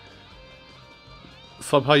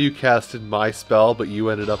 Somehow you casted my spell, but you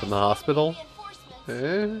ended up in the hospital? Reinforcements.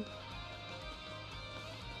 Eh?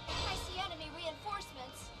 I see enemy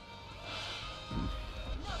reinforcements.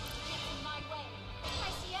 No, it's in my way. I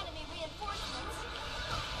see enemy reinforcements.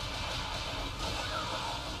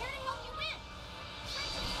 I'm here to help you win.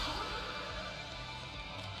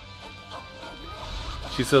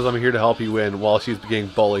 She says I'm here to help you win while she's being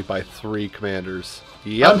bullied by 3 commanders.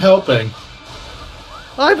 Yep. I'm helping.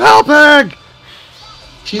 I'm helping!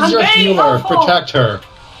 She's I'm your being healer. helpful. Protect her.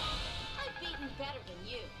 I've beaten better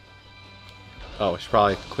than you. Oh, I should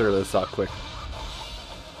probably clear this out quick.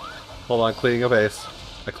 Hold on, cleaning a base.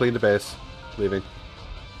 I cleaned a base. Leaving.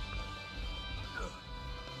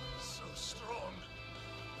 So strong.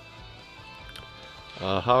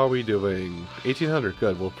 How are we doing? 1800,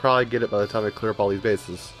 good. We'll probably get it by the time I clear up all these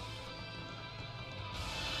bases.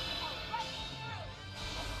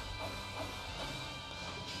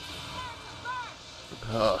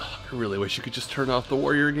 I really wish you could just turn off the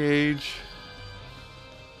warrior gauge.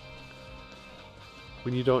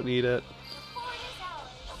 When you don't need it. Fort is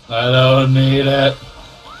ours. I don't need it.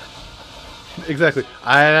 Exactly.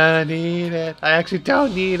 I don't need it. I actually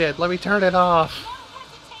don't need it. Let me turn it off.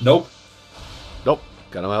 Nope. Nope.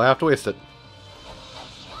 Gonna have to waste it.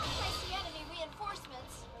 I see enemy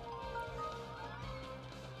reinforcements.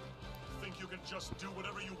 Think you can just do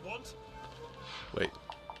whatever you want? Wait.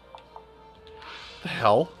 The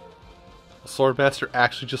hell? The Swordmaster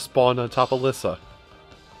actually just spawned on top of Lissa.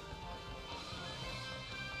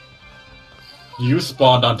 You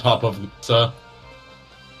spawned on top of Lisa.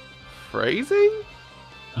 Phrasing?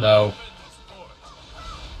 No.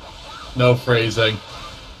 No phrasing.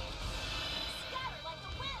 Scatter like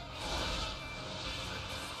the wind.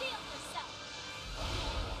 Feel yourself.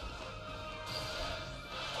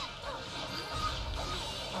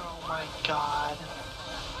 Oh my god.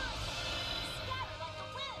 Scatter like the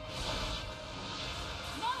wind.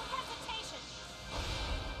 No hesitation.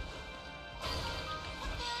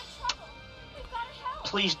 They're in trouble. We've got to help.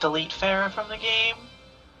 Please delete Farah from the game.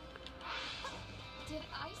 Did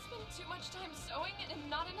I spend too much time sewing and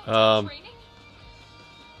not enough Um, time training?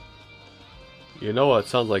 You know what it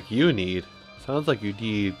sounds like you need? Sounds like you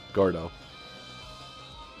need Gordo.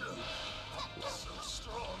 So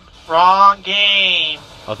strong. Wrong game.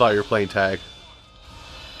 I thought you were playing tag.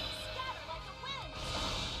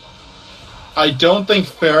 I don't think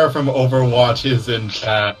Farah from Overwatch is in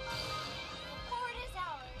chat. Fort is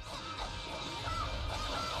ours.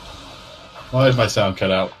 Why is my sound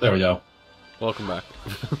cut out? There we go. Welcome back.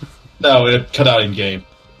 No, it cut out in game.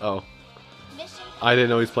 Oh. Mission I didn't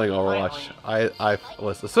know he's playing Overwatch. I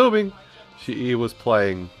was assuming he was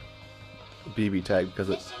playing BB Tag because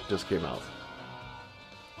it just came out.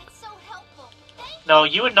 It's so helpful. Thank No,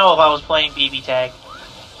 you would know if I was playing BB Tag. you. I'm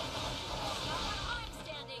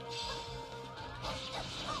standing. Now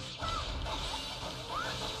I'm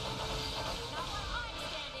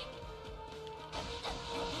standing.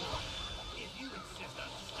 If you insist on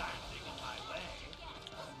standing in my way,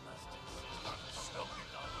 I must insist on soaking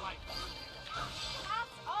the life from you.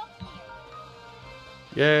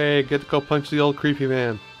 Yay, get to go punch the old creepy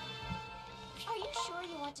man. Are you sure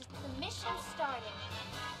you want to? The mission's starting.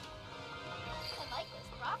 I like those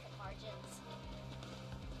profit margins.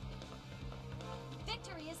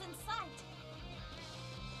 Victory is in sight.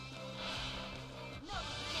 No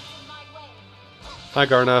one gets in my way. Hi,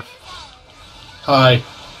 Garnoff. Hi. The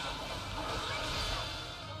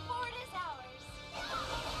fort is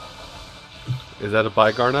ours. Is that a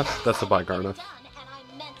bye, Garnoff? That's a bye, Garnoff. Done, and I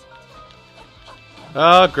meant it.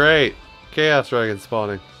 Oh, great. Chaos Dragon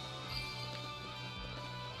spawning.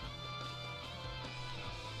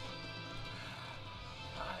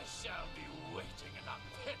 I shall be waiting in the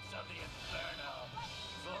pits of the inferno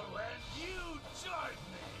for when you join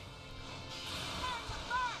me.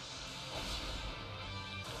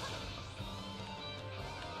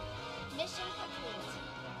 Mission complete.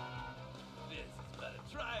 This is but a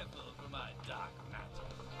trifle for my dark magic.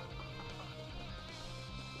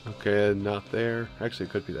 Okay, not there. Actually,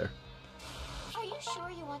 it could be there. Are you sure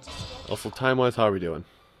you want to skip? Also, time-wise, how are we doing?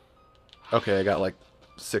 Okay, I got like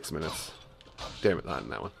 6 minutes. Damn it, not in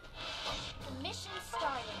that one. The mission's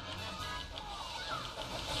starting.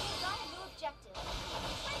 We've got a new objective.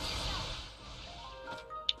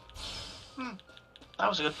 That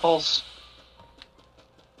was a good pulse.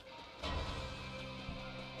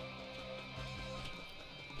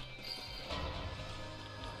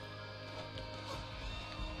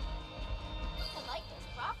 I like those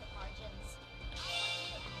profit margins.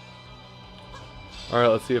 Alright,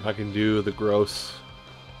 let's see if I can do the gross.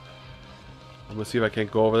 I'm gonna see if I can't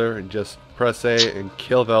go over there and just press A and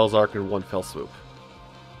kill Velzark in one fell swoop.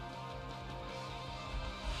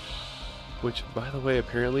 Which, by the way,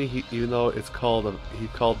 apparently, even though it's called he's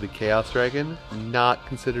called the Chaos Dragon, not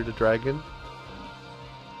considered a dragon.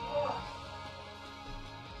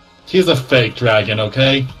 He's a fake dragon,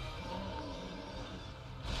 okay?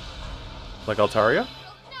 Like Altaria?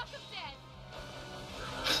 You'll knock him dead.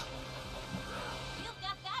 You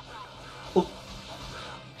got that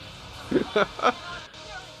right.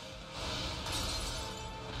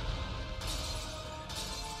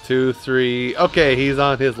 2, 3. Okay, he's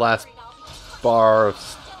on his last bar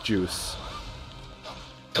of juice.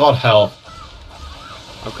 God hell.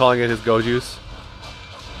 I'm calling it his go juice.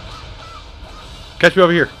 Catch me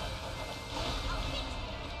over here.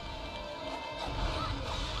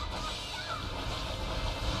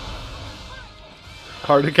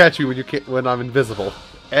 Hard to catch me when you can't, when I'm invisible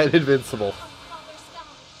and invincible.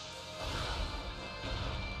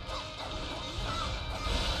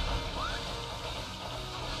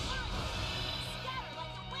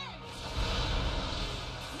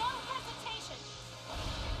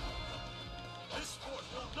 This fort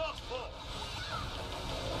will not fall.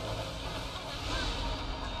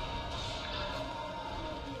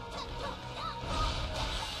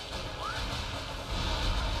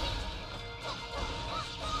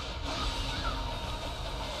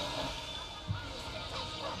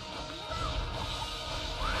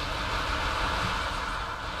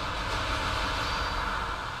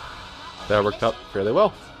 That worked out fairly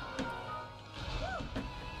well. Good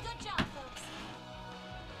job, folks.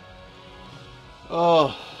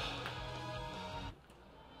 Oh.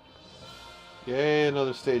 Yay,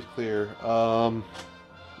 another stage clear. Okay.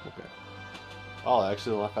 Oh,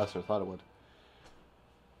 actually a lot faster than I thought it would.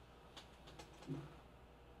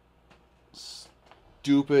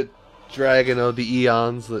 Stupid dragon of the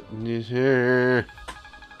eons that... Well done.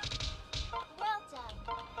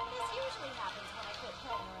 This usually happens when I quit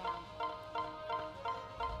playing around.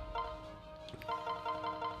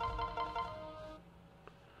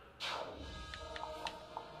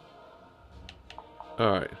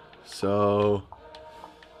 Alright, so...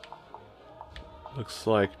 Looks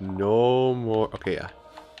like no more... Okay, yeah.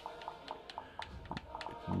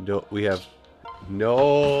 No, we have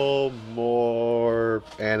no more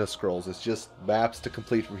Anna scrolls. It's just maps to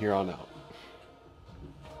complete from here on out.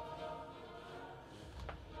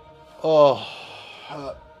 Oh...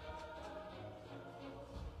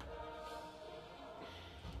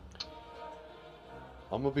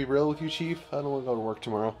 I'm gonna be real with you, Chief. I don't want to go to work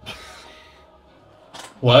tomorrow.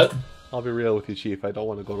 What? I'll be real with you, Chief. I don't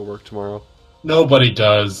want to go to work tomorrow. Nobody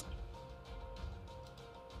does.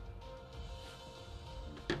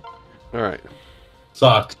 Alright.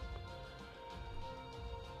 Sucks.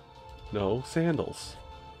 No sandals.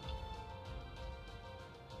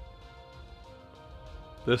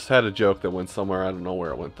 This had a joke that went somewhere. I don't know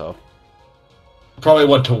where it went, though. Probably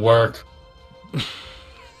went to work.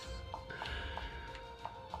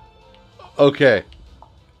 Okay.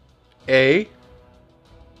 A.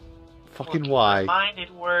 Fucking Y. Mine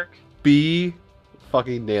did work. B.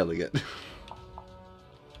 Fucking nailing it.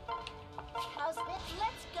 How's this?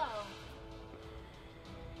 Let's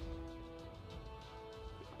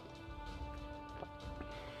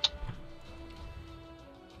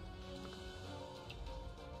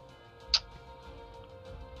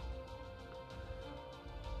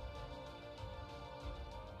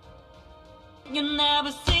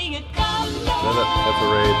That's a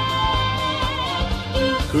raid.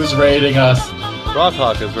 Who's raiding us?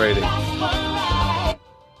 Rockhawk is raiding.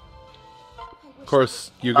 Of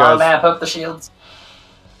course, you Oh, guys. map up the shields.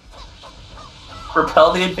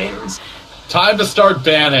 Repel the invaders. Time to start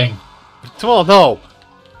banning. Well, no.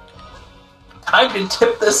 Time to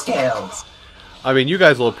tip the scales. I mean, you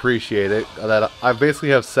guys will appreciate it. That I basically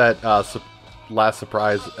have set Last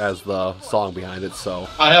Surprise as the song behind it, so...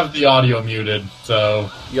 I have the audio muted, so...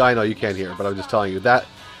 Yeah, I know you can't hear, but I'm just telling you. That's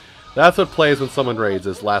what plays when someone raids,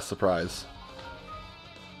 is Last Surprise.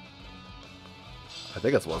 I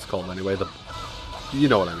think that's what it's called anyway. You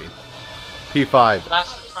know what I mean. P5.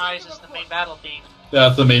 Last surprise is the main battle theme.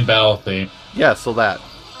 That's the main battle theme. Yeah, so that.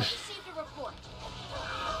 I received a report.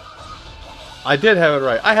 I did have it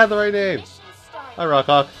right. I had the right name. Mission started. Hi,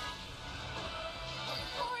 Rockhawk.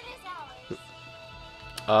 Forward is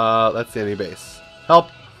ours. That's the enemy base. Help!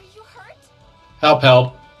 Are you hurt? Help,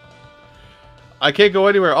 help. I can't go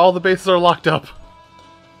anywhere. All the bases are locked up.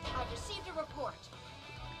 I received a report.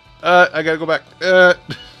 I gotta go back. The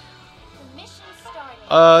mission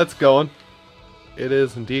started. It's going. It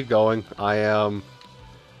is indeed going. I am...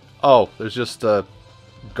 Oh, there's just a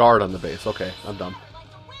guard on the base. Okay, I'm done.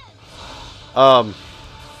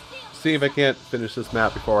 See if I can't finish this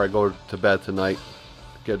map before I go to bed tonight.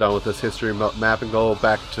 Get done with this history map and go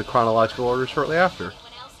back to chronological order shortly after. Anyone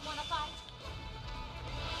else wanna fight?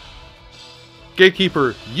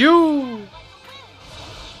 Gatekeeper, you!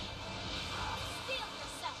 Steel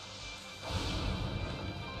yourself.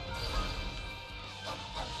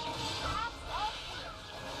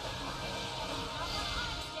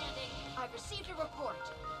 I've received a report.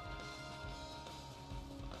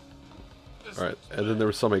 Alright, and then there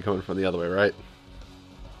was somebody coming from the other way, right?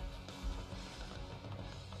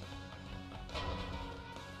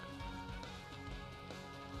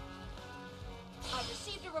 I've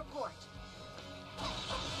received a report.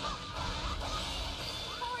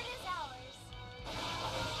 Forward is ours.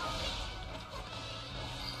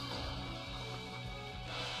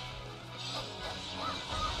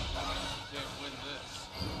 Can't win this.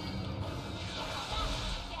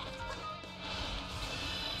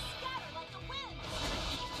 Scatter like the wind.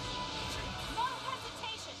 No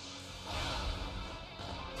hesitation.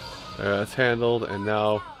 That's handled, and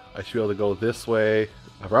now I should be able to go this way,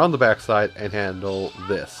 around the backside, and handle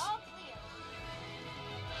this. All clear.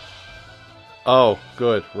 Oh,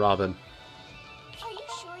 good, Robin. Are you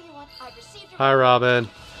sure you want? I've received a Hi, Robin.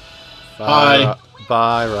 Hi.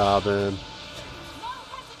 Bye, Robin. No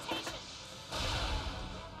hesitation.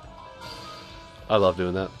 I love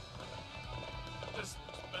doing that. This looks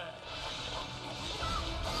bad.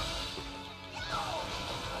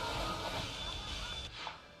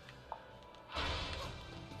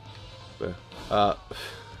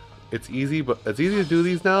 It's easy, but it's easy to do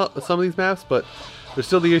these now. Some of these maps, but there's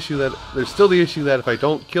still the issue that if I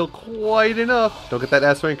don't kill quite enough, don't get that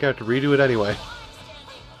S rank, I have to redo it anyway.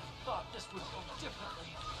 Thought this would go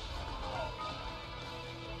differently.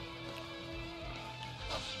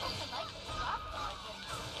 I like this rock margins.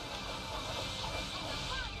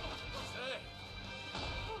 Say,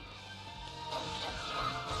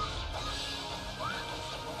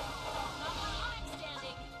 I'm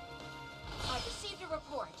standing. I've received a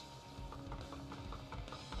report.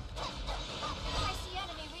 I see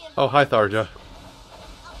enemy reinforcements. Oh, hi, Tharja.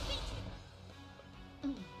 I'll beat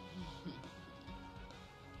you.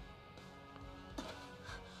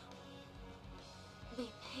 Be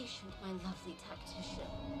patient, my lovely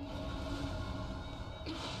tactician.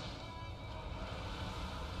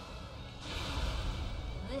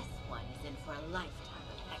 This one is in for a lifetime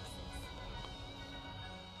of X's.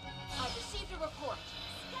 I've received a report.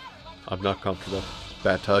 I'm not comfortable.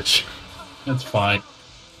 Bad touch. It's fine.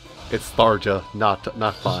 It's Tharja, not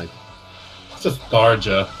fine. It's just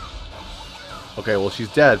Tharja. Okay, well, she's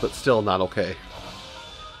dead, but still not okay.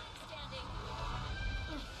 Standing.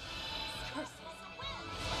 Curses.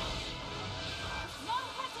 No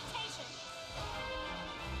hesitation.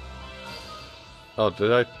 Oh,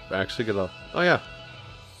 did I actually get a... Oh, yeah.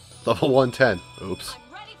 Level 110. Oops.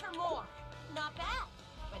 I'm ready for more. Not bad,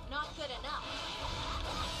 but not good enough.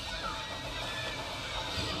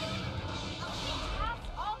 Paths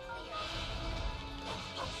all clear.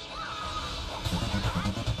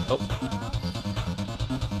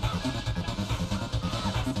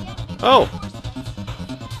 Oh!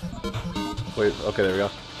 Wait, okay, there we go.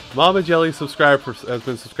 Mama Jelly has been subscribed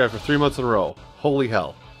for 3 months in a row. Holy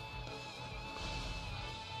hell.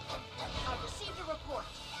 I've received a report.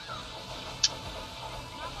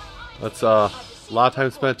 That's a lot of time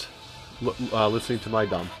spent listening to my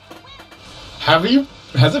dumb. Have you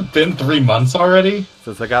Has it been 3 months already?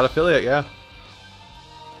 Since I got affiliate, yeah.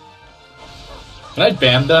 Can I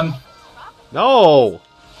ban them? No!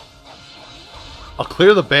 I'll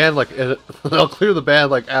clear the ban like I'll clear the ban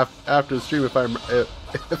like after the stream if I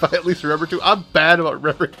at least remember to. I'm bad about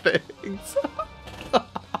remembering things.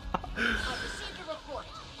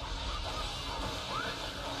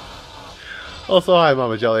 Also, hi,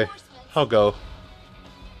 Mama Jelly. How go?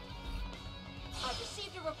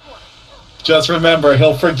 Just remember,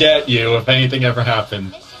 he'll forget you if anything ever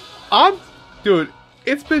happened. Dude,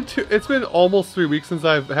 it's been almost 3 weeks since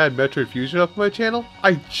I've had Metroid Fusion up on my channel.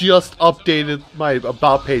 I just updated my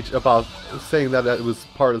about page about saying that it was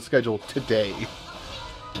part of the schedule today.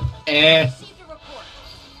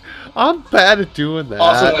 I'm bad at doing that.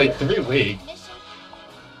 Also, like 3 weeks.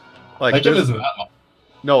 Like it isn't that long.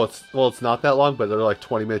 No, it's not that long, but they're like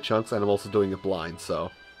 20-minute chunks, and I'm also doing it blind,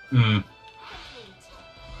 so.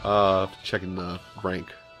 Checking the rank.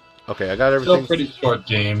 Okay, I got everything. Still a pretty short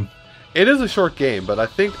game. It is a short game, but I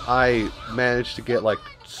think I managed to get like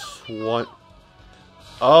 20.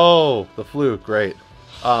 Oh, the flu, great.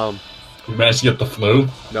 You managed to get the flu?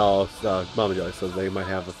 No, Mama Joy says they might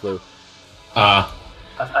have the flu. I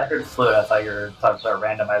heard flu. I thought you were talking about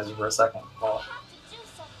randomizer for a second. Well,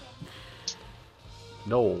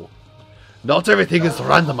 No. Not everything is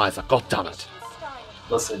randomizer, god damn it.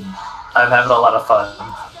 listen, I'm having a lot of fun.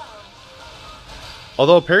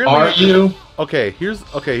 Although apparently... Are you? Okay, here's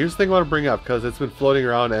the thing I want to bring up, because it's been floating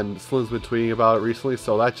around and Slim's been tweeting about it recently,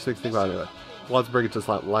 so that just makes me think about it. I want to bring it to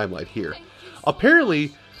limelight here.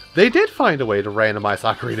 Apparently, they did find a way to randomize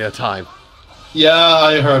Ocarina of Time. Yeah,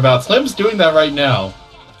 I heard about Slim's doing that right now.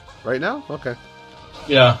 Right now? Okay.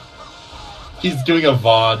 Yeah. He's doing a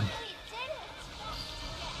VOD.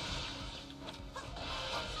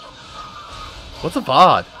 What's a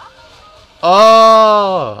VOD?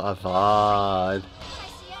 Oh, a VOD.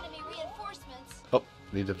 Oh,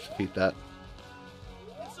 need to defeat that.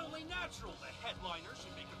 It's only natural the headliner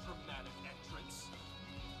should make a dramatic entrance.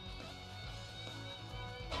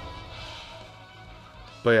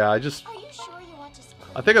 But yeah,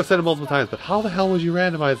 I think I've said it multiple times, but how the hell would you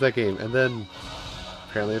randomize that game? And then,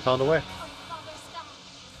 apparently they found a way.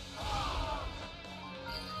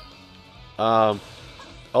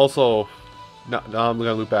 Also, now I'm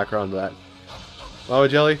gonna loop back around to that. Mama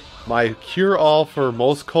Jelly, my cure-all for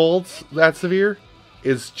most colds that severe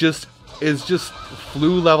is just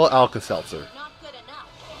flu-level Alka-Seltzer.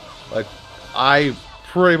 Like, I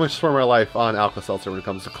pretty much swear my life on Alka-Seltzer when it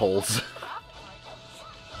comes to colds.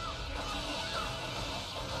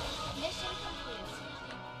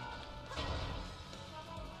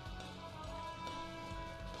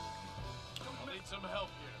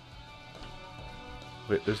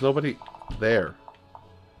 Wait, there's nobody there.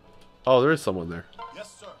 Oh, there is someone there.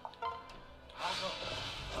 Yes, sir.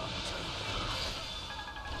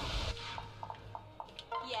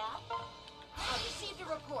 Yeah? I received a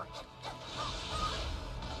report.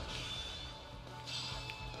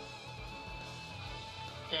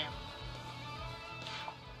 Damn.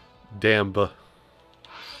 Damn. Report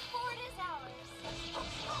is ours.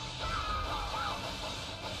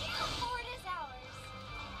 Report is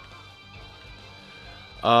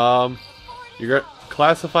ours. You're gonna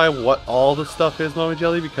classify what all the stuff is, Mama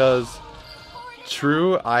Jelly, because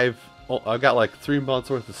true, I've got like 3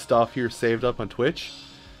 months worth of stuff here saved up on Twitch.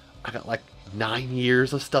 I got like 9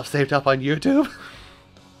 years of stuff saved up on YouTube.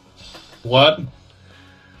 What?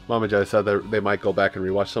 Mama Jelly said that they might go back and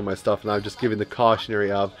rewatch some of my stuff, and I'm just giving the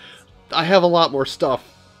cautionary of I have a lot more stuff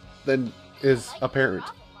than is apparent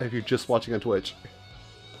if you're just watching on Twitch.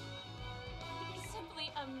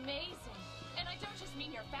 Simply amazing. And I don't just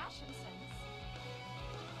mean your fashion sense.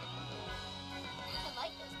 I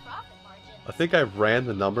like those profit margins. I think I ran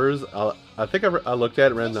the numbers. I think I looked at it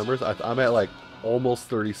and ran the numbers. I'm at like almost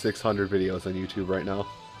 3,600 videos on YouTube right now.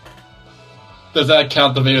 Does that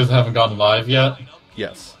count the videos that haven't gone live yet?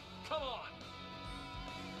 Yes.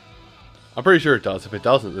 I'm pretty sure it does. If it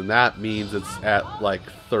doesn't, then that means it's at like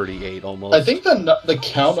 38 almost. I think the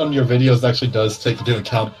count on your videos actually does take into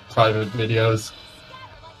account private videos.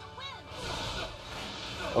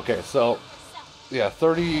 Okay, so yeah,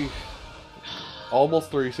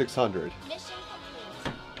 almost 3,600,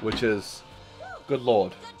 which is, good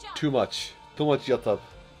lord, too much YouTube.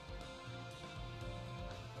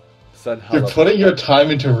 You're putting your time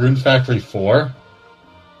into Rune Factory 4?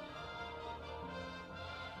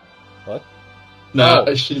 What? No,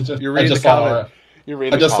 Oh, she's just, you're I reading just the comment. saw You're I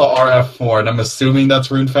reading just the saw comment. RF4, and I'm assuming that's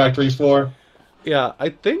Rune Factory 4. Yeah, I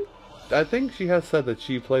think she has said that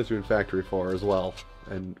she plays Rune Factory 4 as well,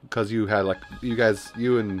 and because you had like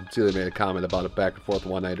you and Celia made a comment about it back and forth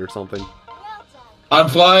one night or something. Well done. I'm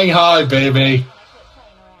flying high, baby.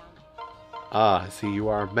 Ah, I see you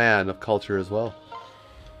are a man of culture as well.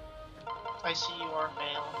 I see you are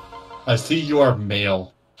male. I see you are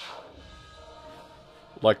male.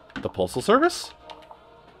 Like the Postal Service?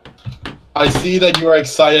 I see that you are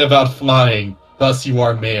excited about flying. Thus, you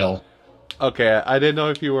are male. Okay, I didn't know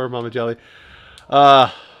if you were Mama Jelly.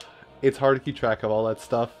 It's hard to keep track of all that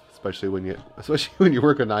stuff, especially when you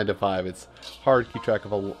work a 9 to 5. It's hard to keep track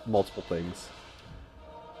of multiple things.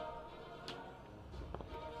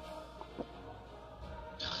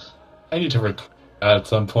 I need to record that at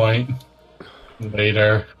some point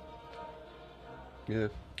later. Yeah.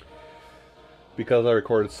 Because I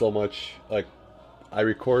recorded so much, like I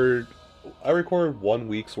recorded 1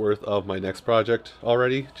 week's worth of my next project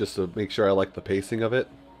already, just to make sure I like the pacing of it.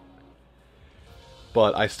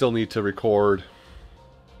 But I still need to record.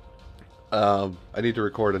 I need to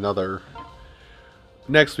record another.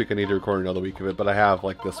 Next week I need to record another week of it, but I have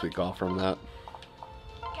like this week off from that.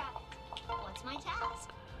 Got it. What's my task?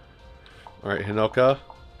 Alright, Hinoka,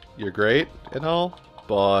 you're great and all,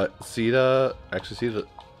 but Sita, actually Sita,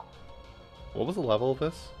 what was the level of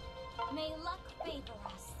this? May luck favor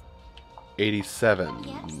us. 87.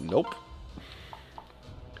 Yes. Nope.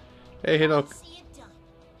 Hey, Hinoka. See it done.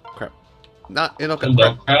 Crap. Not Hinoka. And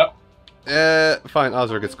Crap. crap. Fine,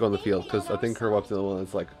 Ozra gets to go in the field, because I think her weapon's the one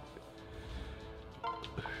that's like...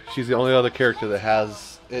 She's the only other character that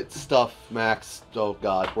has its stuff maxed. Oh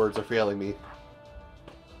god, words are failing me.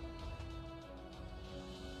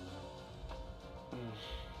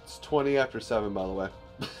 It's 20 after 7, by the way.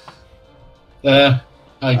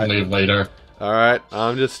 I can leave later. Alright,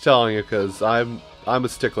 I'm just telling you, because I'm a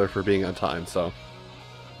stickler for being on time, so...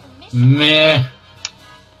 The mission Meh.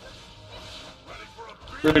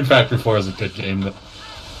 Rune Factory 4 is a good game, but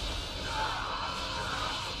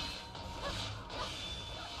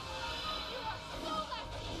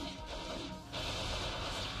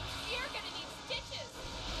You're gonna need stitches.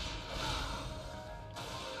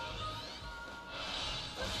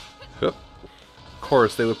 Yep. Of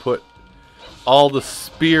course, they would put all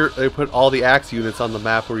the axe units on the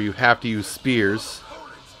map where you have to use spears.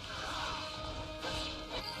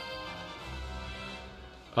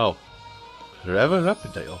 Oh. Revel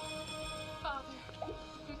up, Dale. Father.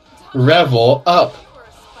 revel up. You were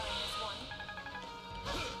a spineless one.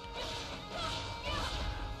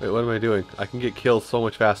 Wait, what am I doing? I can get kills so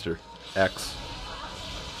much faster. X.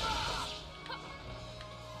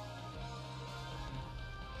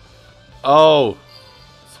 Oh!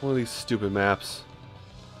 It's one of these stupid maps.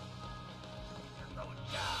 Can't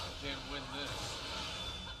win this.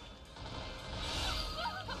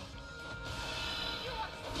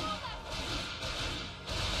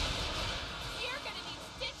 You're gonna need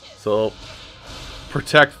stitches. So,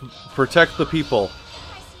 protect the people.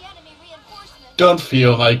 I see enemy reinforcements. Don't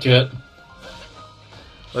feel like it.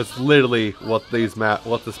 That's literally what this map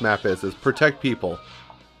is protect people.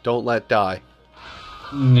 Don't let die.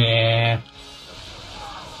 Nah.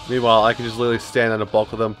 Meanwhile, I can just literally stand on a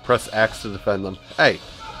bulk of them, press X to defend them. Hey,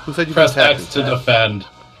 who said you Press could attack X me? to defend.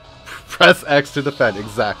 Press X to defend,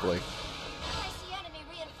 exactly. I see enemy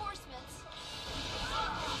reinforcements.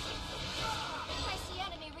 I see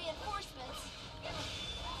enemy reinforcements.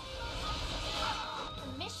 The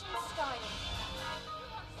mission's starting.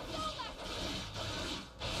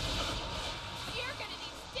 You're gonna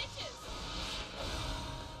need stitches.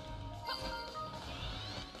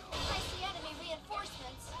 I see enemy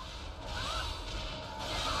reinforcements. I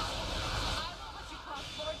won't let you cross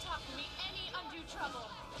Lord Top for me any undue trouble.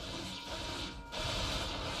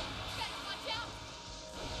 Better watch out.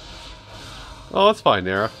 Oh, that's fine,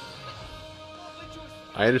 Nara.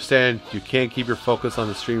 I understand you can't keep your focus on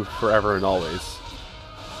the stream forever and always.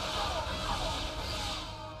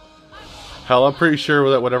 Hell, I'm pretty sure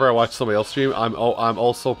that whenever I watch somebody else stream, I'm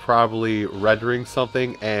also probably rendering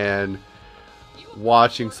something and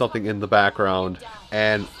watching something in the background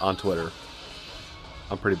and on Twitter.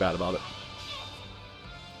 I'm pretty bad about it.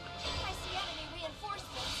 I see enemy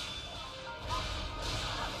reinforcements.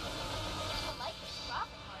 I like this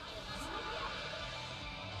profit margins.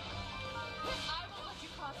 I won't let you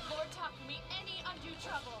cross Lord Top for me any undue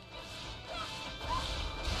trouble.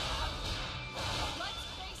 Let's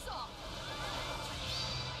face off.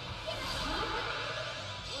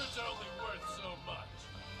 Words are only worth so much.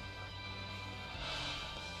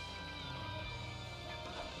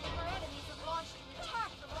 Our enemies have launched an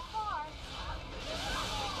attack from afar.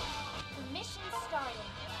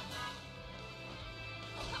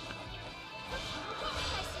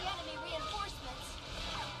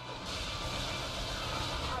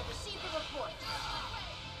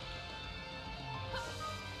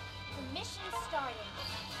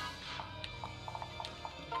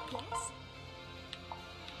 Yes?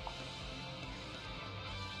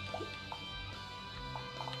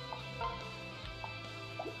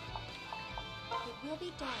 It will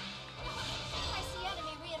be done. I see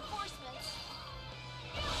enemy reinforcements.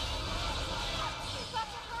 We've got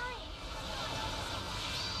to hurry.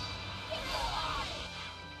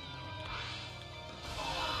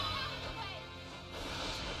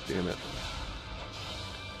 Damn it.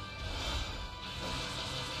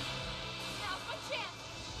 Now's my chance.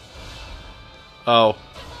 Oh.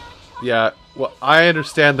 Yeah, well, I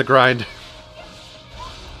understand the grind.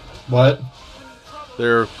 What?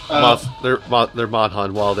 They're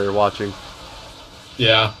Monhan while they're watching.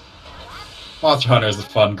 Yeah. Monster Hunter is a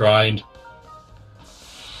fun grind.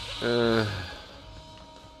 I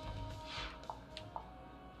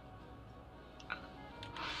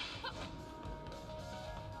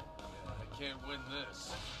can't win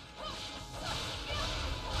this.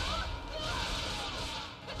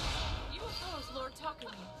 You oppose Lord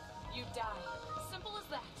Takumi. You die. Simple as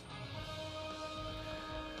that.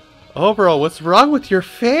 Overall, what's wrong with your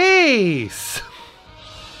face?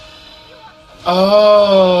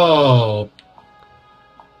 Oh.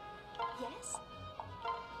 Yes?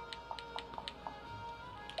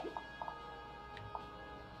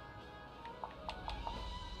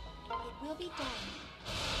 It will be done.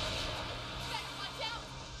 Better watch out.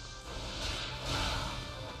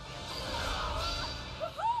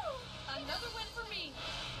 Woohoo! Another win for me.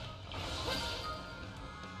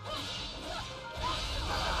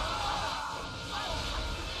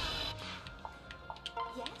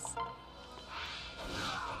 Yes?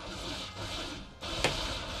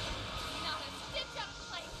 Not a stitch out of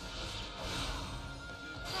place.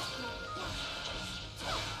 Trust me.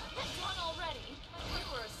 Yes. Done already. You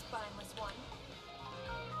were a spineless one.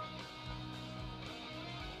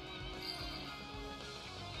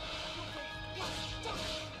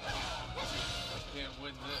 I can't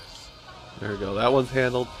win this. There we go. That one's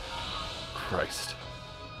handled. Christ.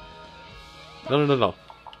 No. What's up?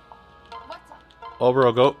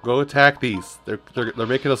 Overall, go attack these. They're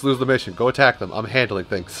making us lose the mission. Go attack them. I'm handling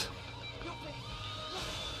things.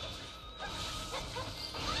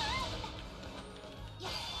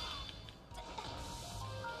 I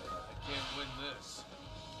can't win this.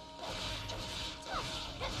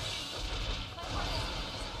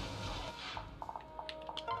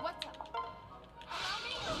 What's up? Allow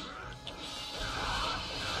me.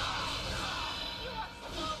 You are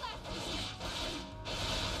so lucky.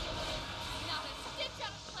 Not a stitch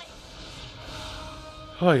out of place.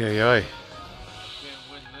 Oy, oy, oy. I can't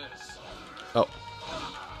win this. Oh.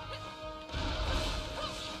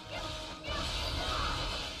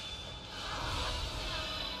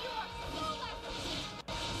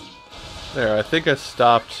 There, I think I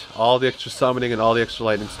stopped all the extra summoning and all the extra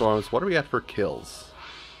lightning storms. What are we at for kills?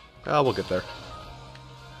 Oh, we'll get there.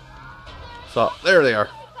 So, there they are.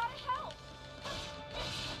 We've got to help.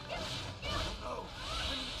 Oh,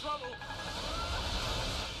 I'm in trouble.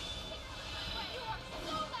 You are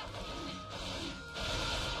so lucky.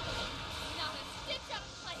 Not a stitch out of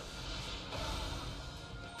place.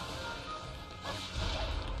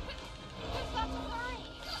 We've got to hurry.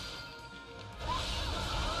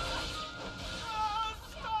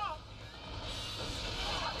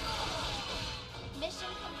 Mission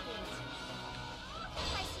complete.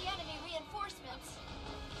 I see enemy reinforcements.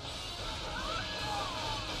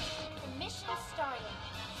 The mission starting.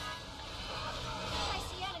 I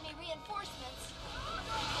see enemy reinforcements.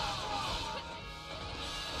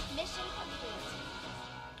 Mission complete.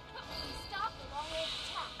 Stop the long-range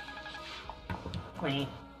attack. Wait.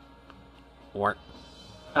 Warrant.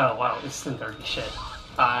 Oh wow, it's 10:30. Shit.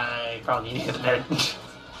 I probably need to get to bed.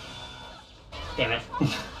 Damn it.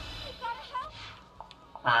 We've got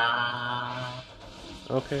to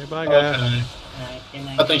help. Okay, bye guys. Okay. Good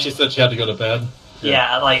night, I think she said she had to go to bed.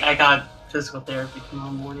 Yeah, like I got physical therapy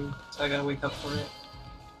tomorrow morning, so I gotta wake up for it.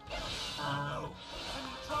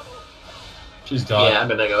 She's gone. Yeah, I'm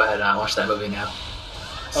gonna go ahead and watch that movie now.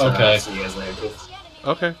 So, Okay. See you guys later, too. I see enemy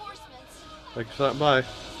Okay. reinforcements. Thank you for stopping by.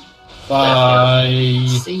 Bye.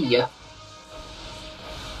 See ya.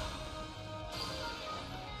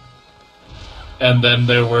 And then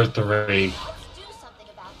there were 3. Let's do something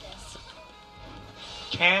about this.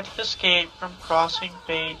 Can't escape from crossing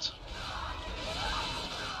fades.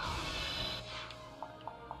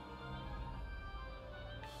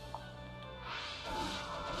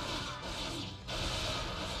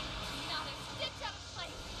 Not a stitch out of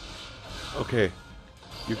place. Okay.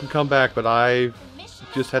 You can come back, but I The mission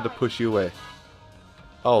just had to starting. push you away.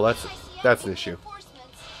 Oh, I see that's an enemy issue.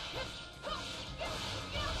 reinforcements.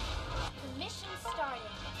 The mission starting.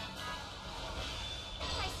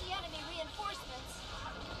 I see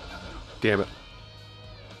Damn it.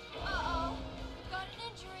 Uh-oh. Got an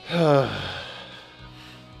injury.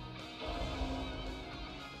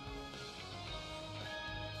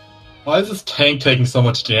 Why is this tank taking so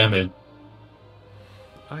much damage?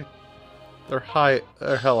 They're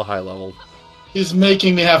hella high leveled. He's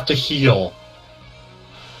making me have to heal.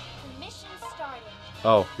 The mission started.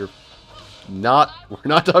 Oh, we're not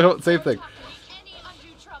talking about the same thing.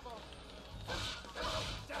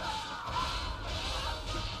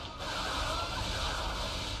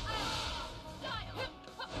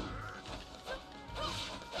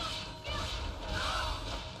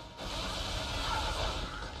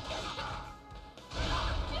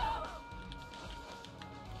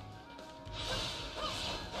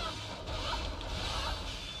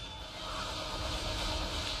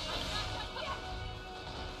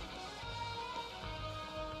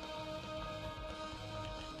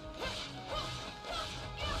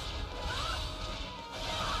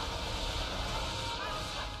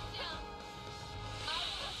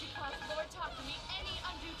 Any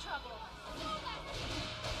undue trouble.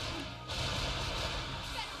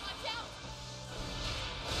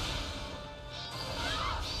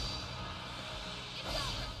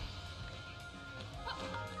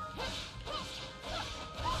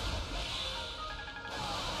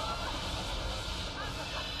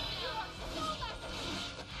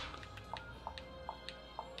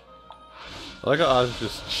 I like how Oz is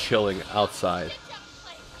just chilling outside.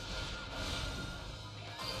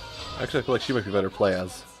 Actually, I feel like she might be better play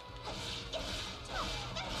as.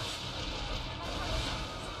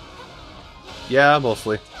 Yeah,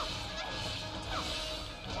 mostly.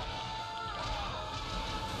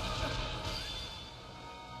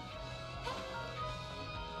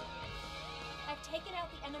 I've taken out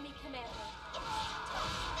the enemy commander.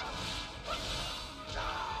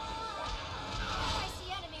 I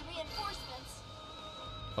see enemy reinforcements.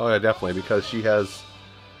 Oh yeah, definitely, because she has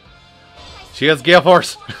Gale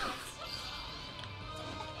Force. The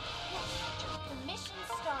mission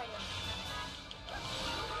started.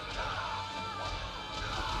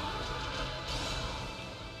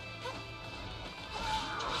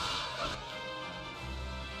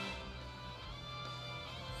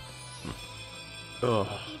 Ugh.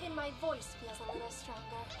 Even my voice feels a little stronger.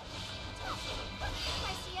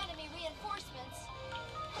 I see enemy reinforcements.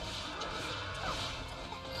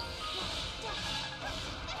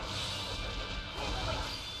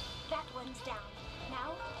 That one's down.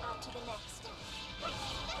 Now, on to the next. I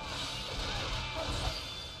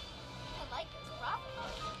like those profit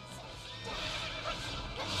margins.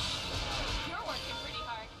 You're working pretty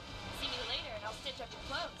hard. See me later and I'll stitch up your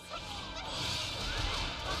clothes.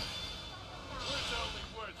 It's only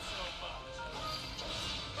worth so much.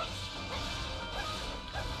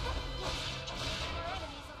 Our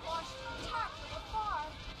enemies have launched an attack from afar.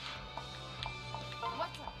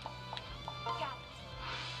 What's up? Got it.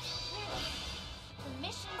 The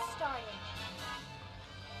mission started.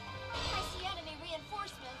 I see enemy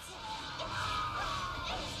reinforcements.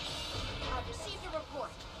 I've received a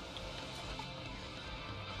report.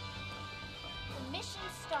 The mission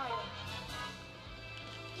started.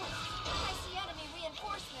 I see enemy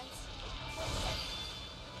reinforcements.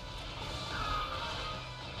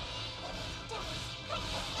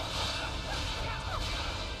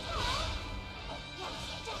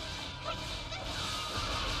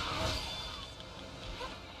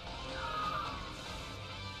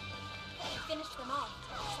 Finish them off.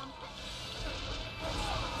 Something.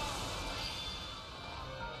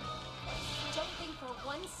 Don't think for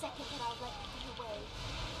 1 second that I'll let you get away.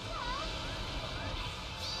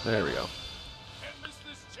 There we go. Can't miss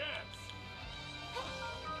this chance.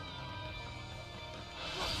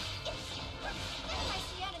 I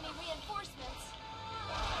see enemy reinforcements.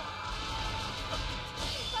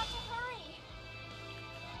 You've got to hurry.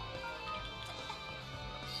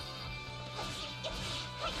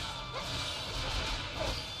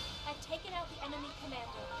 I've taken out the enemy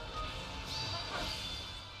commander.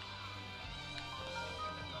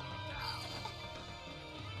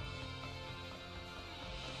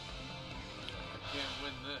 Can't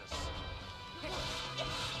win this.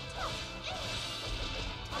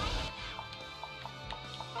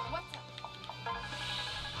 What's up?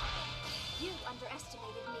 You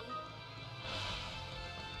underestimated me.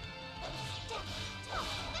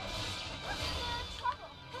 We're in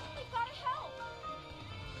trouble. We've got to help.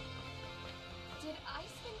 Did I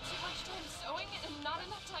spend too much time sewing and not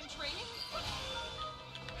enough time training?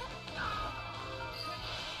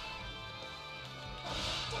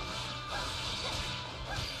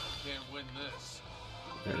 Can't win this.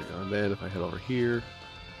 There we go. And then if I head over here.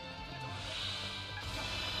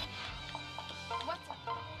 What's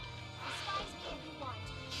up?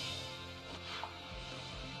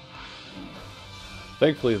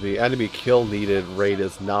 Thankfully, the enemy kill needed rate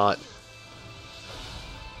is not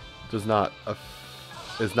that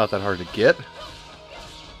hard to get,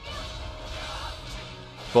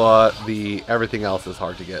 but everything else is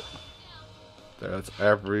hard to get. That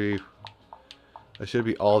should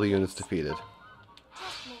be all the units defeated.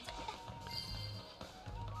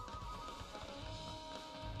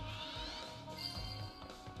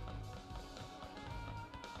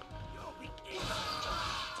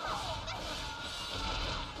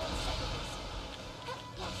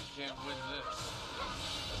 Can't win this.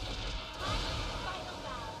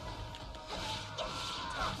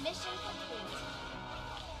 Mission complete.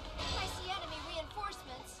 I see enemy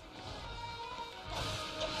reinforcements.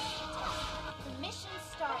 The mission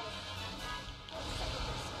started.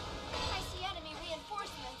 I see enemy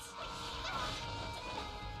reinforcements.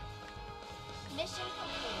 Mission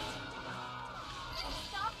complete.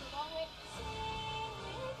 Stop the long way.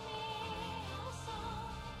 Sing with me a song.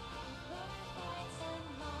 Birthrights and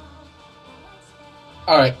love.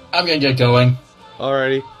 Alright, I'm gonna get going.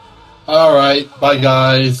 Alrighty. Alright, bye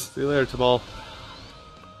guys. See you later, Tamal.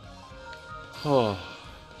 Oh.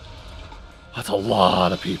 That's a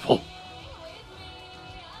lot of people.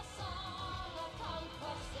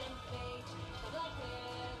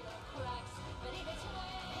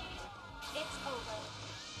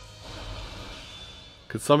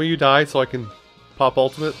 Could some of you die so I can pop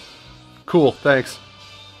ultimate? Cool, thanks.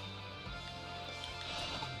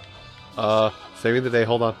 Saving the day,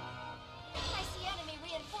 hold on. I see enemy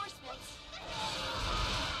reinforcements.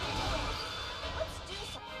 Let's do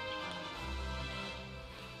something.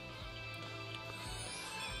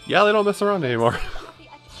 Yeah, they don't mess around anymore. The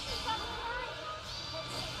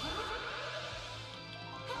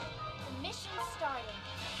mission started.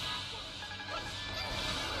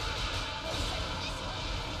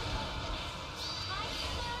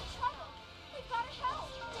 We're in trouble. We've got to help.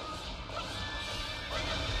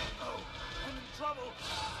 Oh, I'm in trouble. We're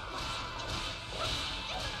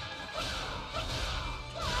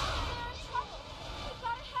in trouble. We've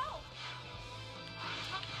got to help.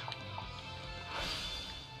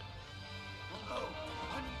 Oh no,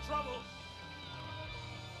 I'm in trouble.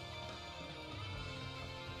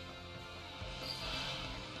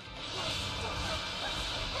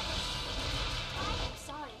 I'm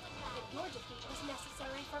sorry, but your defeat was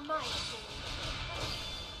necessary for my victory.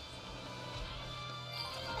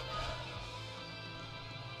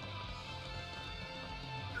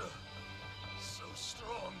 So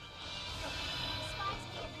strong. Despise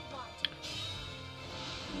me if you want.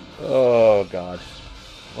 Oh god.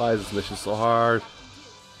 Why is this mission so hard?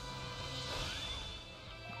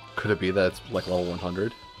 Could it be that it's like level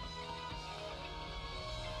 100?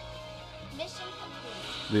 Mission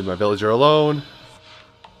complete. Leave my villager alone.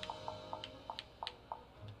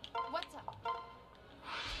 What's up?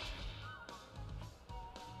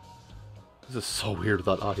 This is so weird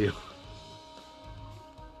without audio.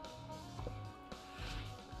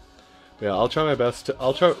 Yeah, I'll try my best to,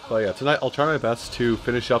 tonight I'll try my best to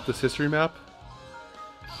finish up this history map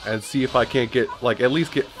and see if I can't get, like, at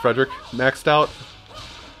least get Frederick maxed out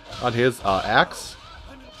on his axe.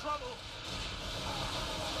 I'm in trouble.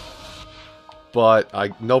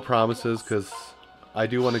 But no promises, because I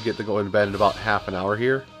do want to get to go in bed in about half an hour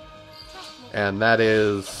here. And that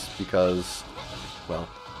is because, well,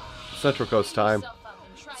 Central Coast time.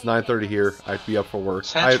 It's 9:30 here. I'd be up for work.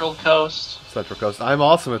 Central Coast. Central Coast. I'm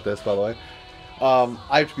awesome at this, by the way.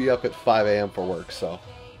 I have to be up at 5 a.m. for work, so.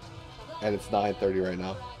 And it's 9:30 right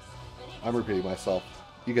now. I'm repeating myself.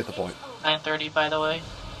 You get the point. 9:30, by the way.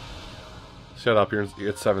 Shut up. It's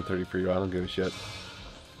 7:30 for you. I don't give a shit.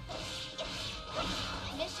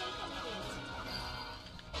 Mission complete.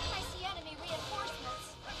 I see enemy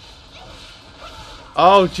reinforcements.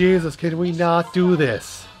 Oh, Jesus. Can we not do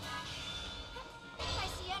this? I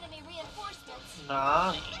see enemy reinforcements. Nah.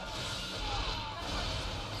 I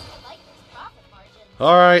like those profit margins.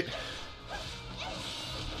 Alright.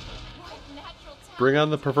 What natural talent. Bring on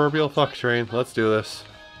the proverbial fuck train. Let's do this.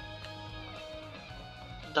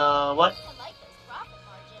 The what? I like those profit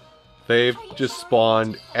margins. They've just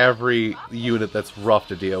spawned every unit that's rough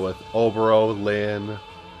to deal with. Obero, Lin,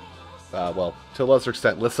 well, to a lesser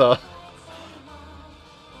extent, Lissa.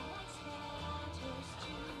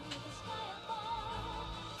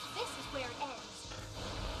 This is where it ends.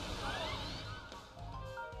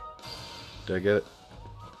 Did I get it?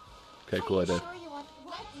 Okay, cool, I did. Sure you want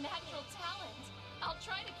what natural talent? I'll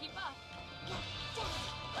try to keep up.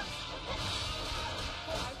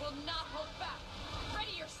 I will not hold back.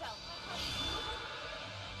 Ready yourself.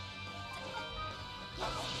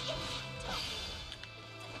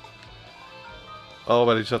 Oh,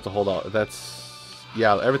 but I just have to hold out. That's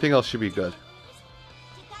Yeah, everything else should be good.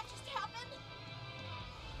 Did that just happen?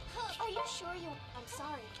 Are you sure you... I'm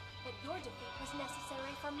sorry, but your defeat was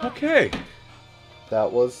necessary for mine. Okay.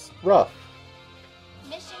 That was rough.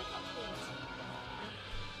 Mission complete.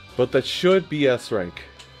 But that should be S rank.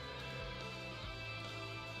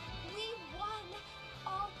 We won!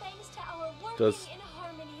 All thanks to our working Does- in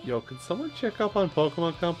harmony. Yo, can someone check up on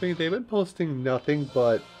Pokemon Company? They've been posting nothing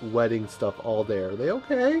but wedding stuff all day. Are they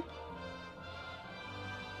okay?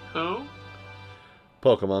 Who?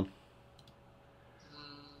 Pokemon.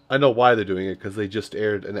 I know why they're doing it, because they just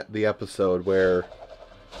aired the episode where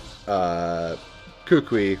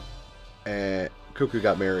Kukui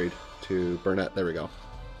got married to Burnett. There we go.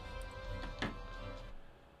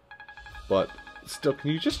 But still,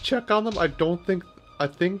 can you just check on them? I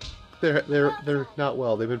think they're not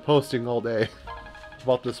well. They've been posting all day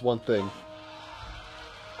about this one thing.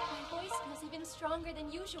 My voice feels even stronger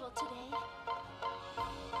than usual today.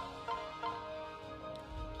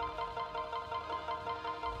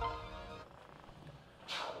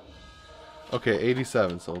 Okay,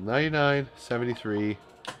 87. So 99, 73,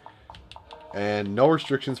 and no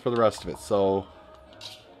restrictions for the rest of it. So,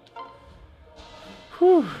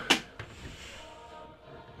 whew.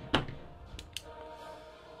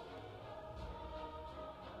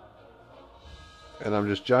 And I'm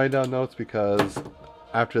just jotting down notes because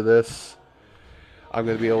after this, I'm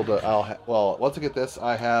going to be able to. Well, once I get this,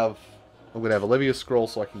 I'm going to have Olivia's scroll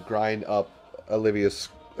so I can grind up Olivia's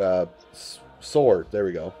sword. There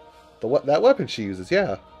we go. That weapon she uses,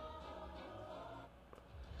 yeah.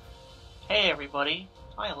 Hey everybody,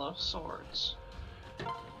 I love swords.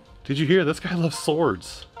 Did you hear? This guy loves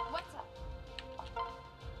swords. What's up?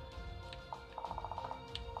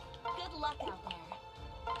 Good luck out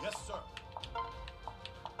there. Yes, sir.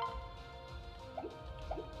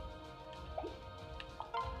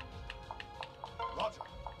 Roger.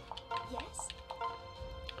 Yes?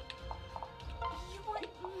 You want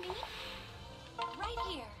me? Right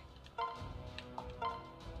here.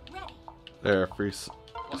 Ready. There, free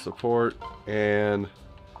support and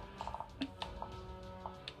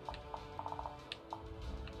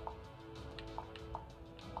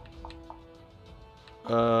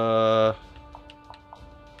I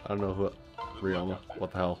don't know who. Rihanna.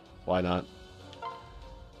 What the hell? Why not?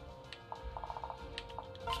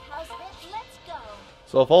 How's this? Let's go.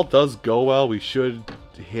 So if all does go well, we should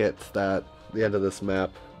hit the end of this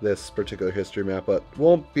map, this particular history map, but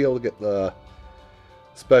won't be able to get the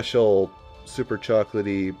special super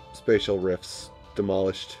chocolatey spatial rifts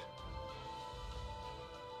demolished.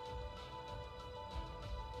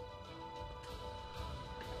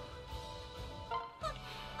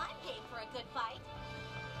 I'm game for a good fight.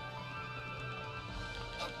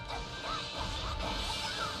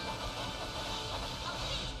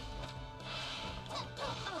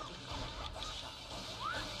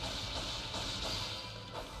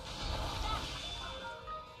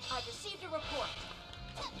 I've received a report.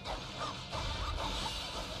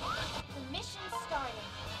 The mission's starting.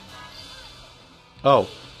 Oh.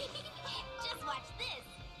 Just watch this.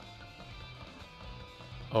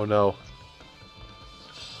 Oh no.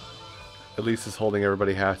 Elise is holding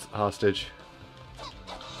everybody hostage.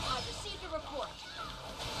 I've received a report.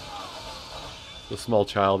 The small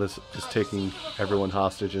child is taking everyone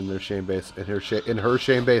hostage in their shame base in her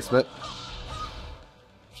shame basement.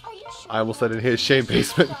 Are you sure? I almost said in his shame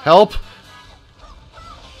basement. Help! Ford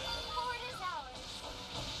is ours.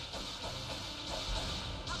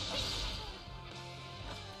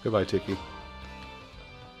 Goodbye, Tiki.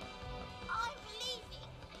 I'm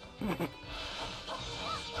leaving.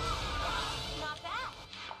 Not bad.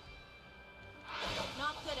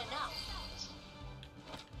 Not good enough.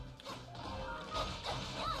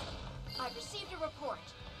 I've received a report.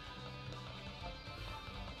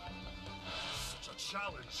 Such a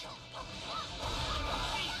challenge.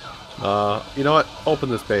 You know what? Open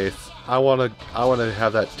this base. I wanna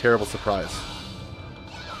have that terrible surprise.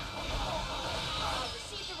 I've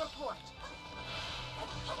received a report.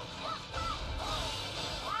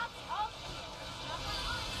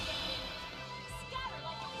 Scatter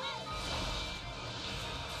like a wind.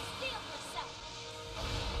 Steel yourself.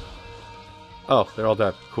 Oh, they're all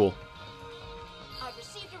dead. Cool. I've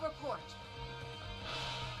received a report.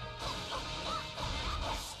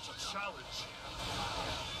 Such a challenge.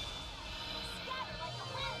 Scatter like a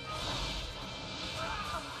wind.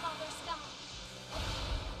 Come, Father Sky.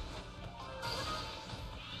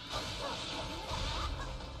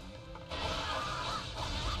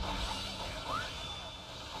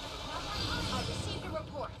 I've received a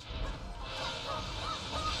report.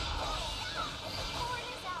 Ford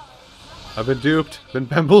is ours. I've been duped. Been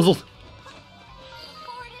bamboozled.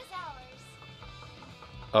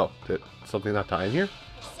 Did something not die in here?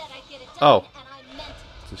 I said I'd get it done, Oh. and I meant it.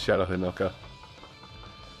 It's a Shadow Hinoka.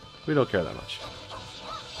 We don't care that much. Paths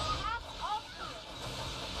all clear.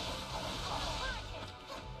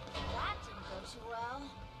 That didn't go too well.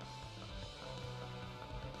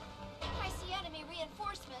 I see enemy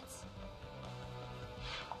reinforcements.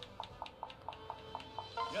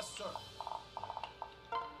 Yes, sir.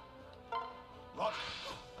 Roger.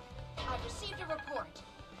 I've received a report.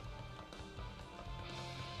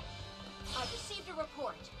 I've received a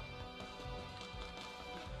report.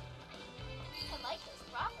 I like those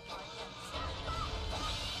profit margins.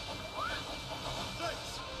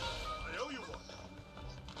 Thanks. I owe you one.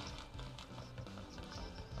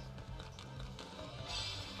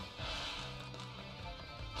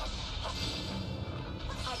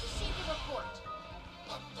 I've received a report.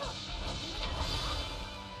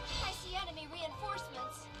 I see enemy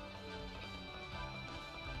reinforcements.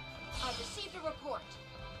 I've received a report.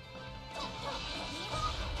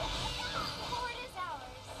 Fort is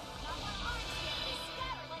ours. Not when ours hit, they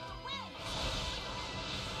scatter like the wind.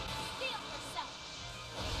 Steel yourself.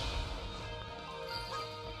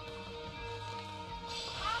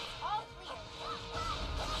 Paths all clear.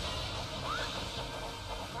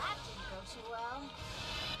 That didn't go too well.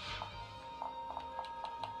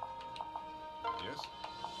 Yes?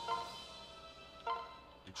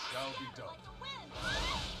 It shall be done. Like the wind.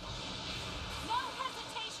 No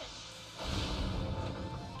hesitation.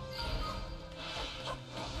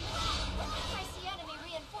 I see enemy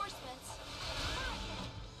reinforcements.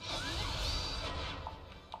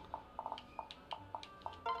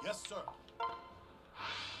 Yes, sir.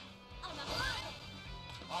 I'm a hunter.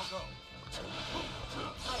 I'll go.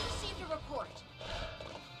 I received a report.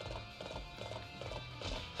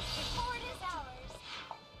 The fort is ours.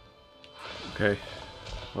 Okay.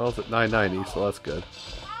 Well, it's at 990, so that's good.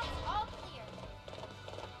 Paths all clear.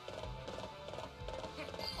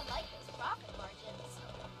 I like those profit margins.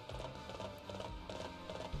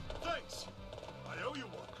 Thanks. I owe you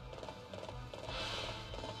one.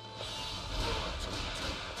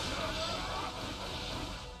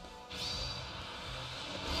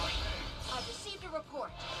 I've received a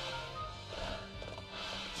report.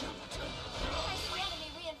 I see enemy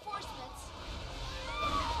reinforcements.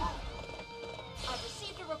 I've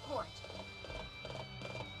received a report.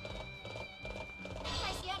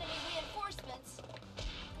 I see enemy reinforcements.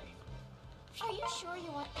 Are you sure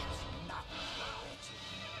you want this? Not knowledge.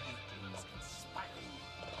 Weaklings conspiring.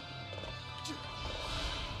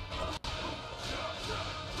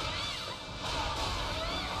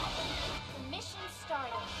 The mission's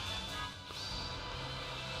starting.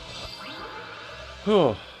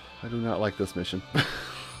 Oh, I do not like this mission. I'll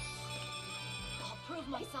prove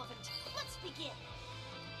myself and let's begin.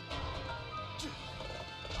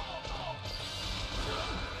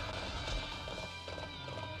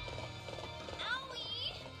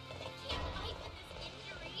 Owie! I can't fight with this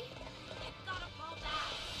injury. I've gotta fall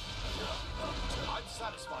back. I'm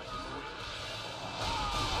satisfied with the win.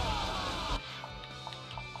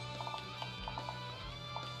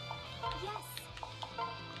 Yes.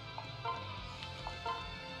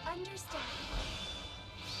 Understand.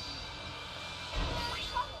 We're in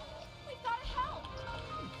trouble. We've gotta help.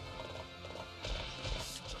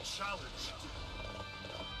 Such a challenge.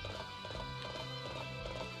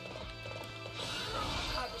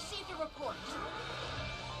 I've received a report.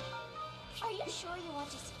 Are you sure you want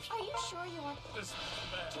to? Are you sure you want? This is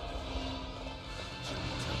bad.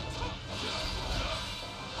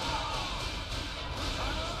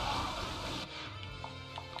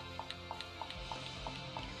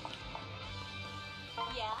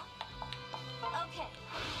 Yeah. Okay.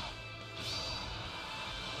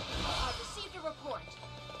 I've received a report.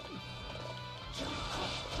 We're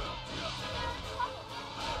in trouble.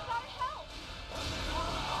 We've gotta help.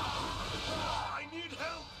 I need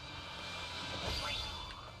help. We're in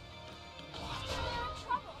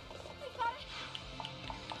trouble. We've gotta.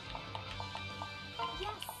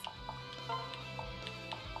 Yes.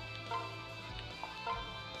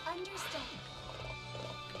 Understand.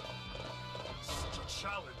 Such a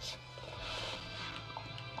challenge.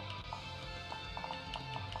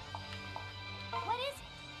 What is it?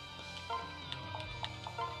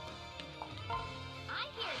 I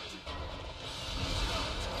hear you.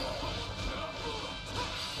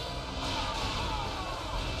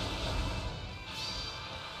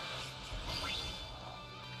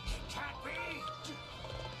 Can't be.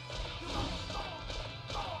 We're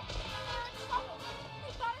in trouble.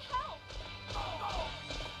 We've gotta help.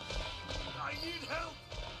 I need help.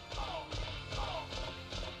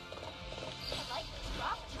 I like those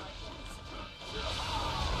profit margins.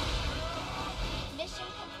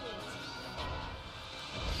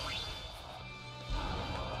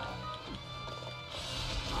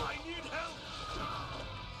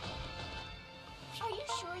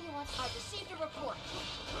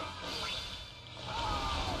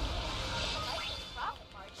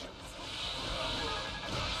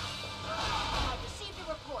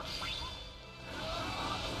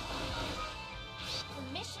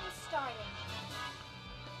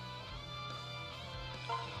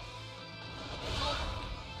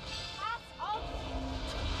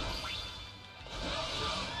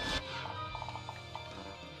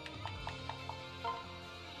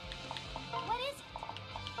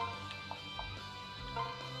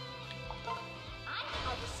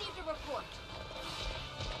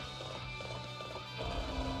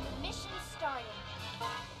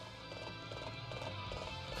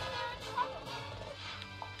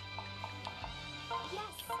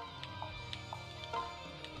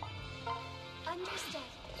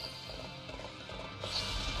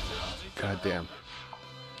 damn.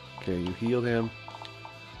 Okay, you healed him.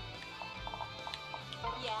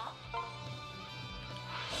 Yeah?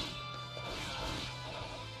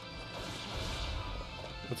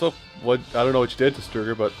 What's up? What? I don't know what you did to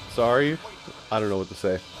Sturger, but sorry. I don't know what to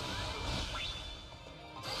say.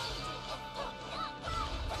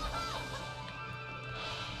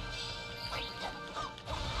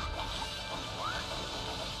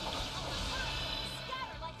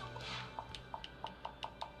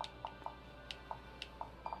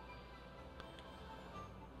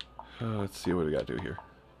 Let's see what we gotta do here.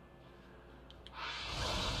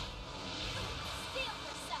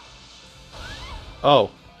 Oh.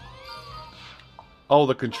 Oh,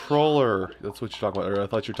 the controller. That's what you're talking about. Or I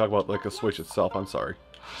thought you were talking about like the Switch itself. I'm sorry.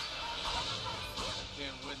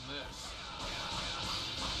 Can't win this.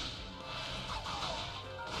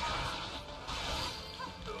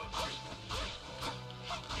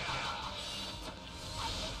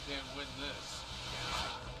 Can't win this.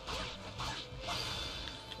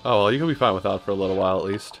 Oh, well, you can be fine without for a little while at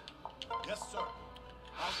least. Yes, sir.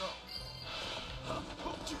 I'll go.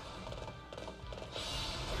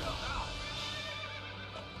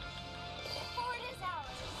 Ford is ours.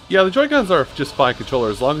 Yeah, the Joy-Cons are just fine controller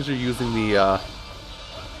as long as you're using the,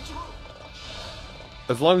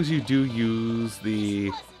 as long as you do use the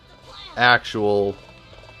Wasn't the plan. actual...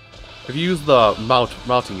 If you use the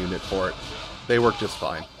mounting unit for it, they work just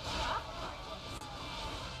fine.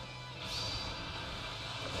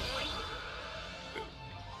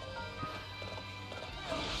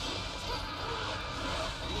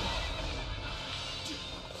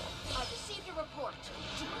 I've received a report.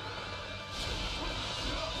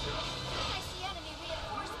 I see enemy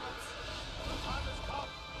reinforcements.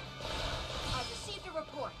 I've received a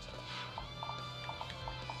report.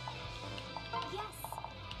 Yes.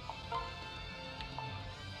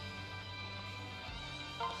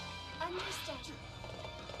 Understood.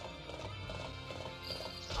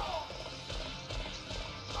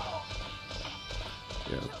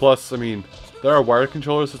 Yeah. Plus, I mean, there are wired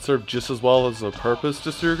controllers that serve just as well as a purpose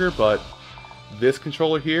distributor, but this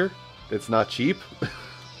controller here, it's not cheap.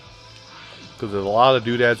 Because there's a lot of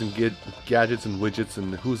doodads and gadgets and widgets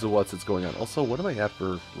and who's the what's that's going on. Also, what do I have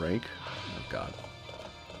for rank? Oh, God.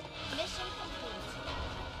 Mission complete.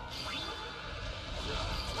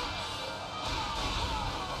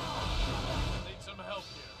 Need some help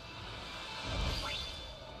here.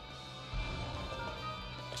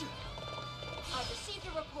 I've received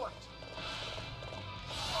a report.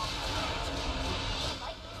 I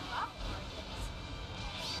like these profit margins.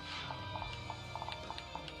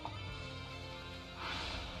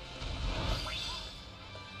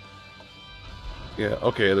 Yeah,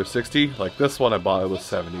 okay, they're 60. Like, this one I bought, it was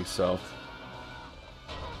 70, so...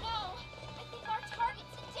 Oh no! I think our target's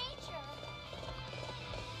in danger.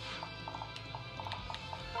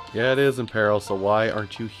 Yeah, it is in peril, so why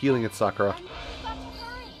aren't you healing it, Sakura? We've got to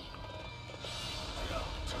hurry.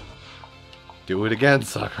 Do it again,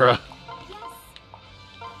 Sakura. Yes.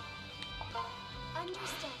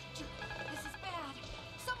 Understood. This is bad.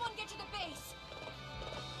 Someone get to the base.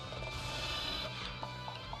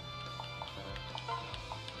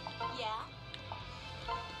 Yeah?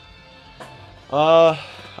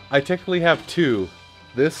 I technically have two.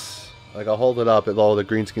 This, like, I'll hold it up, although the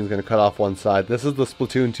green screen's gonna cut off one side. This is the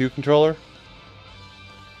Splatoon 2 controller.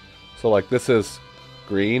 So, like, this is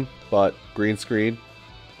green, but green screen.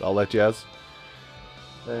 I'll let you as.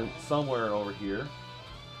 Then somewhere over here.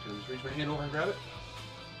 Can I just reach my hand over and grab it?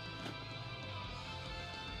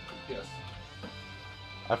 Yes.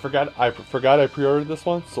 I forgot I pre-ordered this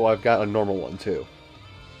one, so I've got a normal one too.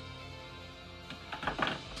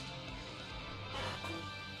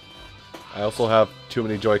 I also have too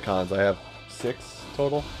many Joy-Cons. I have 6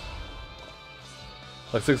 total.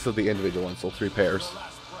 Like 6 of the individual ones, so 3 pairs. The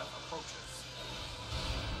last breath approaches.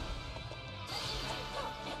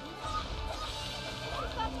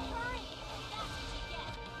 We've got to hurry. That's what you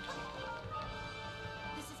get.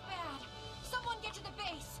 This is bad. Someone get to the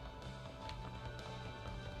base.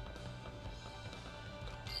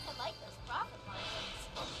 I like those profit margins.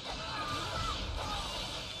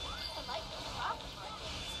 I like those profit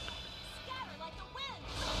margins. Scatter like the wind.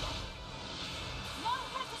 No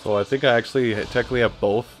hesitation. So I think I actually technically have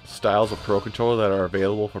both styles of Pro Controller that are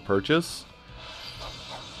available for purchase.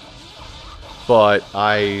 But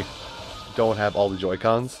I don't have all the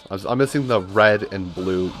Joy-Cons. I'm missing the red and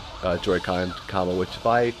blue Joy-Con combo, which if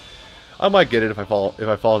I might get it if I fall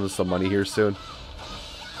into some money here soon.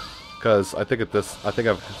 Because I think I'm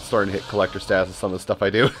starting to hit collector status with some of the stuff I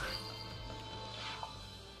do.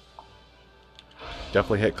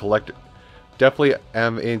 Definitely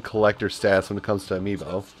am in collector status when it comes to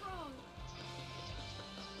Amiibo.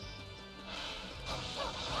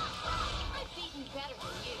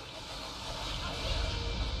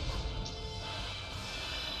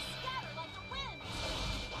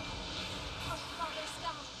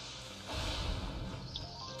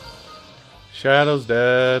 Shadow's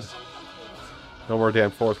dead. No more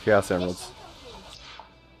damn 4th Chaos Emeralds.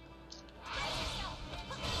 I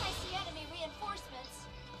see enemy reinforcements.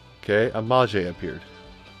 Okay, a Mage appeared.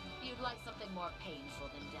 You'd like something more painful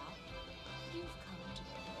than death? You've come to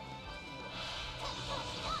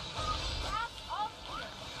Wrath of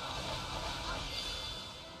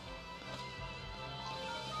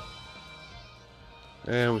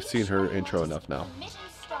Fear. And we've seen her intro enough now. The mission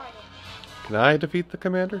started. Can I defeat the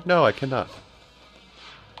commander? No, I cannot.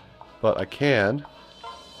 But I can.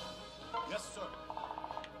 Yes, sir.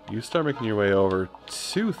 You start making your way over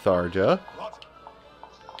to Tharja. Roger.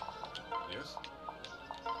 Yes.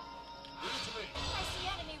 Give it to me. I see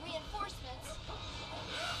enemy reinforcements.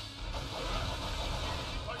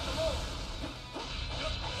 Fight them all.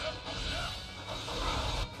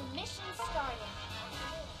 The mission started.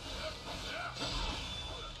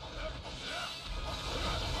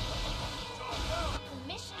 The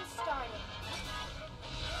mission started.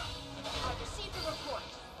 I received a report.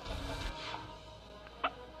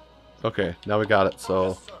 Okay, now we got it. So,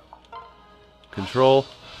 Yes, sir. control.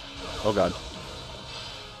 Oh god.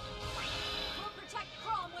 We'll protect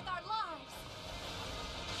Chrome with our lives.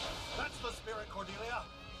 That's the spirit, Cordelia.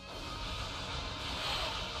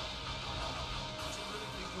 Do you really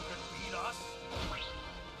think you can beat us?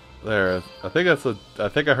 There. I think that's a. I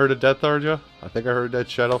think I heard a dead Tharja. I think I heard a dead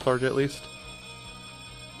Shadow Tharja at least.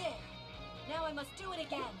 There. Now I must do it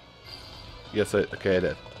again. Yes, okay, I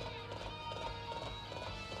did.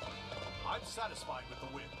 I'm satisfied with the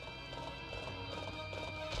win.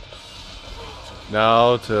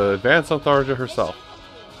 Now to advance on Tharja herself.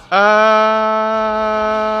 Mission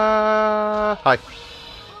complete. Hi.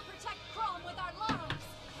 We'll protect Chrome with our lives.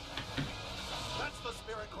 That's the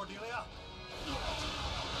spirit, Cordelia. Do you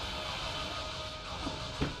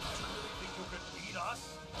really think you can beat us?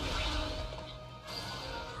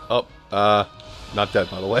 Oh, not dead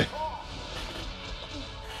by the way.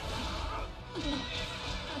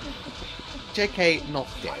 JK, not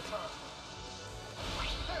dead.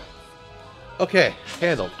 Okay,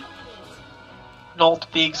 handled.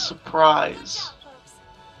 Not big surprise. Job, folks.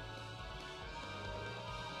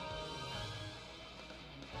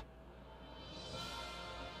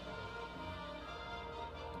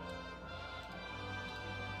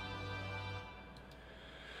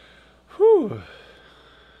 Whew.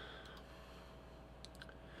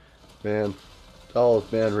 Man. Oh,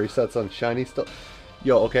 man, resets on shiny stuff.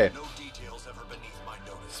 Yo, okay. No details ever beneath my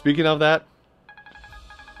notice. Speaking of that,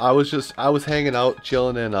 I was hanging out,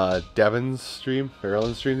 chilling in Devin's stream,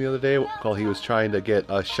 Maryland's stream the other day, while he was trying to get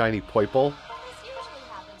a shiny Poiple. This usually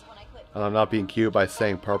happens when I quit. And I'm not being cute by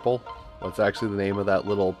saying purple. That's actually the name of that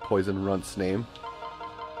little poison runt's name.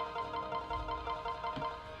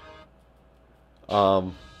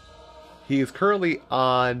 He is currently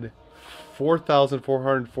on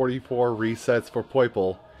 4,444 resets for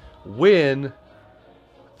Poiple, when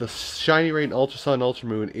the Shiny Rain Ultra Sun Ultra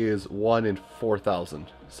Moon is 1 in 4,000.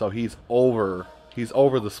 So he's over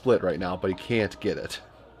the split right now, but he can't get it.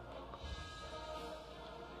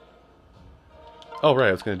 Oh right,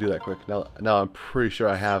 I was gonna do that quick. Now I'm pretty sure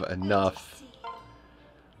I have enough.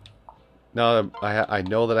 Now that I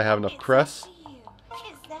know that I have enough crests.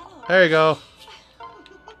 There you go.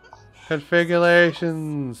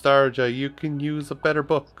 Configurations, Tharja, you can use a better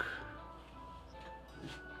book.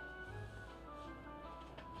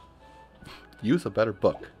 Use a better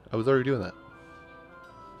book. I was already doing that.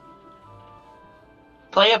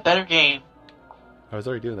 Play a better game. I was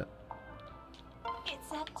already doing that.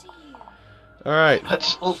 It's up to you. Alright.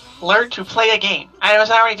 But learn to play a game. I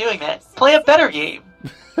was already doing that. Play a better game.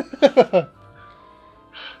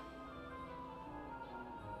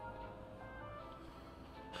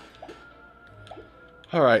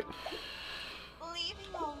 Alright.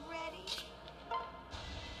 Leaving already?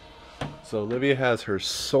 So Olivia has her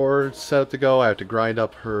sword set up to go. I have to grind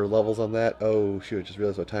up her levels on that. Oh shoot, I just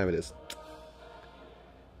realized what time it is.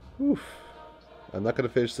 Oof. I'm not gonna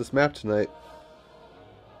finish this map tonight.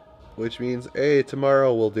 Which means, hey,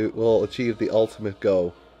 tomorrow we'll achieve the ultimate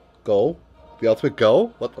go. Go? The ultimate go?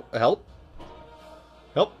 What the help?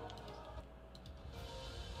 Help?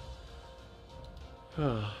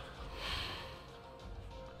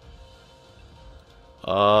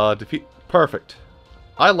 Defeat. Perfect.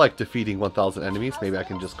 I like defeating 1,000 enemies. Maybe I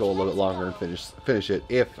can just go a little bit longer and finish it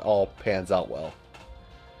if all pans out well.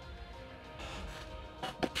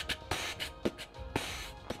 The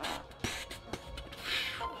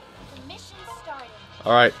mission started.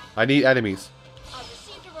 Alright, I need enemies. I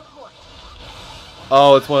received a report.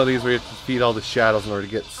 Oh, it's one of these where you have to defeat all the shadows in order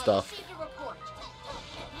to get I stuff. received a report.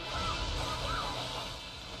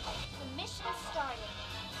 The mission started.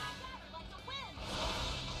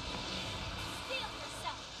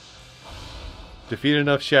 Defeat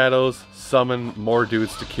enough shadows, summon more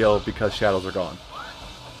dudes to kill because shadows are gone.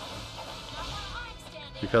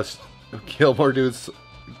 Because kill more dudes,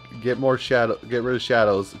 get rid of shadows, get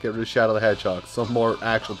rid of Shadow the Hedgehog, so more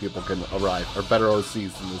actual people can arrive, or better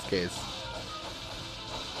OCs in this case.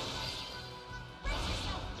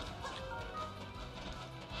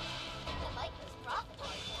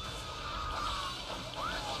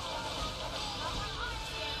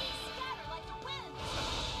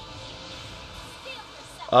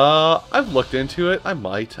 I've looked into it. I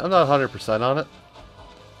might. I'm not 100% on it.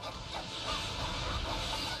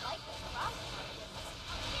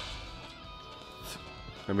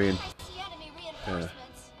 I mean, yeah.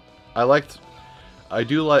 I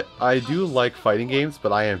do like fighting games,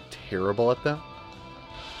 but I am terrible at them.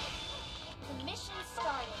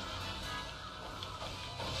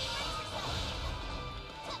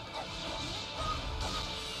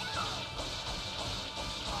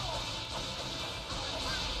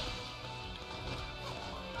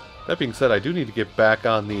 That being said, I do need to get back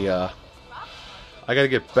on the, I gotta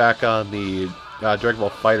get back on the Dragon Ball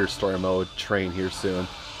Fighter story mode train here soon.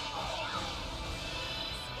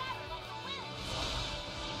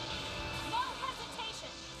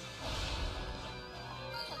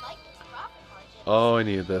 Oh, I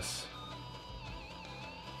need this.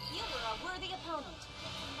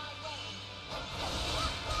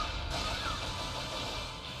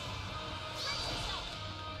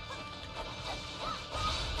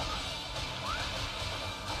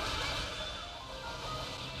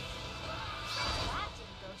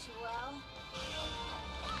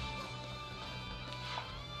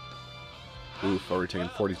 Oof, already taking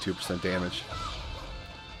 42% damage.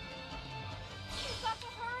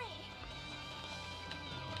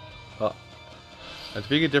 Oh. And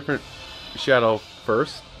being a different shadow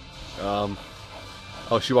first.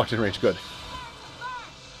 Oh, she walked in range. Good.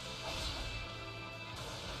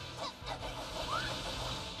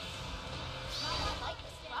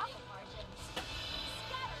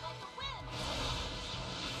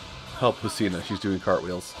 Help Lucina. She's doing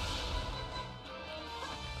cartwheels.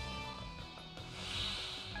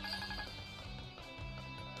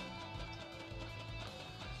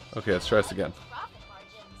 Okay, let's try this again.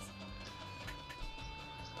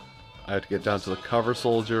 I have to get down to the cover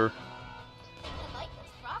soldier.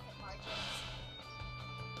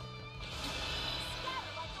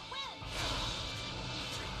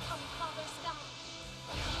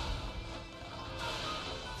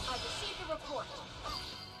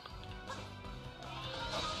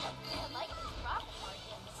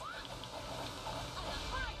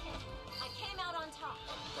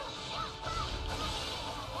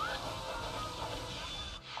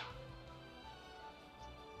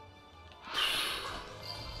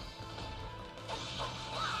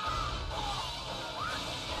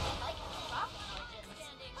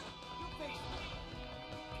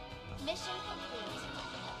 Mission complete.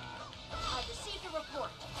 I've received a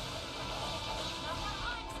report.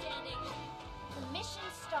 I'm standing. The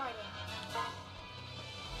mission's starting.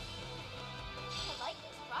 I like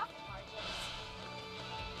those profit margins.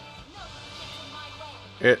 Nobody gets in my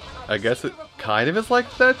way. I guess it kind of is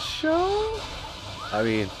like that show? I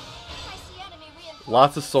mean,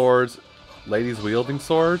 lots of swords, ladies wielding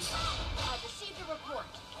swords. I've received a report.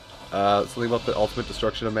 Something about the ultimate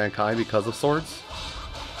destruction of mankind because of swords.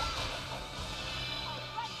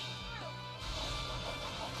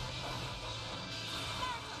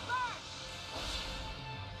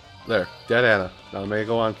 There, dead Anna. Now I may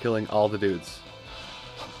go on killing all the dudes.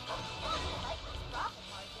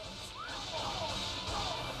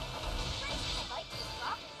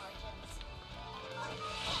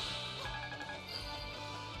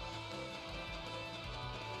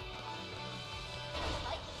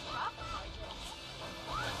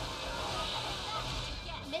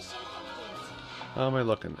 How am I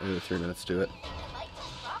looking? 3 minutes to do it.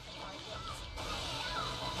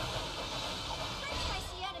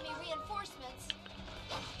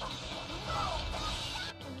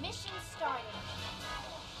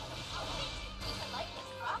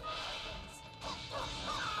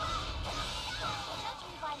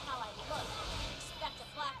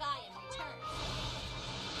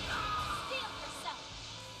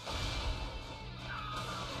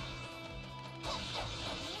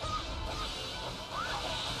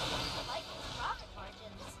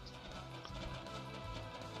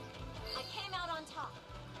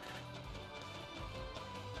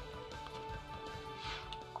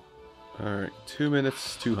 Alright, 2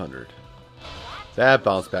 minutes, 200. That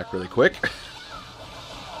bounced back really quick. That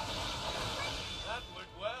went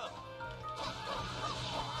well.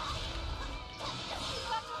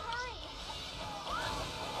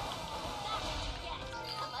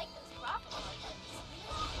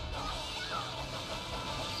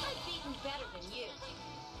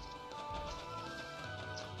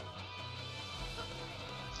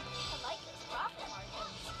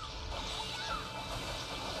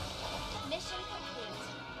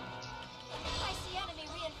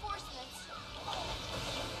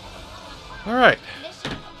 Alright.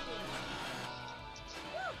 Mission complete.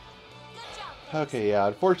 Woo! Good job, guys. Okay, yeah,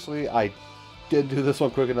 unfortunately, I didn't do this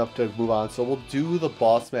one quick enough to move on, so we'll do the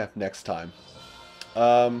boss map next time.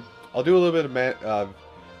 I'll do a little bit of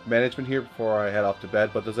management here before I head off to bed,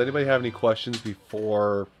 but does anybody have any questions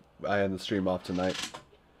before I end the stream off tonight?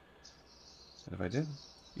 And if I did,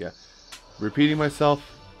 yeah. Repeating myself,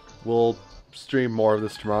 we'll stream more of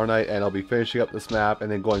this tomorrow night, and I'll be finishing up this map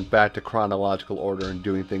and then going back to chronological order and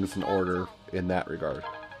doing things in order in that regard. This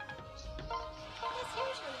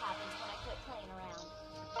usually happens when I quit playing around.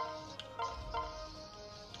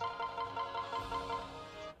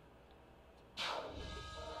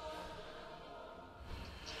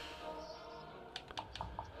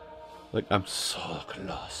 Like, I'm so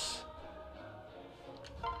close.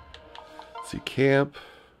 Let's see, camp.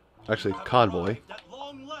 Actually, convoy. At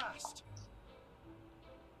long last.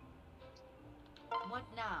 What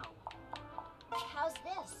now? How's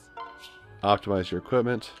this? Optimize your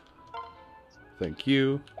equipment. Thank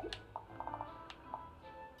you.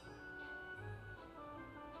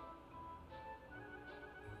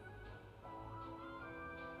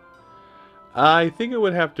 I think it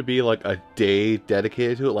would have to be like a day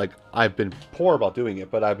dedicated to it. Like, I've been poor about doing it,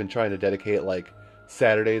 but I've been trying to dedicate like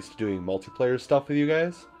Saturdays to doing multiplayer stuff with you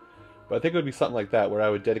guys. But I think it would be something like that, where I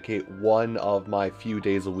would dedicate one of my few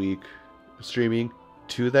days a week streaming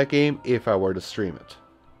to that game if I were to stream it.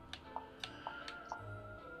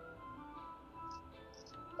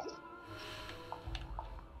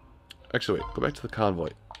 Actually, wait, go back to the convoy.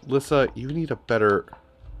 Lissa, you need a better...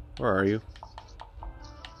 Where are you?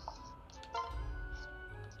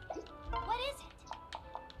 What is it?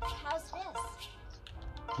 How's this?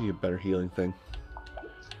 You need a better healing thing.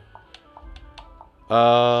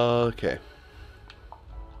 Okay.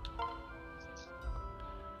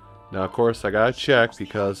 Now, of course, I gotta check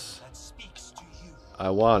because That speaks to you. I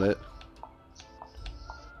want it.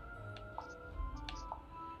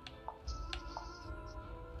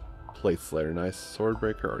 Plate Slayer, nice.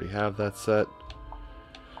 Swordbreaker, already have that set.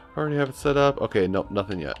 Already have it set up. Okay, nope,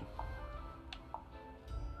 nothing yet.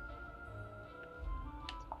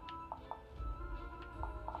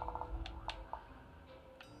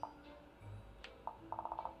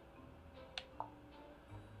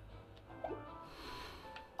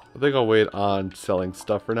 I think I'll wait on selling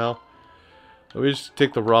stuff for now. Let me just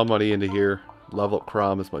take the raw money into here, level up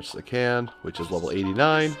Crom as much as I can, which is level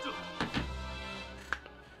 89. The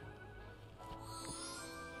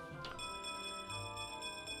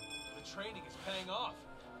training is paying off.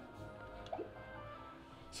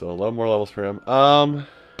 So 11 more levels for him.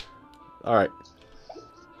 Alright.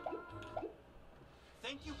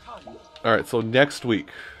 Thank you, Kanye. Alright, so next week,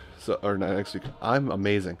 or not next week, I'm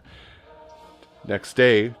amazing. Next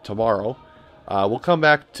day, tomorrow, we'll come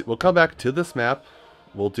back to this map.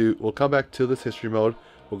 We'll come back to this history mode.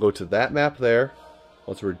 We'll go to that map there.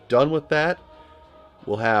 Once we're done with that,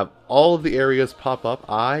 we'll have all of the areas pop up.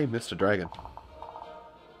 I missed a dragon.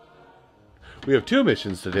 We have 2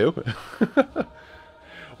 missions to do.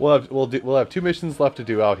 We'll have 2 missions left to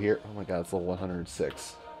do out here. Oh my god, it's level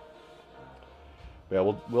 106.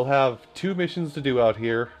 Yeah, we'll have 2 missions to do out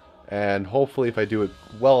here, and hopefully, if I do it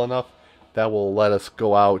well enough, that will let us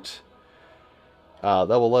go out. That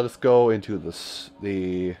will let us go into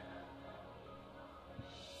the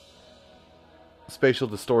spatial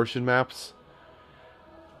distortion maps,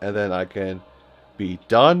 and then I can be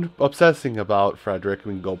done obsessing about Frederick.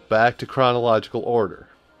 We can go back to chronological order.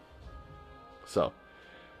 So,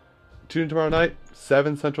 tune in tomorrow night,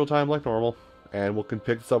 7 Central Time like normal, and we can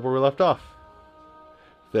pick this up where we left off.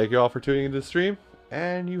 Thank you all for tuning into the stream,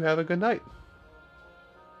 and you have a good night.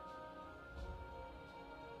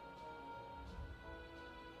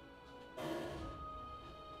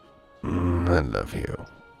 I love you.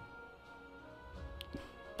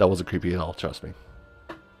 That wasn't creepy at all, trust me.